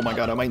like, oh my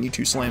God, I might need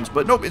 2 slams.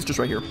 But nope, it's just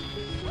right here.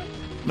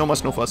 No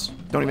muss, no fuss.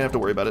 Don't even have to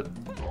worry about it.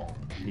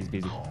 He's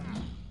busy.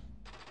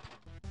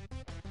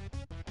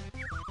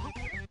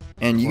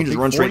 And you can just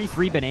run straight...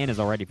 43 bananas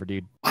already for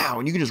dude. Wow,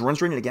 and you can just run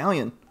straight into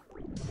Galleon.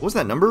 What was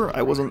that number?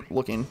 I wasn't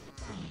looking.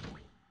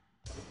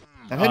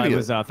 That had to be it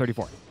was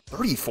 34.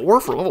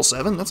 34 for level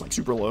 7? That's like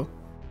super low.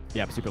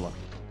 Yeah, super low.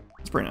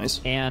 That's pretty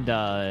nice. And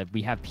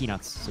we have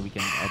peanuts, so we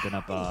can open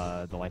up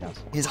the lighthouse.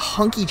 His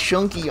hunky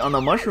chunky on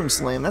the mushroom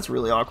slam. That's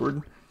really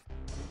awkward.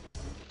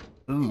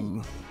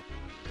 Ooh.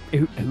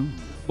 Ooh.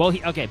 Well,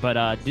 okay,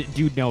 but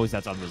dude knows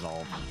that's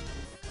unresolved.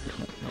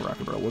 No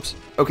rocket barrel. Whoops.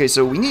 Okay,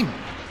 so we need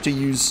to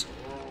use.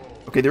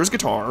 Okay, there's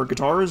guitar.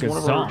 Guitar is one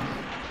of our.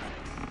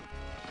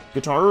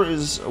 Guitar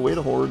is away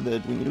the horde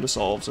that we needed to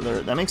solve, so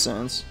that makes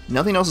sense.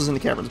 Nothing else is in the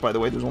caverns, by the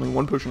way. There's only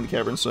one push in the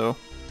caverns, so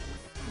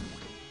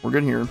we're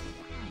good here.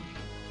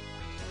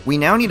 We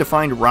now need to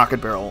find Rocket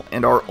Barrel,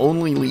 and our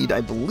only lead, I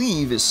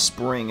believe, is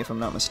Spring, if I'm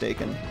not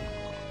mistaken.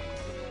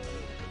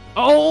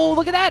 Oh,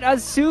 look at that!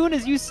 As soon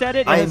as you said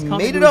it, I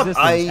made it up.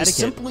 I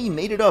simply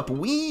made it up.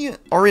 We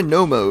are in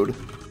no mode.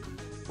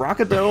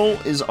 Rocket Barrel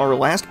is our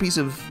last piece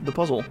of the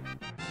puzzle.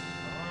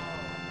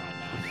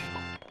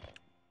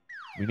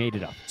 We made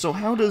it up. So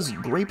how does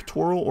Grape,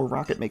 Twirl, or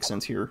Rocket make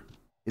sense here?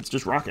 It's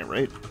just Rocket,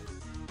 right?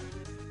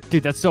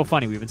 Dude, that's so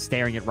funny. We've been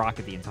staring at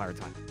Rocket the entire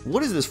time.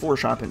 What is this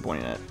 4-shot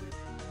pinpointing at?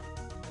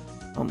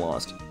 I'm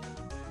lost.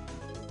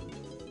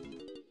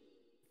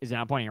 Is it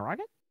not pointing at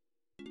Rocket?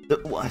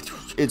 What?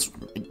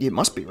 It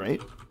must be, right?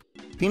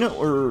 Peanut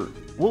or...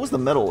 What was the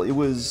metal? It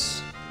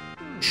was...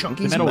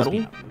 Chunky's metal?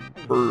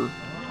 Or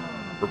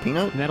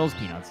Peanut? The metal's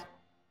Peanuts.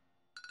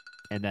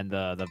 And then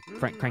the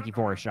Cranky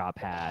Forest shop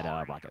had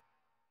Rocket.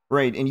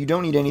 Right, and you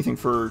don't need anything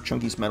for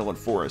Chunky's Metal and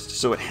Forest,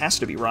 so it has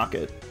to be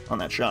Rocket on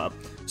that shop.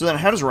 So then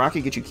how does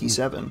Rocket get you key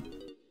 7?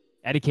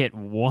 Eddaket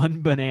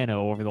 1 banana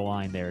over the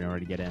line there in order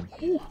to get in.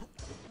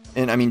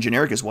 And, I mean,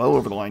 Generic is well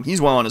over the line. He's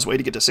well on his way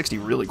to get to 60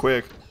 really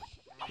quick.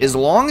 As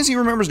long as he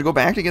remembers to go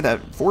back to get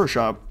that Forest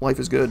shop, life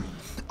is good.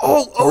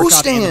 Oh,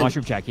 O-Stand!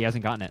 Mushroom check, he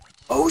hasn't gotten it.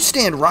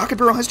 O-Stand! Rocket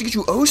Barrel has to get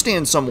you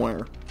O-Stand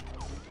somewhere.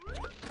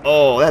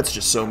 Oh, that's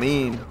just so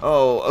mean.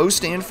 Oh,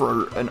 O-Stand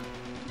for an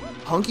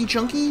Hunky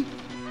Chunky?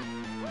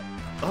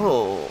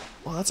 Oh,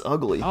 well, that's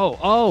ugly.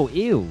 Oh,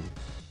 ew.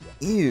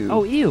 Ew.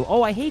 Oh, ew.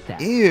 Oh, I hate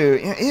that.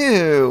 Ew,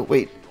 ew.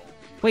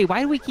 Wait,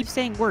 why do we keep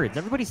saying words?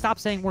 Everybody stop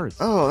saying words.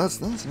 Oh, that's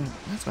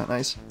not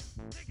nice.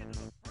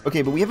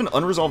 Okay, but we have an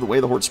unresolved Way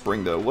of the Horde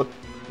Spring, though. What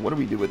do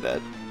we do with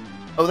that?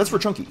 Oh, that's for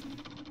Chunky.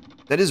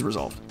 That is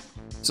resolved.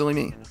 Silly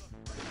me.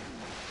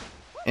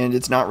 And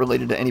it's not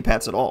related to any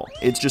paths at all.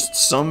 It's just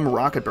some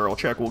Rocket Barrel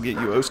check will get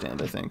you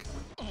O-Stand, I think.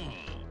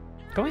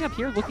 Going up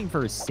here looking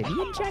for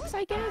Sibian checks,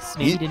 I guess?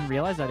 Maybe he didn't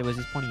realize that it was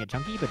just pointing at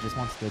Chunky, but just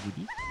wants the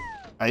GP.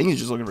 I think he's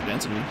just looking for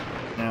density.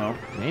 No.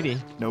 Maybe.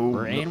 No.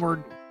 We're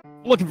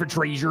looking for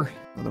treasure.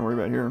 Nothing to worry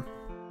about here.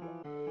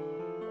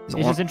 It's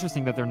just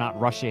interesting that they're not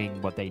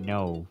rushing what they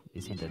know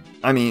is hinted.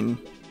 I mean...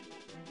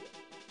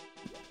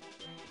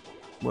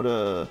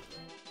 I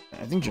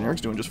think Generic's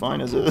doing just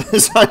fine as a...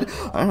 I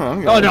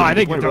don't know. Oh, no, I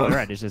think we're totally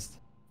right. It's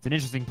an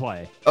interesting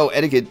play. Oh,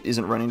 Eddaket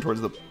isn't running towards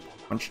the...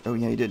 Oh,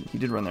 yeah, he did. He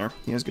did run there.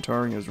 He has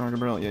guitar, he has Rocket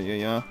Barrel.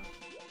 Yeah.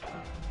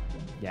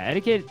 Yeah,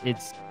 Eddaket,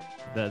 it's...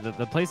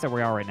 The place that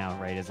we are right now,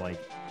 right, is like...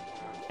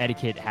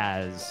 Eddaket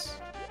has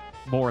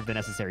more of the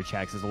necessary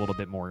checks, is a little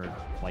bit more,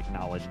 like,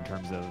 knowledge in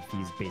terms of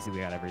he's basically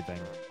got everything.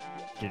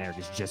 Generic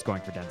is just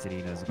going for density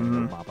and is going to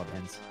mop up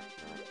hints.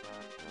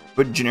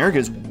 But Generic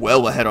is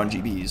well ahead on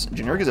GBs.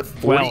 Generic is at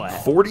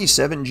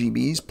 47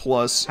 GBs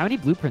plus... How many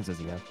blueprints does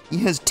he have? He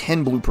has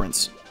 10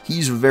 blueprints.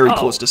 He's very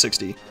close to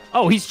 60.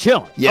 Oh, he's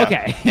chilling. Yeah.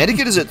 Okay.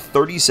 Eddaket is at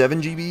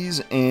 37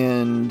 GBs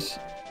and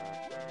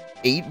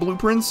 8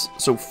 blueprints,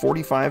 so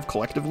 45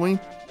 collectively.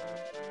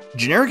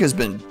 Generic has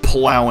been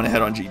plowing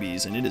ahead on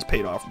GBs, and it has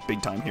paid off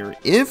big time here.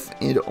 If,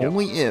 and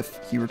only if,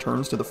 he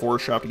returns to the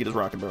Forest Shop to get his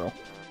Rocket Barrel.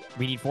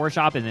 We need Forest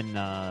Shop, and then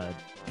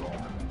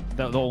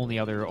the only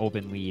other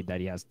open lead that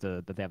he has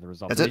that they have the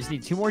result. That's we it. just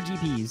need 2 more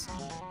GPs.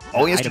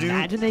 All he has to do...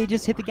 imagine they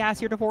just hit the gas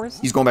here to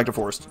Forest. He's going back to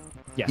Forest.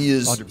 Yes, he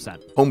is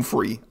 100%. Home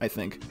free, I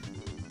think.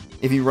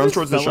 If he runs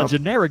towards the shop...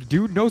 Generic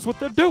dude knows what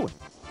they're doing.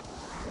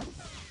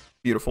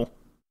 Beautiful.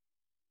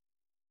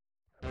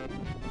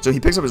 So he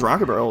picks up his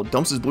Rocket Barrel,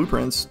 dumps his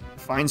blueprints,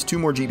 finds 2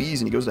 more GBs,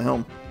 and he goes to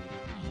Helm.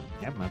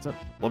 Yep, that's it.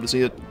 Love to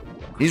see it.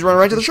 He's running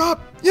right to the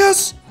shop.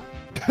 Yes.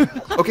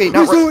 Okay,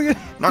 not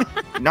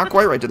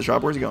quite right to the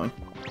shop. Where's he going?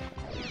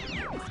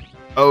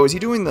 Oh, is he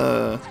doing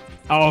the?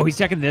 Oh, he's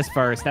checking this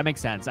first. That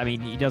makes sense. I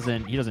mean, he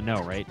doesn't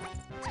know, right?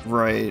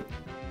 Right.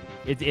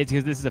 It's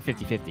because this is a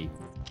 50-50.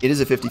 It is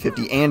a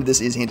 50-50, and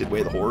this is hinted Way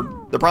of the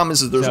Horde. The problem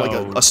is there's like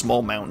a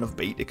small mountain of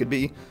bait it could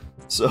be.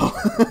 So.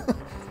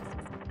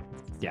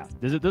 Yeah,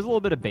 there's a little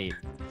bit of bait.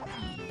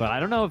 But I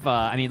don't know if,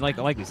 I mean, like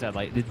we said,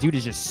 like, the dude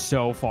is just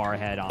so far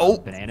ahead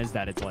on bananas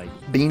that it's like...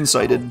 Bean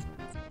sighted.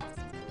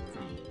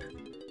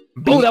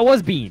 Bean. Oh, that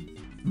was Bean!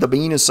 The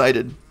Bean is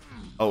sighted.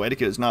 Oh,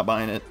 Eddaket is not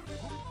buying it.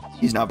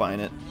 He's not buying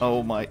it.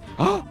 Oh, my...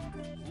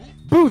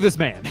 Boo this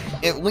man!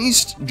 At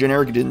least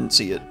Generic didn't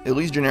see it. At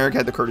least Generic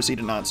had the courtesy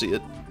to not see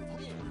it.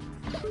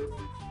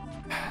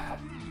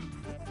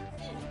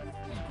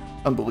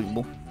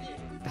 Unbelievable.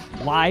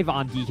 Live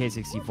on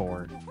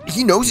DK64.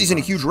 He knows he's in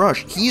a huge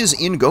rush. He is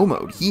in go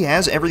mode. He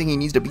has everything he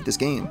needs to beat this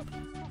game.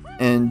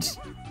 And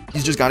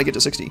he's just got to get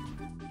to 60.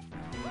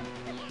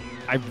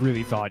 I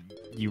really thought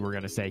you were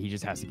gonna say he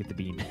just has to get the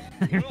beam.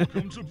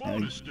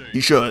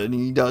 He should.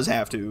 He does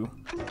have to.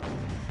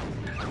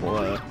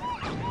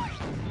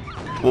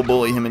 We'll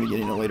bully him into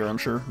getting it later, I'm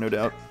sure. No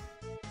doubt.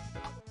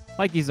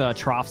 Like these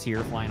troughs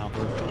here flying off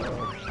through.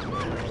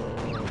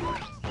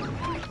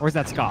 Or is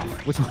that Scoff?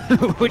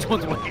 Which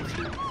one's which?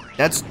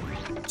 That's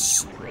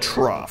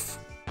Trough.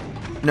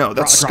 No,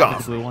 that's Trough Scoff.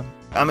 is the blue one.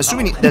 I'm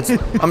assuming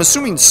I'm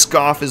assuming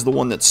Scoff is the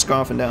one that's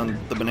scoffing down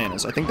the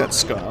bananas. I think that's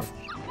Scoff.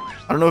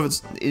 I don't know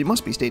if it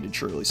must be stated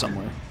surely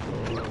somewhere.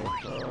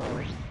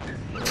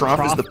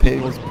 Trough is the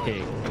pig.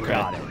 Pig. Okay.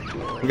 Got it.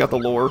 We got the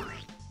lore.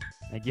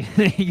 Thank you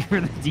for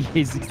the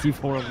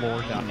DK64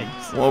 lore,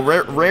 guys. Well,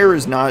 Rare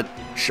is not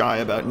shy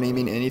about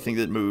naming anything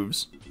that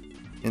moves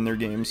in their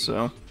games,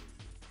 so.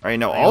 Alright,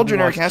 now all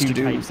Generic has to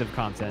do... types of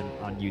content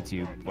on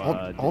YouTube.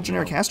 All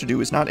Generic has to do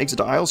is not exit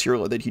the Isles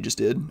Hero that he just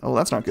did. Oh,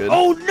 that's not good.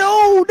 Oh,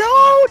 no,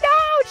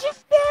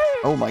 Chief Bear!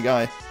 Oh, my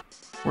guy.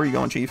 Where are you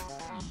going, Chief?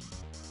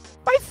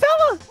 My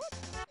fella!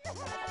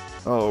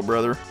 Oh,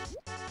 brother.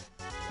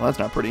 Well, that's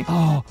not pretty.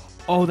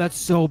 Oh, that's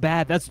so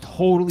bad. That's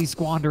totally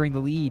squandering the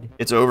lead.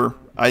 It's over.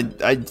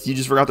 He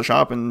just forgot the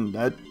shop, and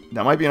that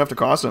might be enough to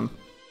cost him.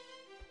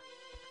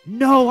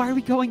 No, why are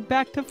we going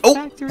back to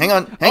factory? Hang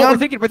on. We're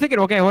thinking.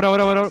 Okay, hold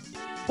on.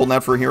 Holding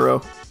out for a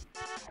hero.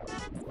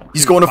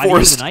 He's going to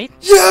Forest. Tonight?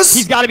 Yes!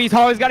 He's got to be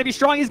tall, he's got to be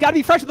strong, he's got to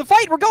be fresh in the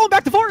fight. We're going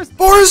back to Forest.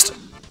 Forest!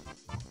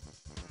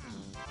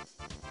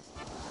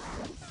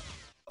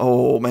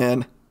 Oh,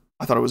 man.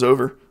 I thought it was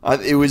over.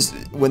 It was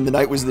when the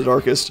night was the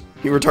darkest.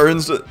 He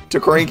returns to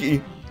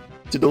Cranky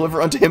to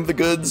deliver unto him the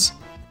goods.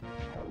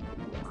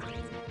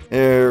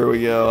 There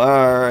we go.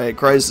 Alright,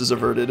 crisis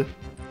averted.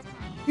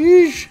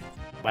 Yeesh.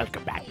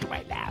 Welcome back to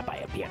my lab. I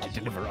am here to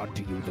deliver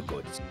unto you the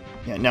goods.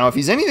 Yeah, now if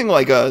he's anything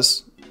like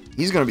us,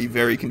 he's going to be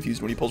very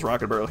confused when he pulls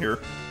Rocket Barrel here.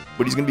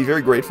 But he's going to be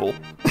very grateful.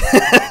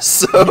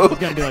 So he's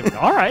going to be like,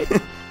 alright.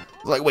 He's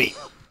like, wait,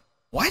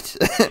 what?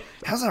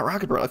 How's that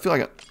Rocket Barrel? I feel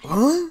like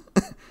huh?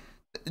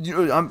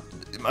 You know,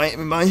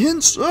 my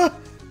hints,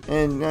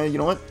 and you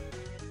know what?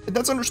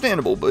 That's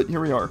understandable, but here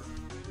we are.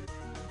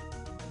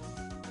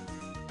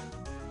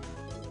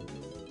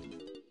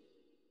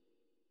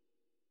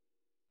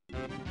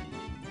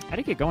 How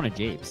did he get going at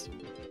Japes?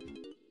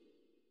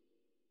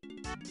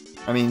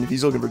 I mean, if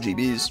he's looking for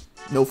GBs,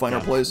 no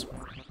finer plays.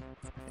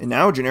 And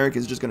now Generic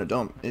is just going to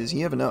dump. Does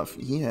he have enough?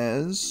 He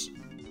has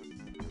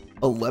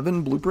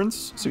 11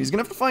 blueprints, so he's going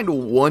to have to find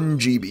 1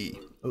 GB.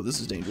 Oh, this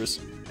is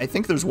dangerous. I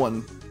think there's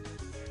one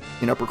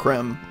in Upper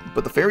Creme,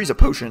 but the Fairy's a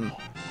potion.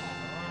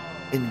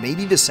 And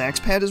maybe the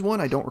Sax Pad is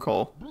one? I don't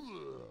recall.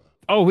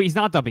 Oh, he's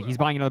not dumping. He's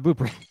buying another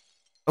blueprint.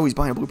 Oh, he's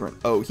buying a blueprint.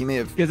 Oh, he may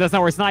have... Because that's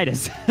not where Snide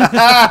is.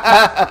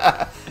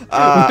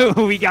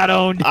 We got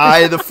owned.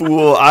 I, the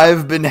fool,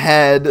 I've been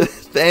had.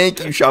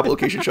 Thank you, Shop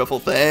Location Shuffle.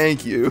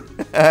 Thank you.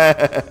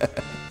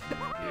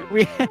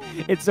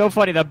 It's so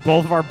funny that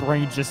both of our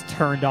brains just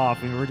turned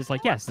off, and we were just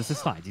like, "Yes, this is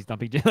Snide. He's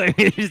dumping."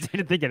 We just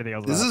didn't think anything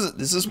else.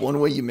 This is one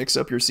way you mix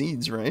up your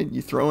seeds, right?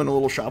 You throw in a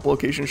little Shop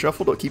Location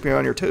Shuffle to keep you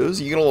on your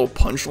toes. You get a little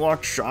punch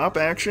lock shop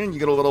action. You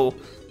get a little.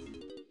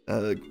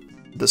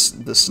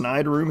 The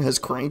Snide room has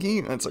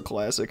Cranky. That's a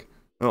classic.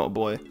 Oh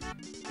boy,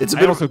 it's a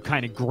bit. I also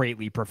kind of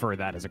greatly prefer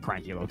that as a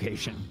Cranky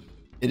location.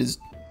 It is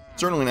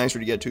certainly nicer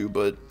to get to,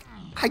 but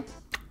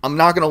I'm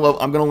not gonna love.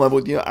 I'm gonna level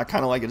with you. I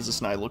kind of like it as a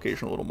Snide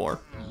location a little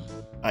more.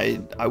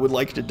 I would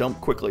like to dump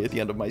quickly at the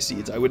end of my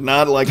seeds. I would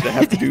not like to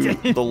have to do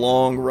the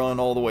long run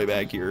all the way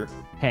back here.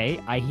 Hey,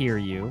 I hear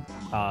you.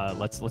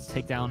 Let's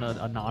take down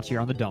a notch here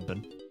on the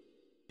dumping.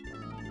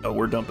 Oh,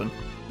 we're dumping.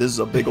 This is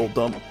a big old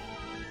dump.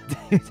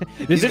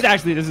 This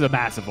is a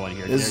massive one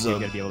here. This is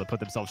going to be able to put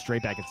themselves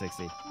straight back at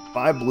 60.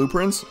 5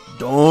 blueprints.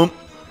 Dump.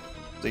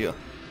 See ya.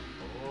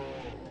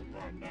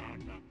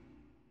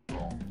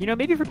 You know,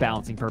 maybe for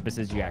balancing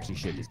purposes, you actually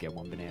should just get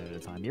 1 banana at a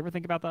time. You ever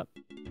think about that?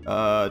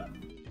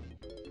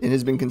 It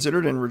has been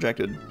considered and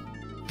rejected.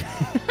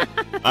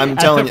 I'm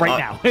telling you. Right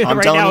now.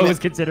 Right now it was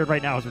considered,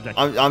 right now it's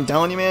rejected. I'm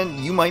telling you,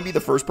 man, you might be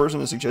the first person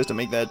to suggest to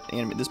make that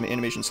this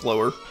animation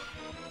slower.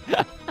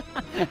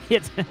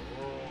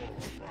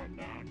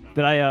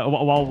 But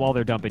while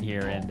they're dumping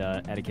here, and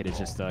Eddaket is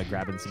just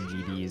grabbing some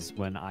GBs,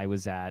 when I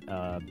was at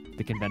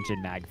the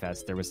convention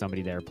MagFest, there was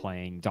somebody there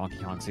playing Donkey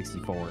Kong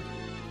 64,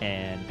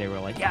 and they were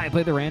like, "Yeah, I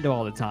play the rando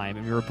all the time,"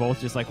 and we were both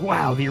just like,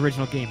 "Wow, the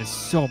original game is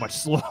so much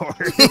slower."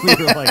 We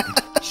were like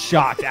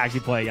shocked actually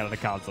playing it on the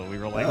console. We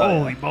were like,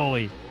 "Holy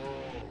moly!"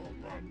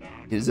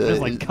 There's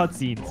like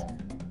cutscenes.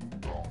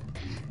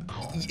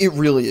 It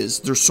really is.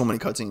 There's so many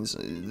cutscenes.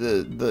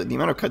 The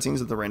amount of cutscenes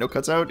that the rando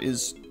cuts out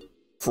is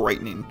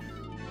frightening.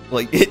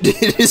 Like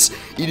it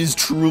is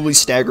truly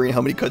staggering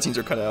how many cutscenes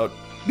are cut out,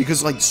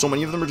 because like so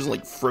many of them are just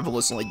like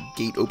frivolous, like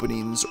gate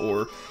openings,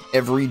 or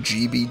every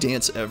GB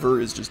dance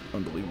ever is just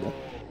unbelievable.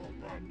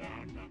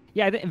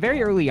 Yeah,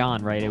 very early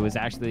on, right? It was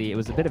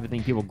a bit of a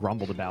thing people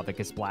grumbled about, that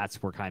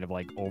Splats were kind of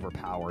like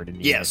overpowered in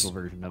the initial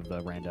version of the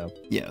rando.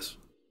 Yes.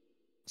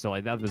 So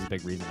like that was a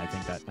big reason I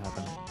think that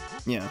happened.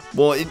 Yeah.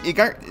 Well, it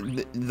got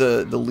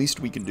the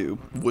least we could do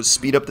was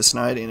speed up the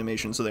Snide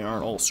animation so they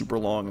aren't all super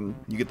long and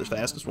you get the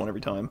fastest one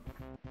every time.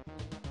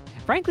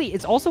 Frankly,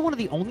 it's also one of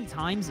the only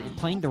times in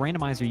playing the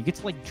randomizer you get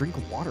to like drink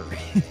water.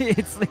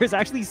 There's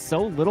actually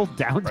so little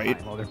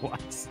downtime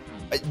otherwise.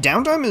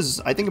 Downtime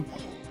is, I think,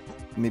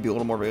 maybe a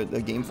little more of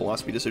a game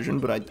philosophy decision,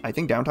 but I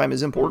think downtime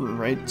is important,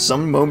 right?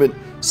 Some moment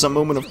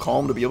of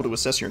calm to be able to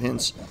assess your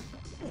hints.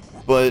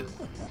 But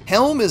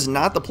Helm is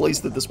not the place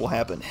that this will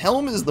happen.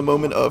 Helm is the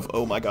moment of,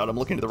 oh my god, I'm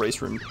looking to the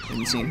race room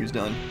and seeing who's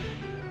done.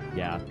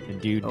 Yeah, the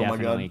dude Oh my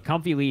definitely. God.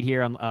 Comfy lead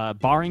here, on,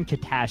 barring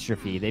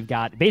catastrophe. They've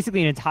got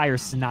basically an entire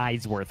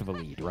snide's worth of a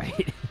lead,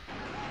 right?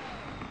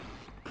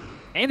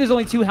 And there's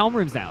only 2 Helm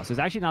rooms now, so there's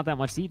actually not that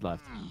much seed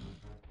left.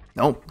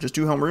 No, just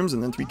 2 Helm rooms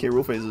and then 3 K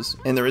rule phases.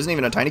 And there isn't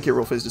even a tiny K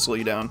rule phase to slow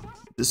you down.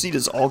 This seed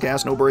is all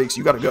gas, no brakes.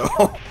 You gotta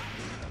go.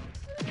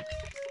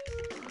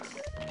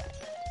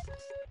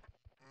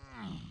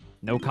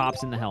 No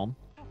cops in the Helm.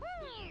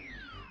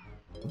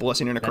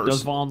 Blessing and a That curse.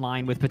 does fall in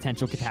line with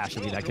potential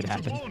catastrophe that could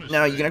happen.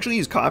 Now, you can actually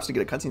use cops to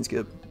get a cutscene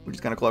skip, which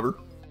is kind of clever.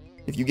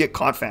 If you get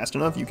caught fast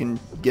enough, you can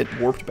get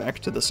warped back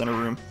to the center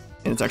room,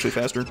 and it's actually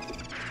faster.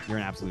 You're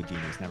an absolute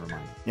genius, never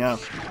mind. Yeah.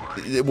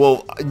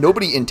 Well,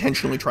 nobody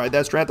intentionally tried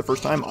that strat the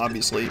first time,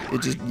 obviously.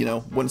 It just, you know,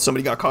 when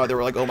somebody got caught, they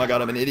were like, oh my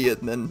god, I'm an idiot,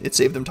 and then it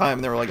saved them time,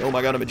 and they were like, oh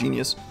my god, I'm a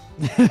genius.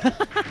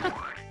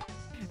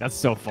 That's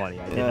so funny.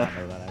 I did not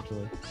know that,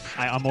 actually.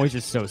 I'm always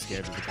just so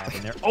scared of the cop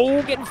in there.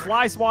 Oh, getting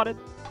fly swatted.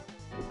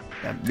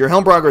 Yeah, your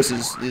Helm progress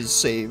is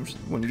saved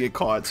when you get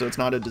caught, so it's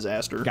not a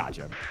disaster.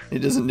 Gotcha. It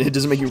doesn't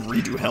make you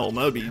redo Helm.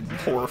 That would be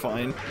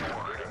horrifying.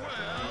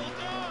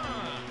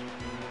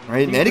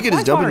 Right, and Eddaket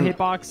is dumping.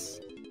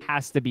 Hitbox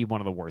has to be one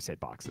of the worst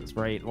hitboxes,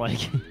 right? Like,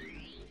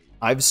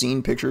 I've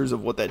seen pictures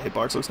of what that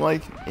hitbox looks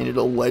like, and it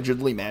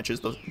allegedly matches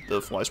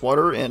the fly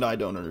swatter, and I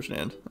don't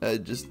understand.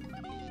 Just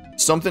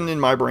something in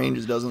my brain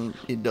just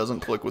doesn't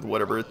click with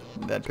whatever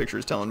that picture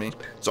is telling me.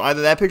 So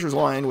either that picture's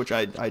lying, which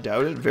I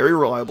doubt it. Very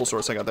reliable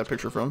source I got that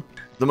picture from,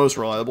 the most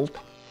reliable.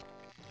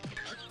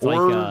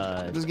 Or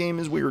like, this game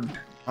is weird,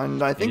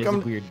 and I think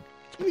weird.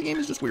 The game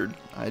is just weird.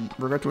 I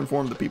regret to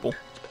inform the people.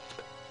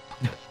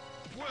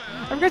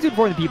 I regret to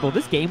inform the people,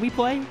 this game we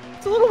play,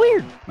 it's a little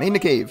weird. Made in a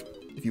cave,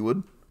 if you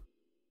would.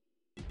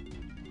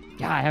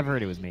 Yeah, I have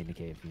heard it was made in a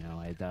cave, you know,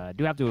 I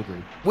do have to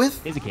agree.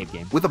 It's a cave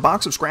game. With a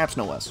box of scraps,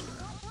 no less.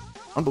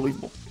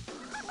 Unbelievable.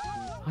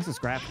 Box of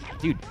scrap?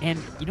 Dude,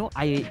 and, you know,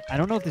 I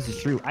don't know if this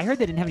is true. I heard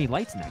they didn't have any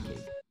lights in that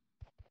cave.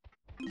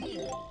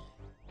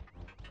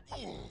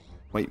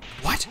 Wait,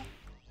 what?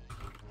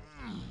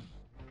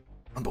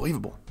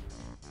 Unbelievable.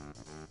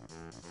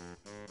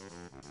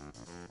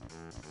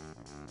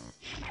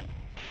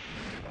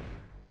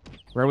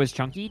 Where was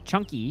Chunky?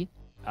 Chunky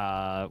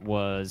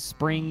was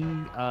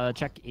spring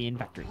check in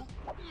factory.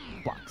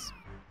 Blocks.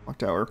 Clock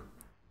tower.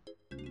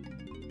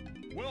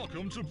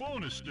 Welcome to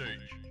bonus stage.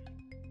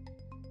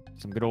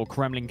 Some good old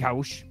Kremlin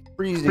couch.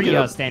 Pretty easy to Pretty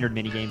get up. standard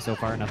minigame so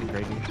far, nothing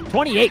crazy.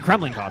 28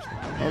 Kremlin couch.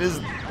 That is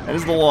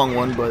the long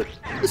one, but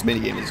this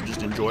minigame is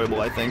just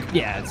enjoyable, I think.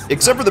 Yeah,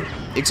 Except for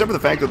the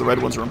fact that the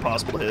red ones are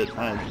impossible to hit.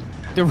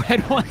 the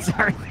red ones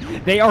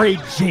they are a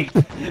jape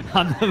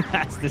on the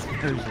fastest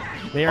version.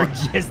 They are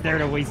just there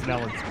to waste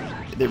melons.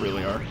 They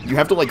really are. You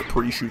have to like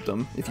pre-shoot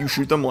them. If you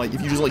shoot them, like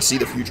if you just like see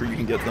the future, you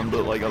can get them,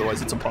 but like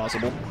otherwise it's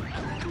impossible.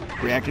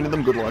 Reacting to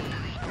them, good luck.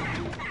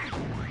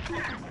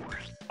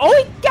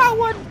 Oh, he got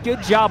one!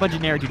 Good job on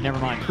GenericDude, never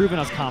mind. Proving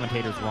us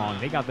commentators wrong.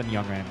 They got them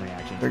young ram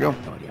reactions. There you go.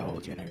 Oh, the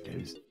old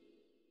GenericDudes.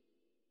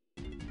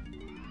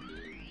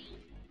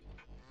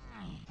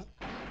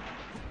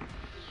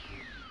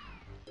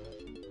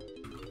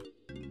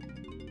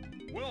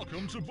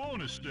 Welcome to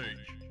bonus stage.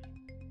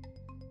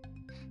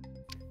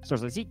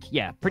 Source of Seek?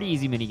 Yeah, pretty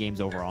easy mini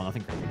games overall,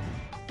 nothing crazy.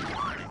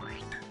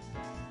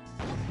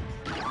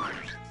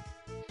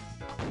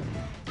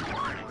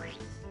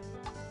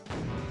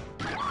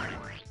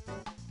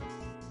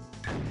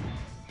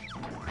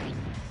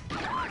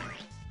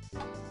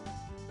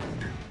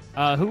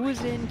 Who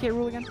was in K.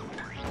 Rool again?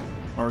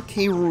 Our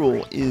K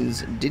rule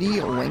is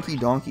Diddy Lanky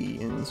Donkey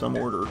in some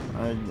order.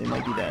 It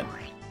might be that.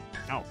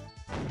 Oh,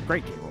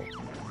 great K. Rool.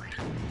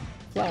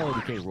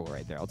 Quality K. Rool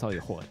right there, I'll tell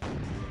you what.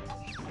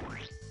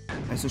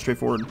 Nice and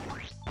straightforward.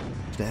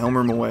 Just a Helm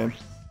Room away.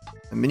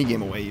 A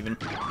minigame away, even.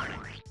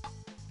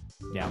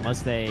 Yeah,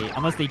 unless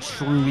they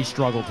truly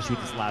struggle to shoot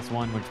this last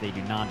one, which they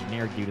do not.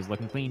 GenericDude is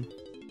looking clean.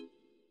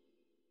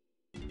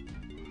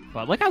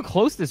 But look how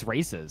close this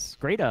race is.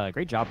 Great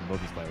job from both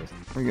these players.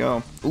 There we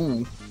go.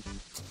 Ooh.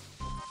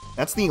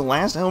 That's the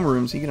last Helm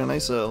Room, so you get a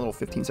nice little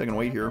 15-second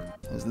wait here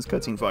as this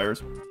cutscene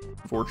fires.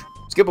 Unfortunate.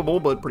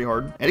 Skippable, but pretty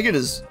hard. Eddaket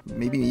is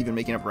maybe even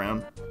making up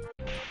ground.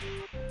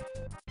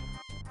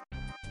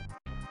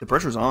 The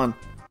pressure's on.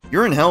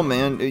 You're in Helm,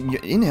 man.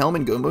 In Helm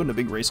and go mode in a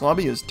big race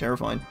lobby is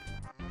terrifying.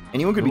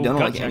 Anyone could be done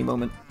in like any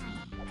moment.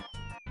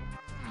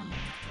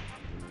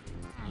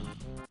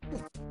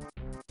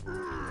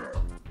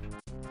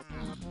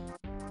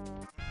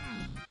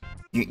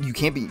 You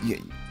can't be.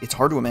 It's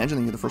hard to imagine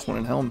that you're the first one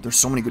in Helm. There's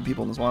so many good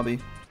people in this lobby.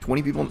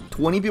 20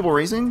 people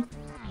racing?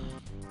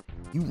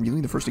 You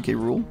really the first to K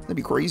rule? That'd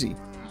be crazy.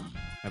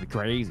 That'd be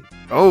crazy.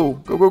 Oh,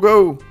 go, go,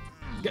 go!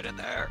 Get in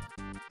there.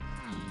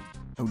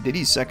 Oh,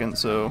 Diddy's second,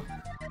 so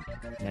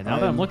Yeah, now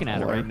that I'm looking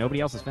at it, right, nobody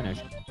else is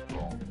finished.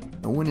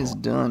 No one is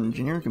done.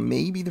 Generic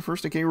may be the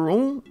first to K.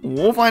 Rool.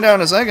 We'll find out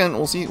in a second.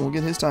 We'll see. We'll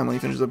get his time when he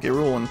finishes up K.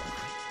 Rool, and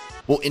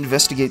we'll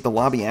investigate the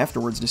lobby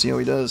afterwards to see how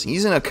he does.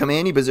 He's in a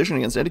commanding position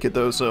against Eddaket,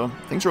 though, so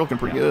things are looking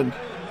pretty good.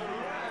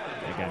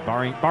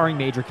 Again, barring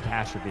major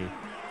catastrophe.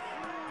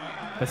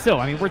 But still,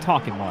 I mean, we're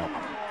talking what?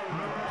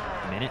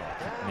 A minute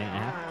and a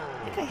half?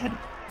 I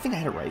think I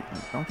had it right.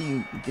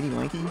 Donkey Diddy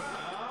Lanky?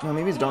 No,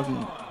 maybe it's Donkey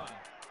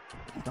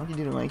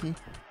Diddy Lanky.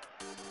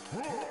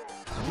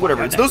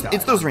 Whatever. It's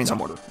those reigns on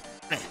order.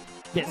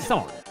 Yeah,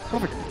 so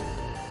perfect.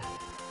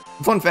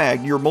 Fun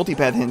fact: your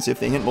multipath hints,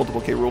 if they hint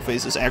multiple K. Rool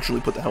phases,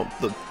 actually put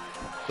the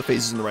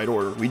phases in the right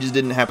order. We just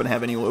didn't happen to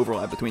have any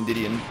overlap between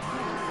Diddy and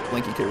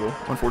Lanky K. Rool.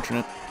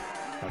 Unfortunate.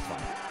 That's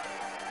fine.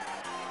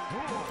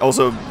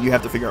 Also, you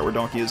have to figure out where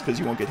Donkey is because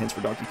you won't get hints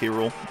for Donkey K.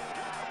 Rool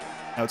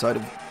outside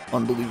of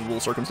unbelievable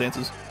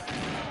circumstances.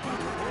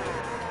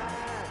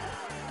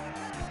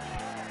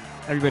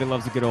 Everybody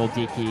loves a good old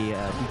DK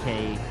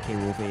K.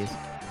 Rool phase.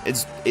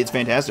 It's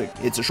fantastic.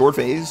 It's a short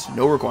phase,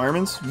 no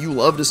requirements. You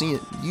love to see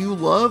it. You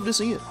love to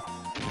see it.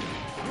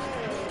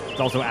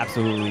 It's also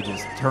absolutely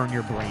just turn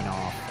your brain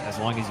off as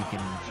long as you can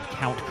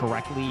count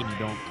correctly and you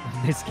don't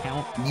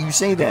miscount. You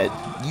say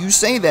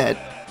that.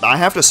 I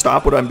have to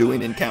stop what I'm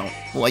doing and count.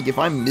 Like, if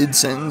I'm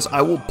mid-sentence,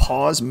 I will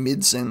pause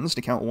mid-sentence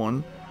to count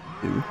 1,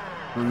 2,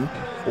 3,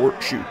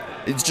 4, shoot.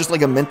 It's just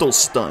like a mental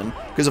stun.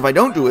 Because if I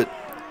don't do it,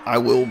 I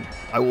will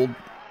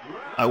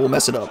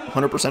mess it up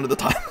 100% of the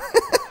time.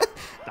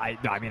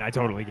 I mean, I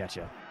totally get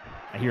you.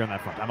 I hear on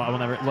that front. I will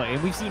never look.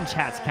 And we've seen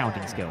chat's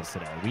counting skills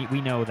today.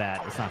 We know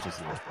that it's not just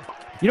you.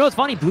 You know what's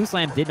funny? Blue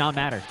Slam did not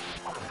matter.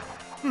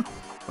 What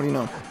do you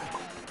know?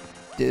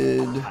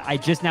 I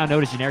just now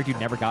noticed GenericDude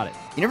never got it.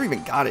 He never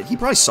even got it. He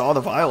probably saw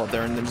the vial up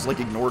there and then just like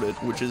ignored it,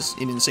 which is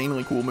an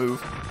insanely cool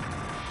move.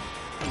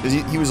 Because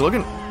he was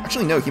looking.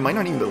 Actually, no, he might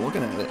not even been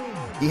looking at it.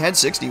 He had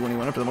 60 when he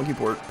went up to the monkey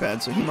port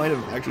pad, so he might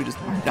have actually just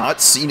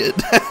not seen it.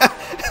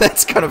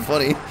 That's kind of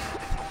funny.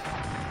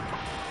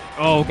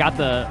 Oh, got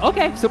the...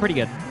 Okay, still pretty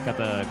good. Got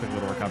the quick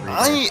little recovery.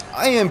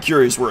 I am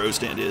curious where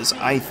O-Stand is.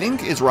 I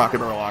think it's Rocket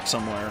Barrel Lock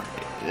somewhere.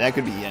 That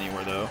could be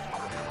anywhere, though.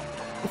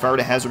 If I were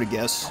to hazard a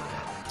guess,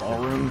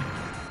 Ballroom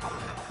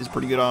is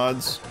pretty good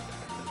odds.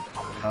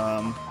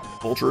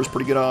 Vulture is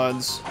pretty good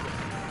odds.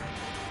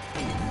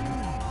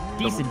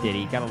 Decent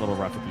Diddy. Got a little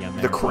rough at the end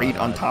there. The crate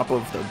on top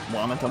of the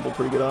Llama Temple,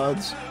 pretty good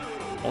odds.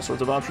 All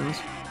sorts of options.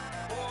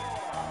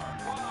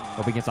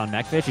 Hope it gets on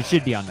Mechfish. It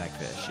should be on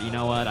Mechfish. You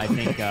know what? I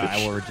think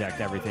I will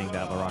reject everything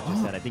that LaRock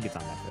just said. I think it's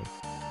on Mechfish.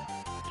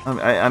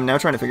 I'm now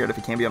trying to figure out if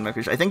it can be on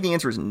Mechfish. I think the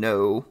answer is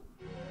no.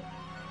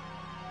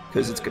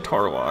 Because it's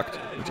guitar locked,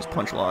 which is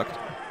punch locked.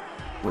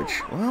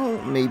 Which, well,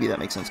 maybe that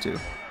makes sense too.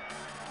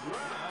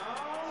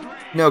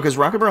 No, because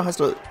Rocket Barrel has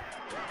to...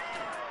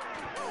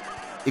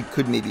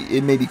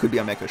 It maybe could be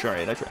on Mechfish.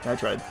 Alright, I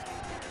tried.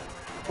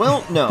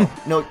 Well, no,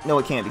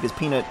 it can't, because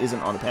Peanut isn't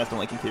on the path to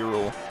Lanky K.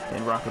 Rool,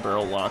 and Rocket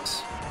Barrel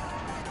locks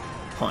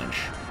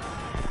punch.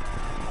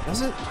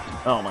 Does it?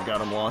 Oh my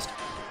god, I'm lost.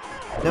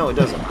 No, it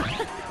doesn't.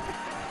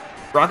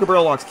 Rocket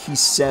Barrel locks key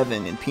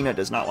 7, and Peanut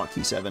does not lock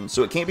key 7,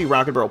 so it can't be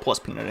Rocket Barrel plus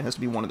Peanut. It has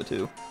to be one of the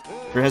two.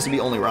 Or it has to be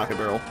only Rocket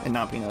Barrel, and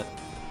not Peanut.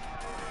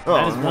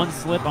 That is one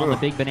slip on the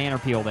big banana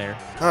peel there.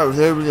 Oh,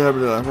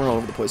 we're all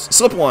over the place.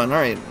 Slip one.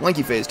 Alright,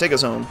 Lanky Phase, take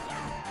us home.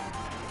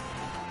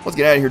 Let's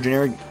get out of here,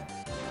 Generic.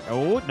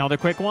 Oh, another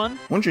quick one.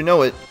 Once you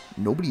know it,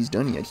 nobody's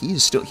done yet. He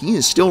is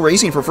still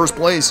racing for first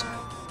place.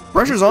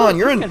 Pressure's on.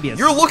 You're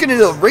looking at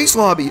a race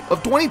lobby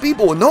of 20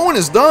 and no one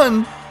is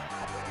done.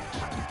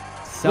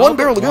 One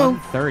barrel to go.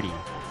 130.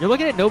 You're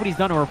looking at nobody's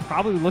done, and we're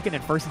probably looking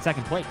at first and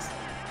second place.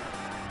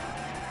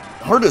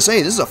 Hard to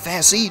say. This is a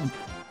fast seed.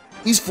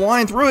 He's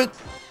flying through it.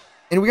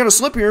 And we got a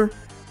slip here.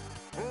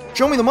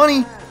 Show me the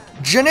money.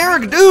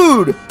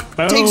 GenericDude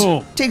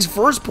takes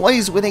first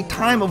place with a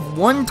time of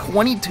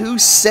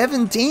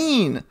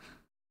 1:22.17.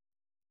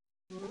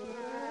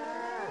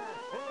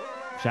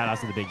 Shout outs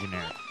to the big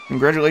Generic.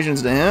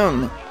 Congratulations to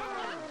him.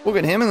 We'll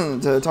get him in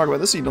to talk about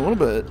this seed in a little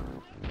bit.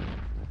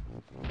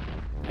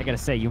 I gotta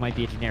say, you might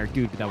be a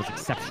GenericDude, but that was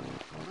exceptional.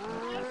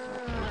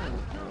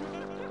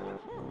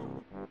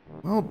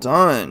 Well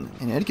done.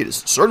 And Eddaket is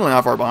certainly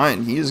not far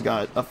behind. He has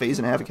got a phase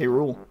and a half of K.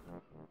 Rool.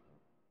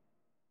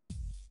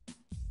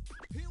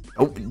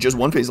 Oh, just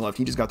one phase left.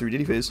 He just got through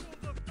Diddy phase.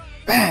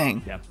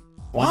 Bang! Yep.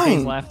 One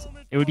phase left.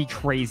 It would be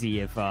crazy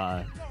if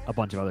a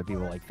bunch of other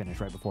people like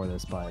finish right before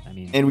this, but I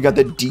mean. And we got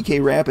the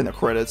DK rap in the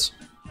credits.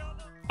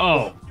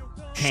 Oh,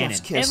 cannon!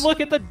 And look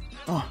at the.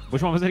 Oh.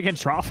 Which one was it again?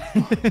 Trough.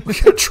 We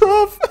got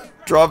Trough.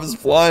 Trough is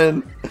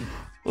flying.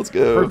 Let's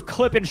go. We're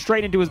clipping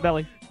straight into his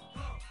belly.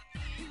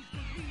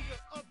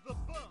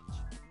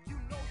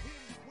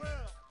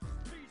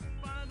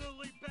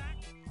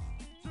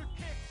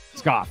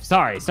 Scoff.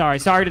 Sorry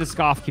to the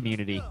Scoff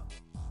community.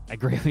 I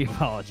greatly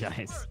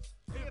apologize.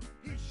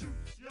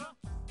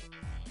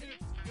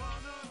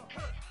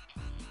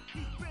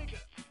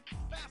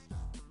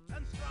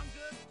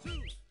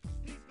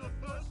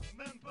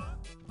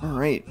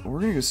 Alright, we're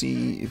gonna go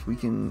see if we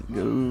can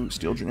go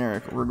steal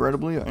Generic.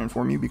 Regrettably, I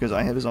inform you, because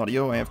I have his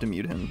audio, I have to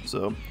mute him,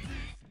 so...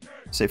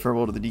 Say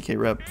farewell to the DK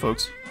rep,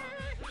 folks.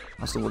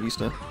 Hasta la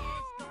vista.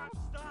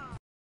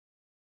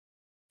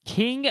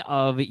 King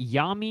of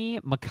Yami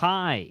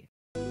Makai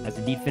has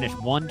indeed finished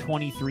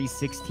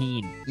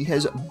 123.16. He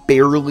has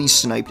barely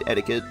sniped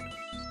Etiquette.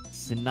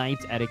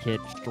 Sniped Etiquette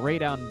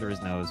straight out under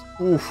his nose.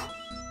 Oof.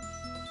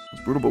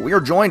 It's brutal, but we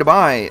are joined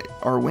by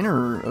our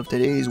winner of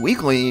today's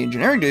weekly,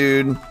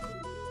 GenericDude.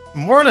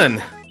 Morning.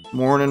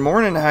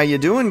 Morning. How you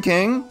doing,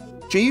 King?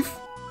 Chief?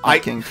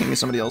 King is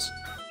somebody else.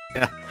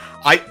 Yeah.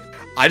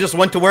 I just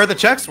went to where the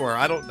checks were.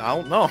 I don't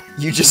know.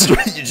 It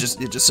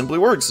just simply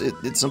works.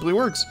 It simply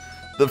works.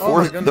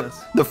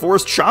 The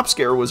forced shop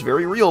scare was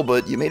very real,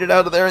 but you made it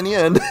out of there in the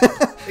end.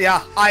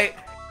 Yeah,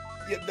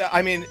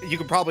 I mean, you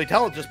could probably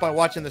tell just by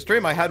watching the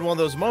stream. I had one of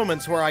those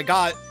moments where I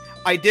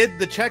did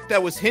the check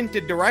that was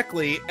hinted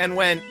directly and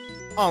went,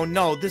 oh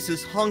no, this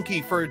is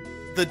hunky for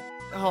the,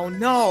 oh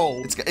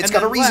no. It's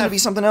got a reason to be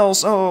something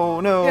else.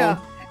 Oh no. Yeah,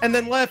 and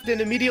then left,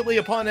 and immediately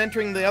upon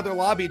entering the other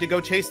lobby to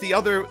go chase the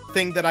other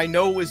thing that I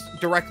know was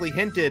directly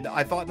hinted,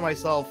 I thought to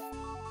myself,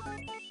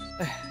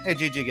 hey,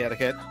 GG,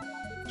 Etiquette.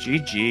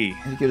 GG.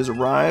 Etiquette has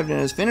arrived and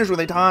has finished with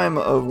a time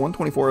of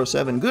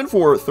 124.07. Good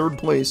for third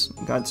place.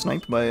 Got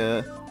sniped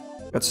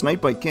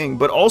by King,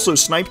 but also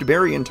sniped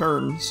Barry in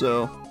turn.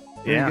 So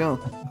there you go.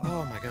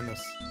 Oh my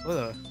goodness,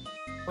 what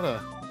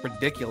a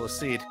ridiculous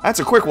seed. That's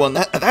a quick one.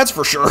 That's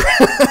for sure.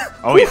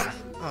 Oh yeah.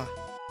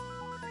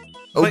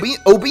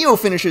 Obio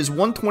finishes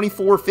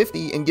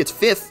 124.50 and gets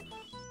 5th.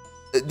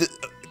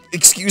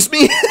 Excuse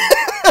me?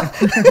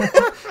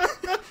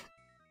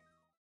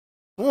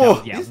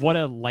 No, yeah, what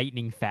a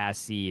lightning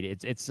fast seed.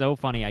 It's so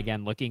funny,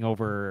 again, looking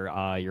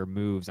over your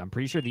moves. I'm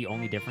pretty sure the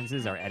only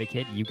differences are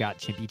Etiquette. You got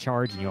Chimpy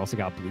Charge, and you also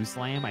got Blue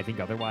Slam. I think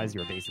otherwise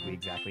you're basically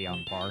exactly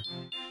on par.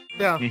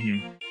 Yeah.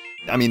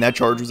 I mean, that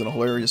charge was in a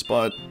hilarious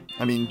spot.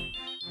 I mean,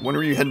 when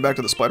are you heading back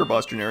to the Spider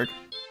Boss, Generic?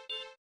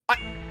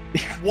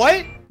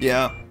 What?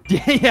 Yeah.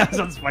 Yeah, it's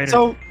on Spider.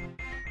 So,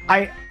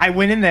 I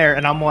went in there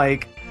and I'm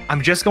like,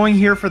 I'm just going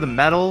here for the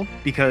medal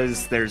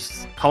because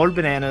there's colored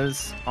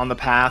bananas on the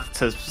path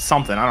to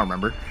something, I don't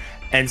remember.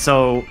 And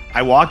so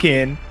I walk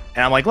in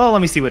and I'm like, well,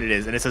 let me see what it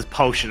is. And it says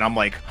potion. I'm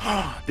like,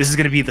 oh, this is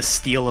going to be the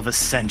steal of a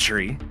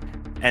century.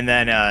 And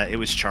then it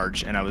was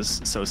charged and I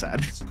was so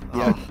sad.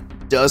 Yeah.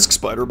 Dusk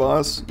Spider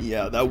Boss?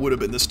 Yeah, that would have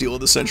been the steal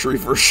of the century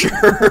for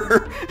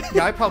sure.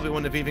 Yeah, I probably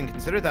wouldn't have even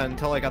considered that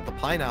until I got the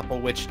pineapple,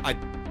 which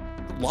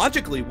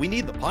logically, we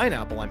need the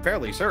pineapple, I'm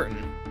fairly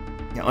certain.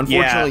 Yeah,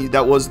 unfortunately,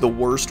 that was the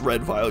worst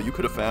red vial you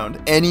could have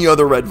found. Any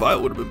other red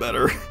vial would have been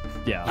better.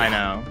 Yeah. I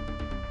know.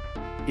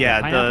 Yeah,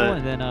 pineapple,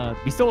 and then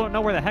we still don't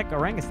know where the heck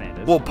Orangutan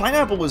is. Well,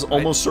 pineapple was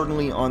almost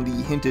certainly on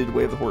the hinted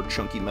Way of the Horde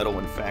chunky metal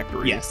in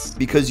factory. Yes.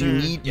 Because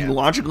you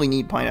logically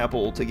need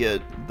pineapple to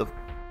get the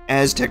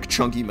Aztec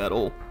chunky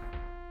metal.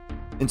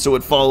 And so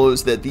it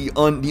follows that the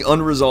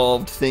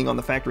unresolved thing on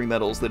the factory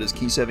metals that is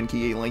key 7,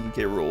 key 8, Lanky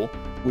K rule,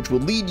 which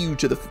will lead you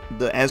to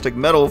the Aztec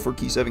metal for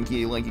key 7,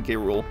 key 8, Lanky K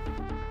rule.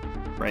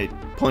 Right?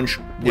 Punch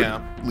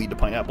would lead to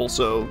pineapple,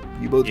 so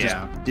you both just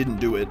didn't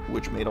do it,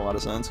 which made a lot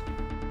of sense.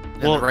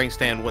 And the rank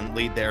stand wouldn't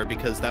lead there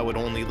because that would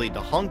only lead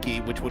to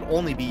Hunky, which would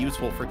only be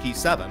useful for key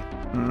 7.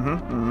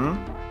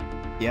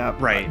 Yeah.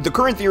 Right. The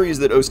current theory is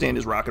that O-stand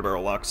is rocket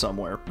barrel locked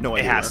somewhere. No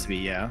idea. It has to be,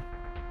 yeah.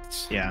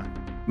 Yeah.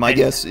 My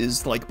guess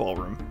is like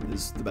ballroom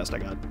is the best I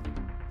got.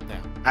 Yeah.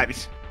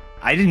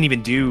 I didn't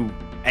even do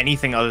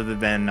anything other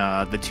than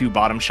the 2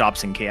 bottom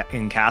shops in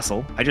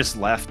Castle. I just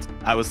left.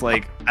 I was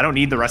like, I don't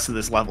need the rest of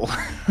this level.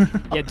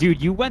 Yeah,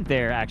 dude, you went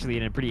there actually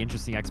in a pretty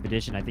interesting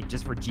expedition, I think,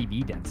 just for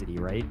GB density,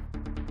 right?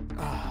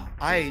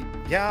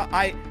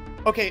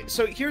 Okay,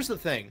 so here's the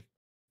thing.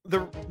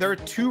 There are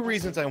 2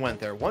 reasons I went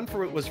there. One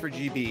was for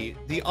GB.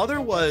 The other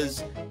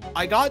was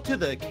I got to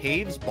the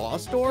caves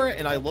boss door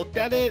and I looked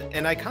at it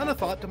and I kind of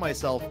thought to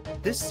myself,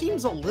 this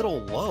seems a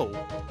little low.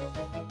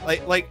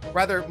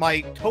 Rather,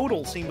 my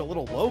total seemed a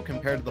little low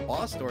compared to the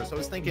boss door. So I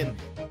was thinking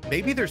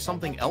maybe there's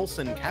something else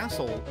in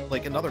Castle,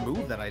 like another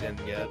move that I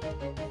didn't get.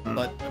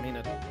 But I mean,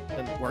 it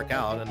didn't work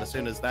out. And as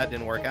soon as that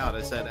didn't work out,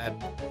 I said,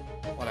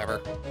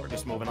 whatever, we're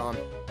just moving on.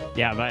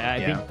 Yeah, but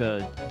I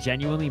think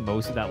genuinely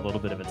most of that little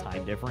bit of a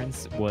time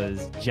difference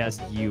was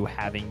just you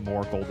having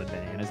more golden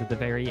bananas at the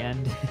very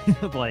end.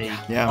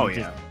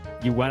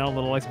 You went on a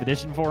little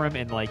expedition for him,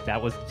 and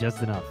that was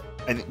just enough.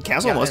 I think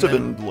Castle must have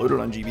been loaded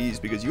on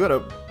GBs because you had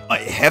a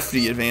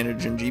hefty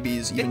advantage in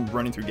GBs even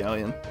running through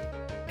Galleon.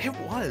 It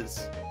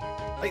was.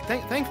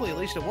 Thankfully, at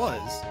least it was.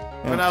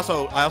 Yeah. And I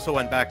also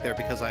went back there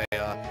because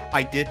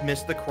I did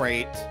miss the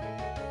crate.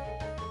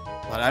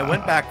 But I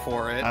went back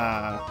for it.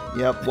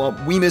 Yep. Well,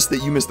 we missed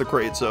that you missed the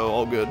crate, so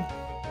all good.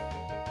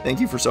 Thank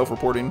you for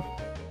self-reporting.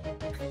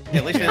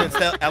 At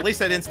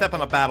least I didn't step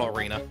on a battle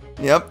arena.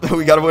 Yep,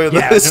 we got away with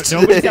this.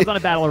 Nobody stepped on a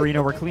battle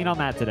arena. We're clean on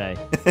that today.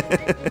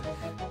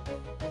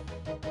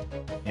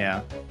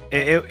 Yeah,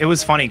 it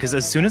was funny because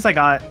as soon as I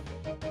got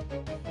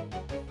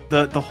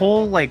the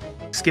whole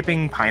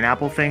skipping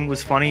pineapple thing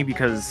was funny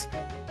because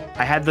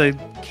I had the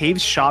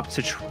Caves shop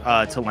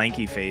to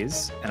Lanky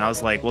phase, and I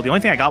was like, well, the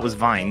only thing I got was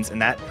vines, and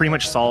that pretty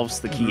much solves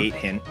the key 8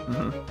 hint.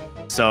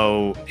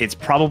 So it's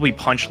probably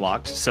punch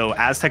locked. So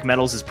Aztec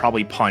Metals is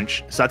probably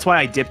punch. So that's why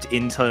I dipped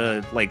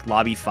into like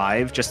lobby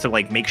 5 just to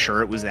like make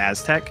sure it was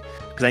Aztec,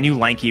 because I knew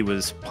Lanky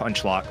was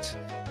punch locked.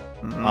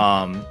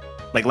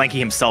 Like Lanky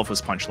himself was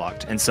punch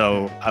locked, and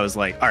so I was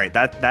like, all right,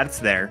 that's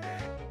there.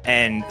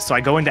 And so I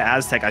go into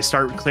Aztec, I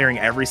start clearing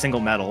every single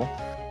metal,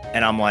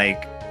 and I'm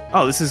like,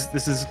 oh, this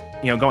is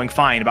going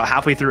fine. About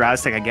halfway through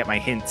Aztec, I get my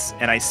hints,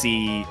 and I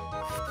see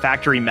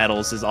factory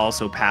metals is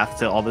also path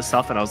to all this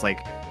stuff, and I was like,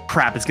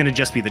 crap, it's gonna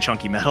just be the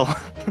chunky metal.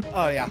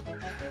 Oh yeah,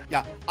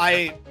 yeah.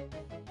 I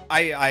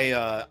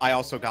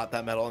also got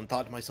that metal and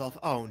thought to myself,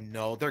 oh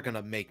no, they're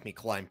gonna make me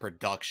climb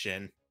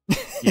production.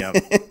 Yeah.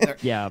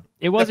 Yeah,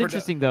 it was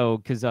interesting though,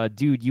 because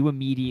dude, you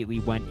immediately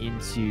went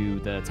into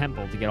the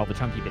temple to get all the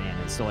chunky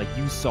bananas. So like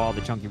you saw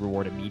the chunky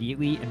reward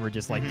immediately, and we're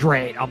just like,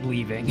 great, I'm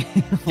leaving.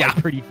 Like,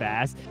 pretty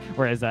fast.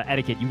 Whereas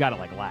Eddaket, you got it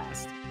like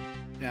last.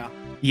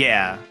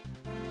 Yeah.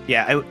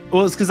 It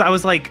was because I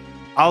was like,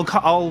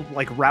 I'll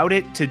like route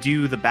it to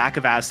do the back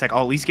of Aztec.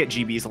 I'll at least get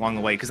GBs along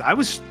the way, because I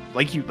was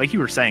like you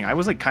were saying, I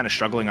was like kind of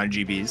struggling on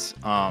GBs.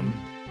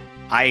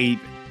 I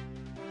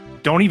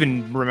don't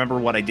even remember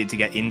what I did to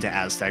get into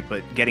Aztec,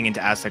 but getting into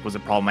Aztec was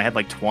a problem. I had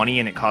like 20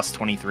 and it cost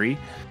 23.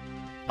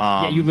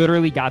 Yeah, you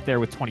literally got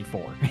there with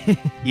 24.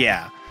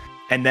 Yeah.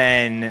 And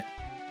then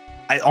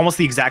almost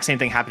the exact same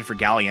thing happened for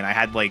Galleon. I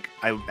had like,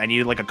 I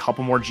needed like a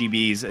couple more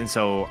GBs. And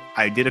so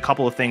I did a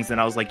couple of things. Then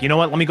I was like, you know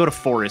what? Let me go to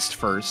Forest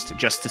first,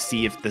 just to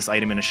see if this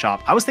item in a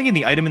shop. I was thinking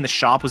the item in the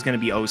shop was going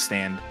to be O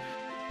stand.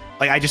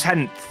 Like, I just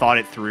hadn't thought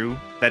it through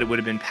that it would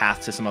have been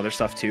path to some other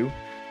stuff too.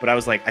 But I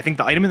was like, I think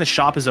the item in the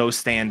shop is O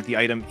stand. The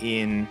item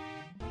in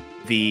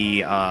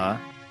the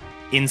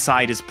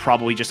inside is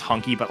probably just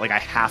hunky, but like I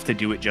have to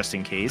do it just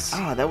in case.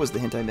 Ah, that was the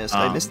hint I missed.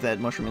 I missed that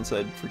mushroom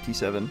inside for key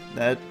 7.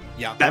 That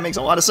makes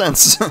a lot of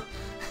sense.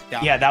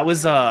 Yeah, that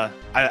was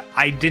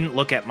I didn't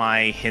look at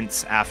my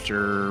hints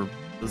after it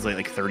was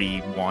like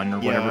 31 or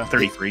whatever,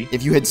 33.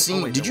 If you had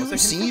seen, did you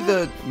see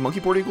the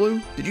monkey porty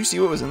glue? Did you see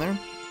what was in there?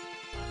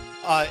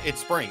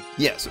 It's spring.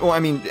 Yes. Oh, I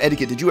mean,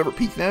 Eddaket, did you ever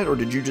peek that, or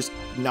did you just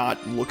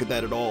not look at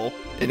that at all?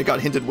 And it got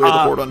hinted where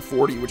the board on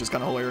 40, which is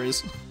kind of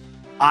hilarious.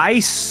 I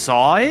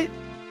saw it.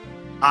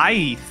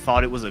 I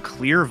thought it was a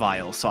clear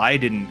vial, so I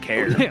didn't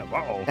care.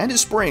 Whoa. And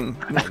his spring.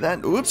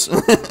 Oops.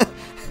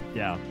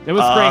 Yeah, it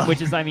was spring,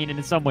 which is, I mean,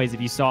 in some ways,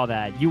 if you saw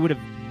that, you would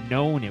have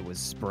known it was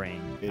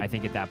spring, I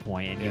think, at that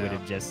point, and you would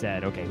have just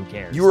said, okay, who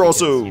cares? You were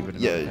also,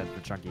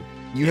 chunky.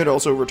 You had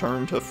also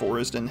returned to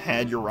Forest and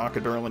had your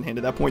rocket barrel in hand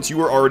at that point, so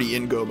you were already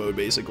in go mode,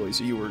 basically,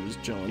 so you were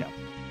just chilling.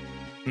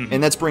 Yeah.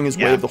 And that spring is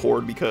way of the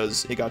Horde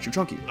because it got you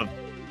chunky.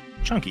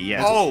 Chunky,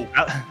 yeah. Oh,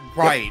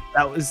 right.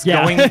 That was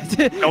going it's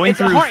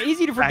through.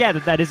 Easy to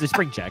forget that is a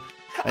spring check.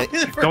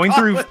 Going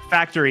through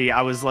factory,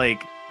 I was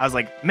like,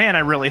 man, I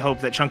really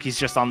hope that Chunky's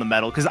just on the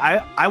metal, because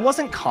I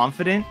wasn't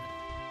confident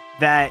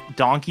that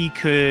Donkey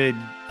could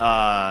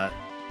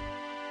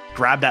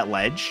grab that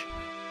ledge.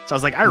 So I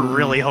was like, I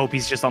really hope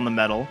he's just on the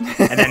metal.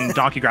 And then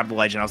Donkey grabbed the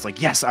ledge, and I was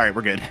like, yes, all right,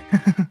 we're good.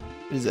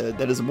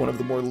 That is one of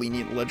the more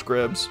lenient ledge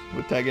grabs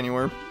with Tag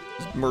Anywhere.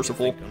 It's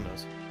merciful.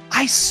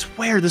 I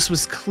swear this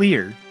was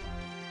clear.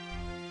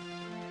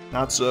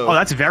 Not so. Oh,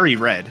 that's very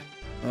red.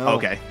 Oh,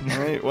 okay. All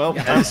right. Well,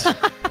 that's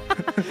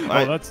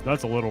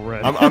a little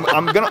red.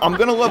 I'm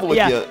gonna level with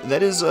you.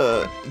 That is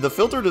the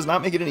filter does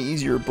not make it any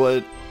easier,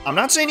 but I'm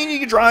not saying you need to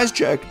get your eyes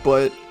checked,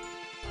 but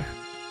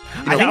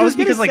I think it was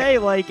because okay,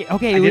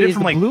 is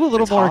the blue a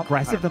little more top,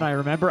 aggressive than I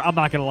remember? I'm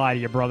not gonna lie to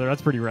you, brother.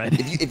 That's pretty red.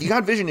 If you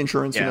got vision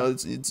insurance, you know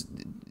it's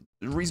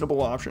a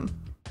reasonable option.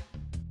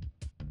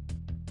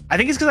 I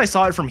think it's because I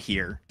saw it from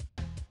here.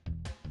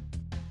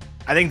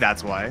 I think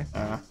that's why.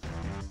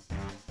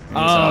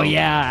 Oh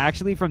yeah,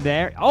 actually from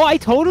there. Oh, I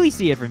totally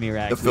see it from here.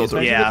 Actually, the filter,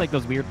 especially with like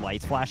those weird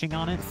lights flashing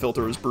on it. The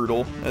filter is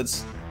brutal.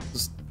 That's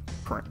just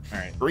all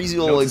right. Crazy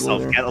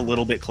little get a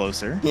little bit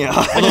closer. Yeah.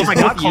 Although if I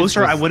got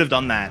closer, I would have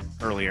done that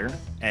earlier,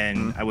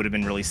 and I would have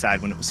been really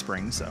sad when it was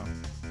spring. So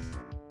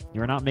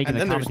you're not making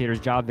the commentator's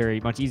job very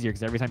much easier,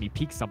 because every time you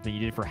peek something, you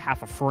did it for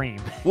half a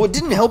frame. What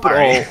didn't help at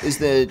all is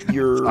that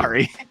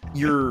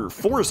your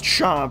forest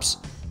shops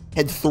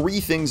had 3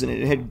 things in it.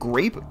 It had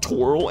grape,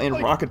 twirl,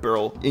 and rocket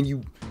barrel, and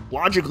you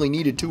logically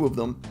needed 2 of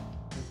them,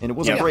 and it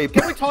wasn't grape.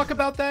 Can we talk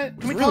about that?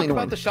 Can we really talk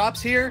about the shops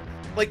here?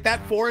 Like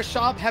that forest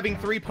shop having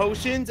 3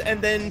 potions,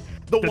 and then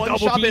the one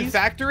shop in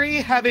factory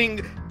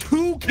having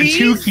 2 keys?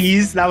 2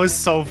 keys? That was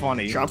so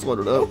funny. Shops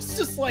loaded up. It's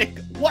just like,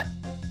 what?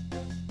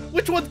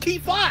 Which one's key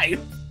 5?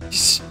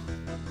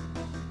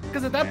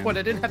 Because at that point,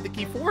 I didn't have the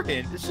key 4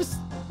 hint. It's just...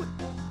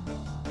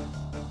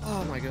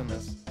 Oh my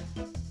goodness.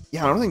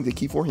 Yeah, I don't think the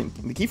key 4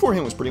 hint... The key 4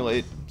 hint was pretty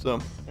late, so...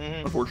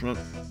 Unfortunate.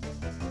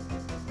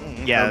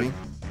 Yeah,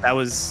 that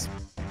was...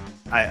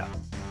 I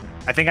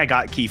think I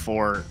got key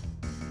 4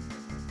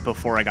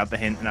 before I got the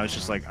hint, and I was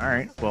just like,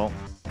 alright, well,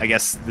 I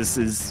guess this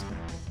is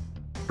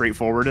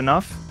straightforward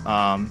enough.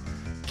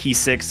 Key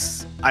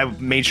 6, I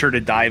made sure to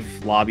dive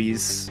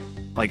lobbies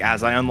like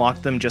as I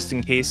unlocked them, just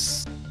in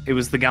case it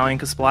was the Galleon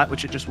Splat,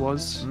 which it just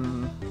was.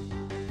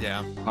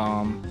 Yeah.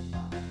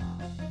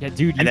 Yeah,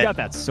 dude, you then- got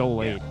that so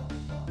late.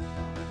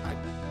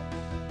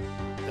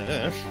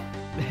 Yeah,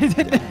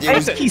 it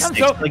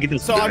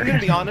was- So I'm gonna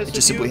be honest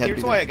just with simply you. had to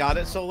Here's be why done. I got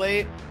it so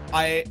late.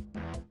 I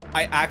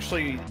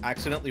actually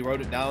accidentally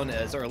wrote it down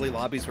as early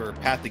lobbies were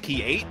path to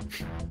key 8,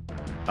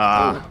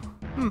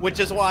 which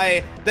is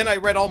why then I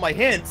read all my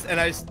hints and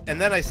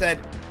then I said,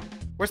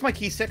 "Where's my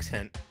key 6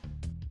 hint?"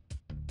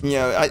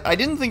 Yeah, I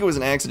didn't think it was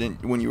an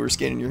accident when you were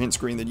scanning your hint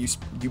screen that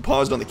you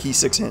paused on the key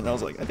 6 hint, and I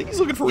was like, I think he's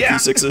looking for Yeah. key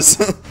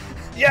 6s.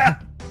 Yeah.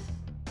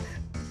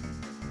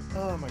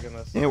 Oh my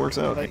goodness. Yeah, it works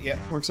out. But yeah,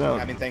 Works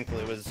out. I mean,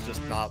 thankfully it was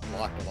just not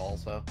locked at all.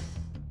 So.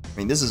 I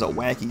mean, this is a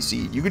wacky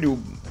seed. You could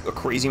do a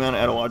crazy amount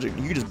of logic.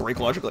 You could just break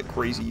logic like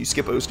crazy. You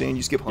skip O-Stain,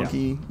 you skip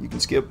Hunky, you can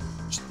skip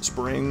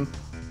Spring.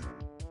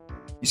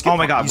 You skip, Oh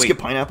my God, you wait. skip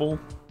Pineapple.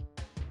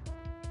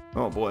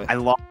 Oh boy.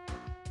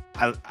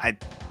 I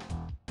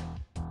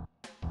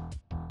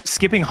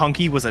skipping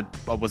Hunky was a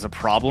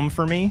problem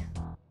for me.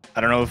 I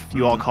don't know if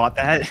you all caught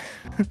that.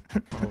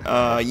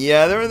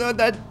 Yeah,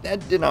 that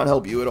did not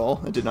help you at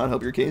all. It did not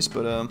help your case,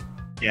 but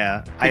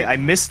Yeah, I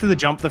missed the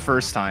jump the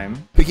first time.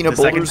 Picking up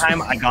the second boulders.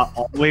 time, I got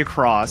all the way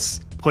across,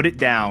 put it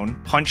down,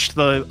 punched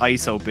the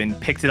ice open,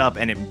 picked it up,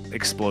 and it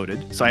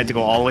exploded. So I had to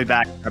go all the way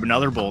back, grab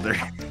another boulder.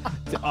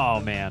 Oh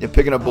man, yeah,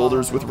 picking up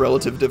boulders with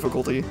relative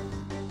difficulty.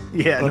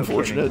 Yeah, no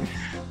Unfortunate. kidding.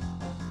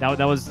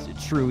 that was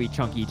truly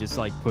Chunky, just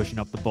like pushing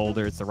up the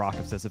boulder. It's the Rock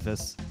of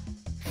Sisyphus.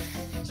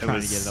 Just It trying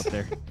was- to get it up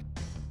there.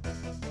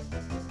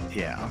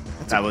 Yeah,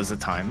 that was a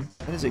time.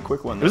 That is a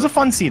quick one. It was though. a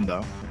fun scene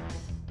though.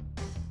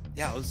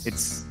 Yeah, it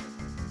was.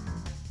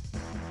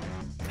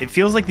 It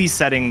feels like these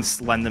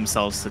settings lend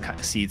themselves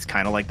to seeds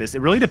kind of like this.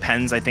 It really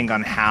depends, I think,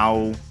 on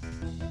how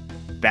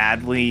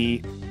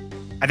badly.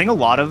 I think a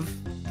lot of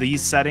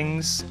these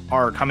settings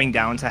are coming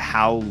down to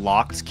how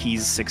locked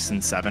keys 6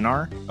 and 7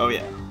 are. Oh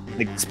yeah.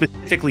 Like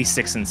specifically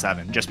 6 and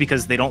 7, just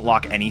because they don't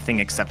lock anything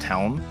except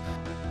Helm.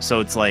 So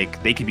it's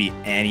like they could be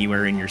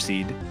anywhere in your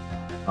seed.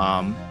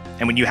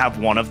 And when you have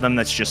one of them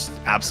that's just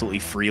absolutely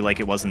free, like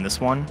it was in this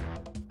one,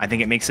 I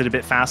think it makes it a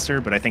bit faster.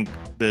 But I think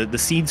the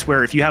seeds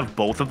where if you have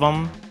both of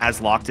them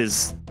as locked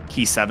as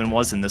key 7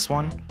 was in this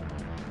one,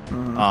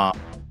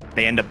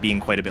 they end up being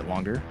quite a bit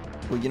longer.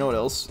 Well, you know what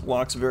else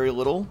locks very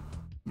little?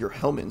 Your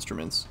Helm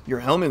instruments. Your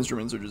Helm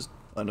instruments are just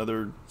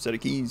another set of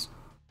keys,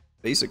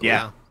 basically.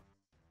 Yeah.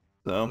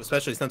 So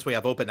Especially since we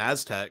have open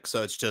Aztec,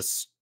 so it's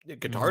just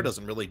guitar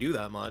doesn't really do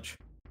that much.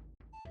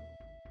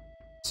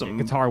 some.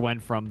 Guitar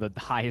went from the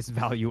highest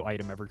value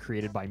item ever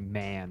created by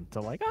man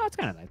to like, oh, it's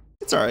kind of nice.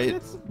 It's all right.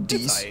 It's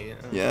Dece. aight.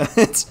 Yeah,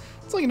 it's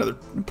like another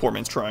poor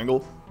man's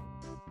triangle.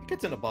 It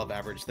gets in above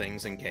average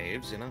things in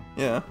caves, you know.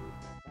 Yeah.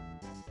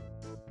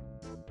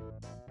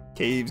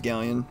 Caves,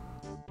 Galleon,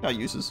 got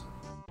uses.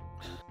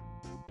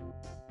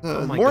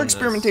 Oh my More goodness.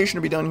 experimentation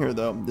to be done here,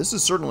 though. This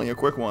is certainly a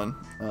quick one,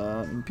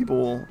 and people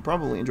will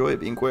probably enjoy it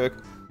being quick.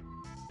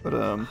 But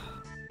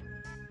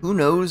who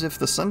knows if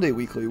the Sunday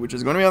Weekly, which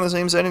is going to be on the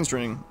same setting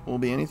string, will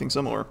be anything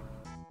similar.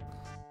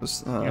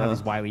 This, You know how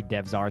these wily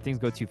devs are. Things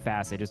go too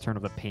fast. They just turn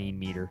up the pain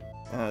meter.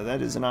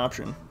 that is an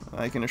option.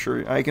 I can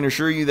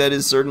assure you that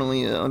is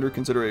certainly under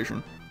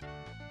consideration.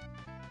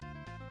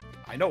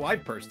 I know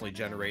I've personally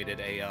generated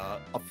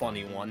a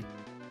funny one.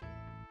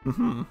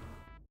 Mm-hmm.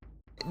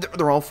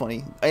 They're all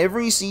funny.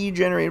 Every seed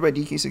generated by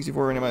DK64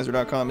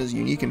 Randomizer.com is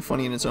unique and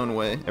funny in its own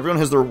way. Everyone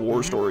has their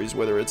war stories,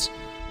 whether it's,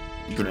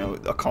 you know,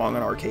 a Kong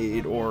on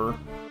arcade or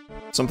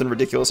something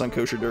ridiculous on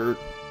kosher dirt.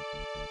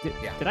 Did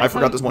I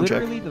forgot tell this you, one check.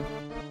 literally the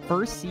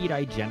first seed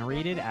I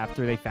generated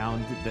after they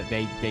found that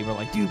they were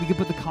like, dude, we could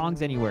put the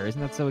Kongs anywhere.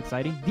 Isn't that so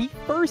exciting? The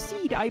first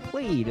seed I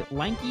played,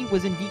 Lanky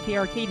was in DK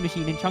Arcade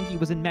Machine and Chunky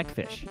was in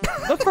Mechfish.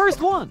 The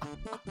first one.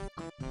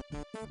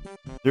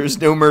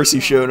 There's no mercy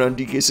shown on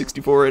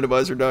DK64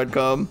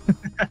 Randomizer.com.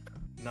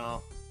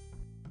 No.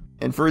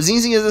 And for as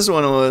easy as this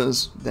one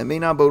was, that may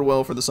not bode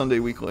well for the Sunday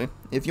Weekly.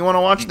 If you want to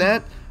watch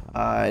that,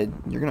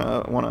 you're going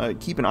to want to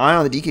keep an eye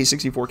on the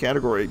DK64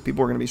 category.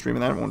 People are going to be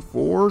streaming that one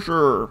for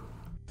sure.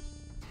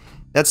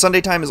 That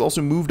Sunday time is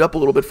also moved up a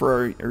little bit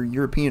for our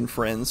European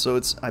friends, so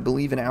it's, I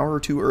believe, an hour or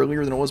two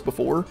earlier than it was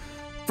before.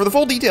 For the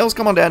full details,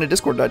 come on down to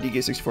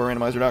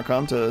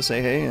discord.dk64randomizer.com to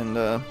say hey and,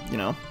 you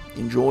know,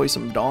 enjoy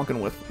some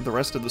donking with the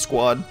rest of the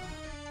squad.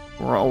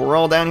 We're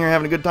all down here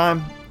having a good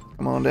time.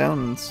 Come on down,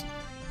 and it's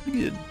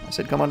pretty good. I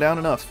said come on down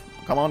enough.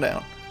 Come on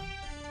down.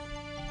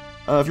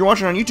 If you're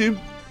watching on YouTube,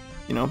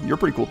 you know, you're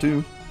pretty cool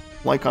too.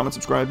 Like, comment,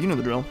 subscribe, you know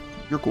the drill.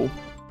 You're cool.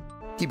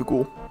 Keep it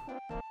cool.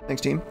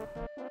 Thanks, team.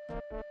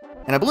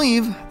 And I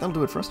believe that'll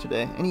do it for us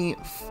today. Any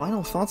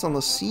final thoughts on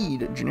the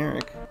seed,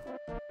 Generic?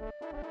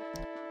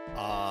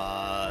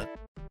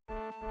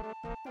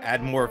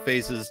 Add more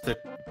phases to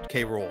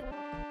K-Roll.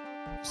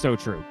 So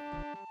true.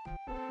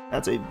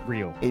 That's a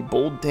Real.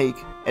 bold take.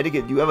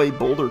 Etiquette, do you have a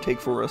bolder take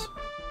for us?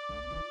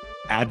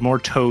 Add more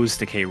toes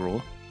to K.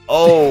 Rule.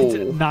 Oh!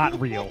 Not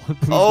real. Please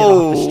get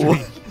Oh. off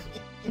the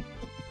stream.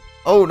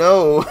 Oh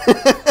no!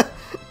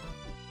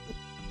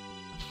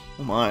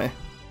 Oh my.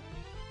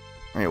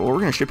 Alright, well, we're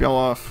gonna ship y'all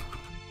off.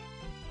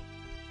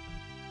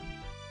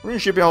 We're gonna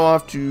ship y'all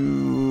off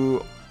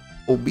to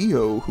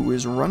Obio, who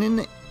is running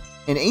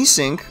an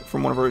async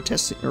from one of our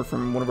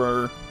from one of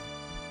our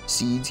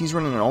seeds. He's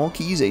running an all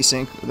keys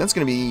async. That's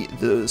gonna be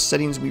the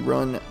settings we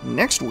run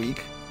next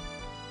week.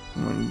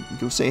 I'm gonna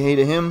go say hey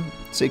to him.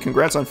 Say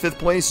congrats on 5th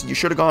place. You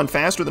should have gone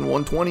faster than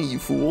 120, you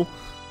fool.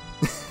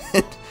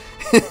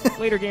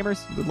 Later,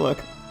 gamers. Good luck.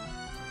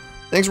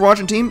 Thanks for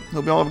watching, team.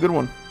 Hope y'all have a good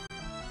one.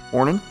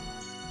 Morning.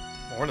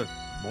 Morning.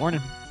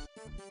 Morning.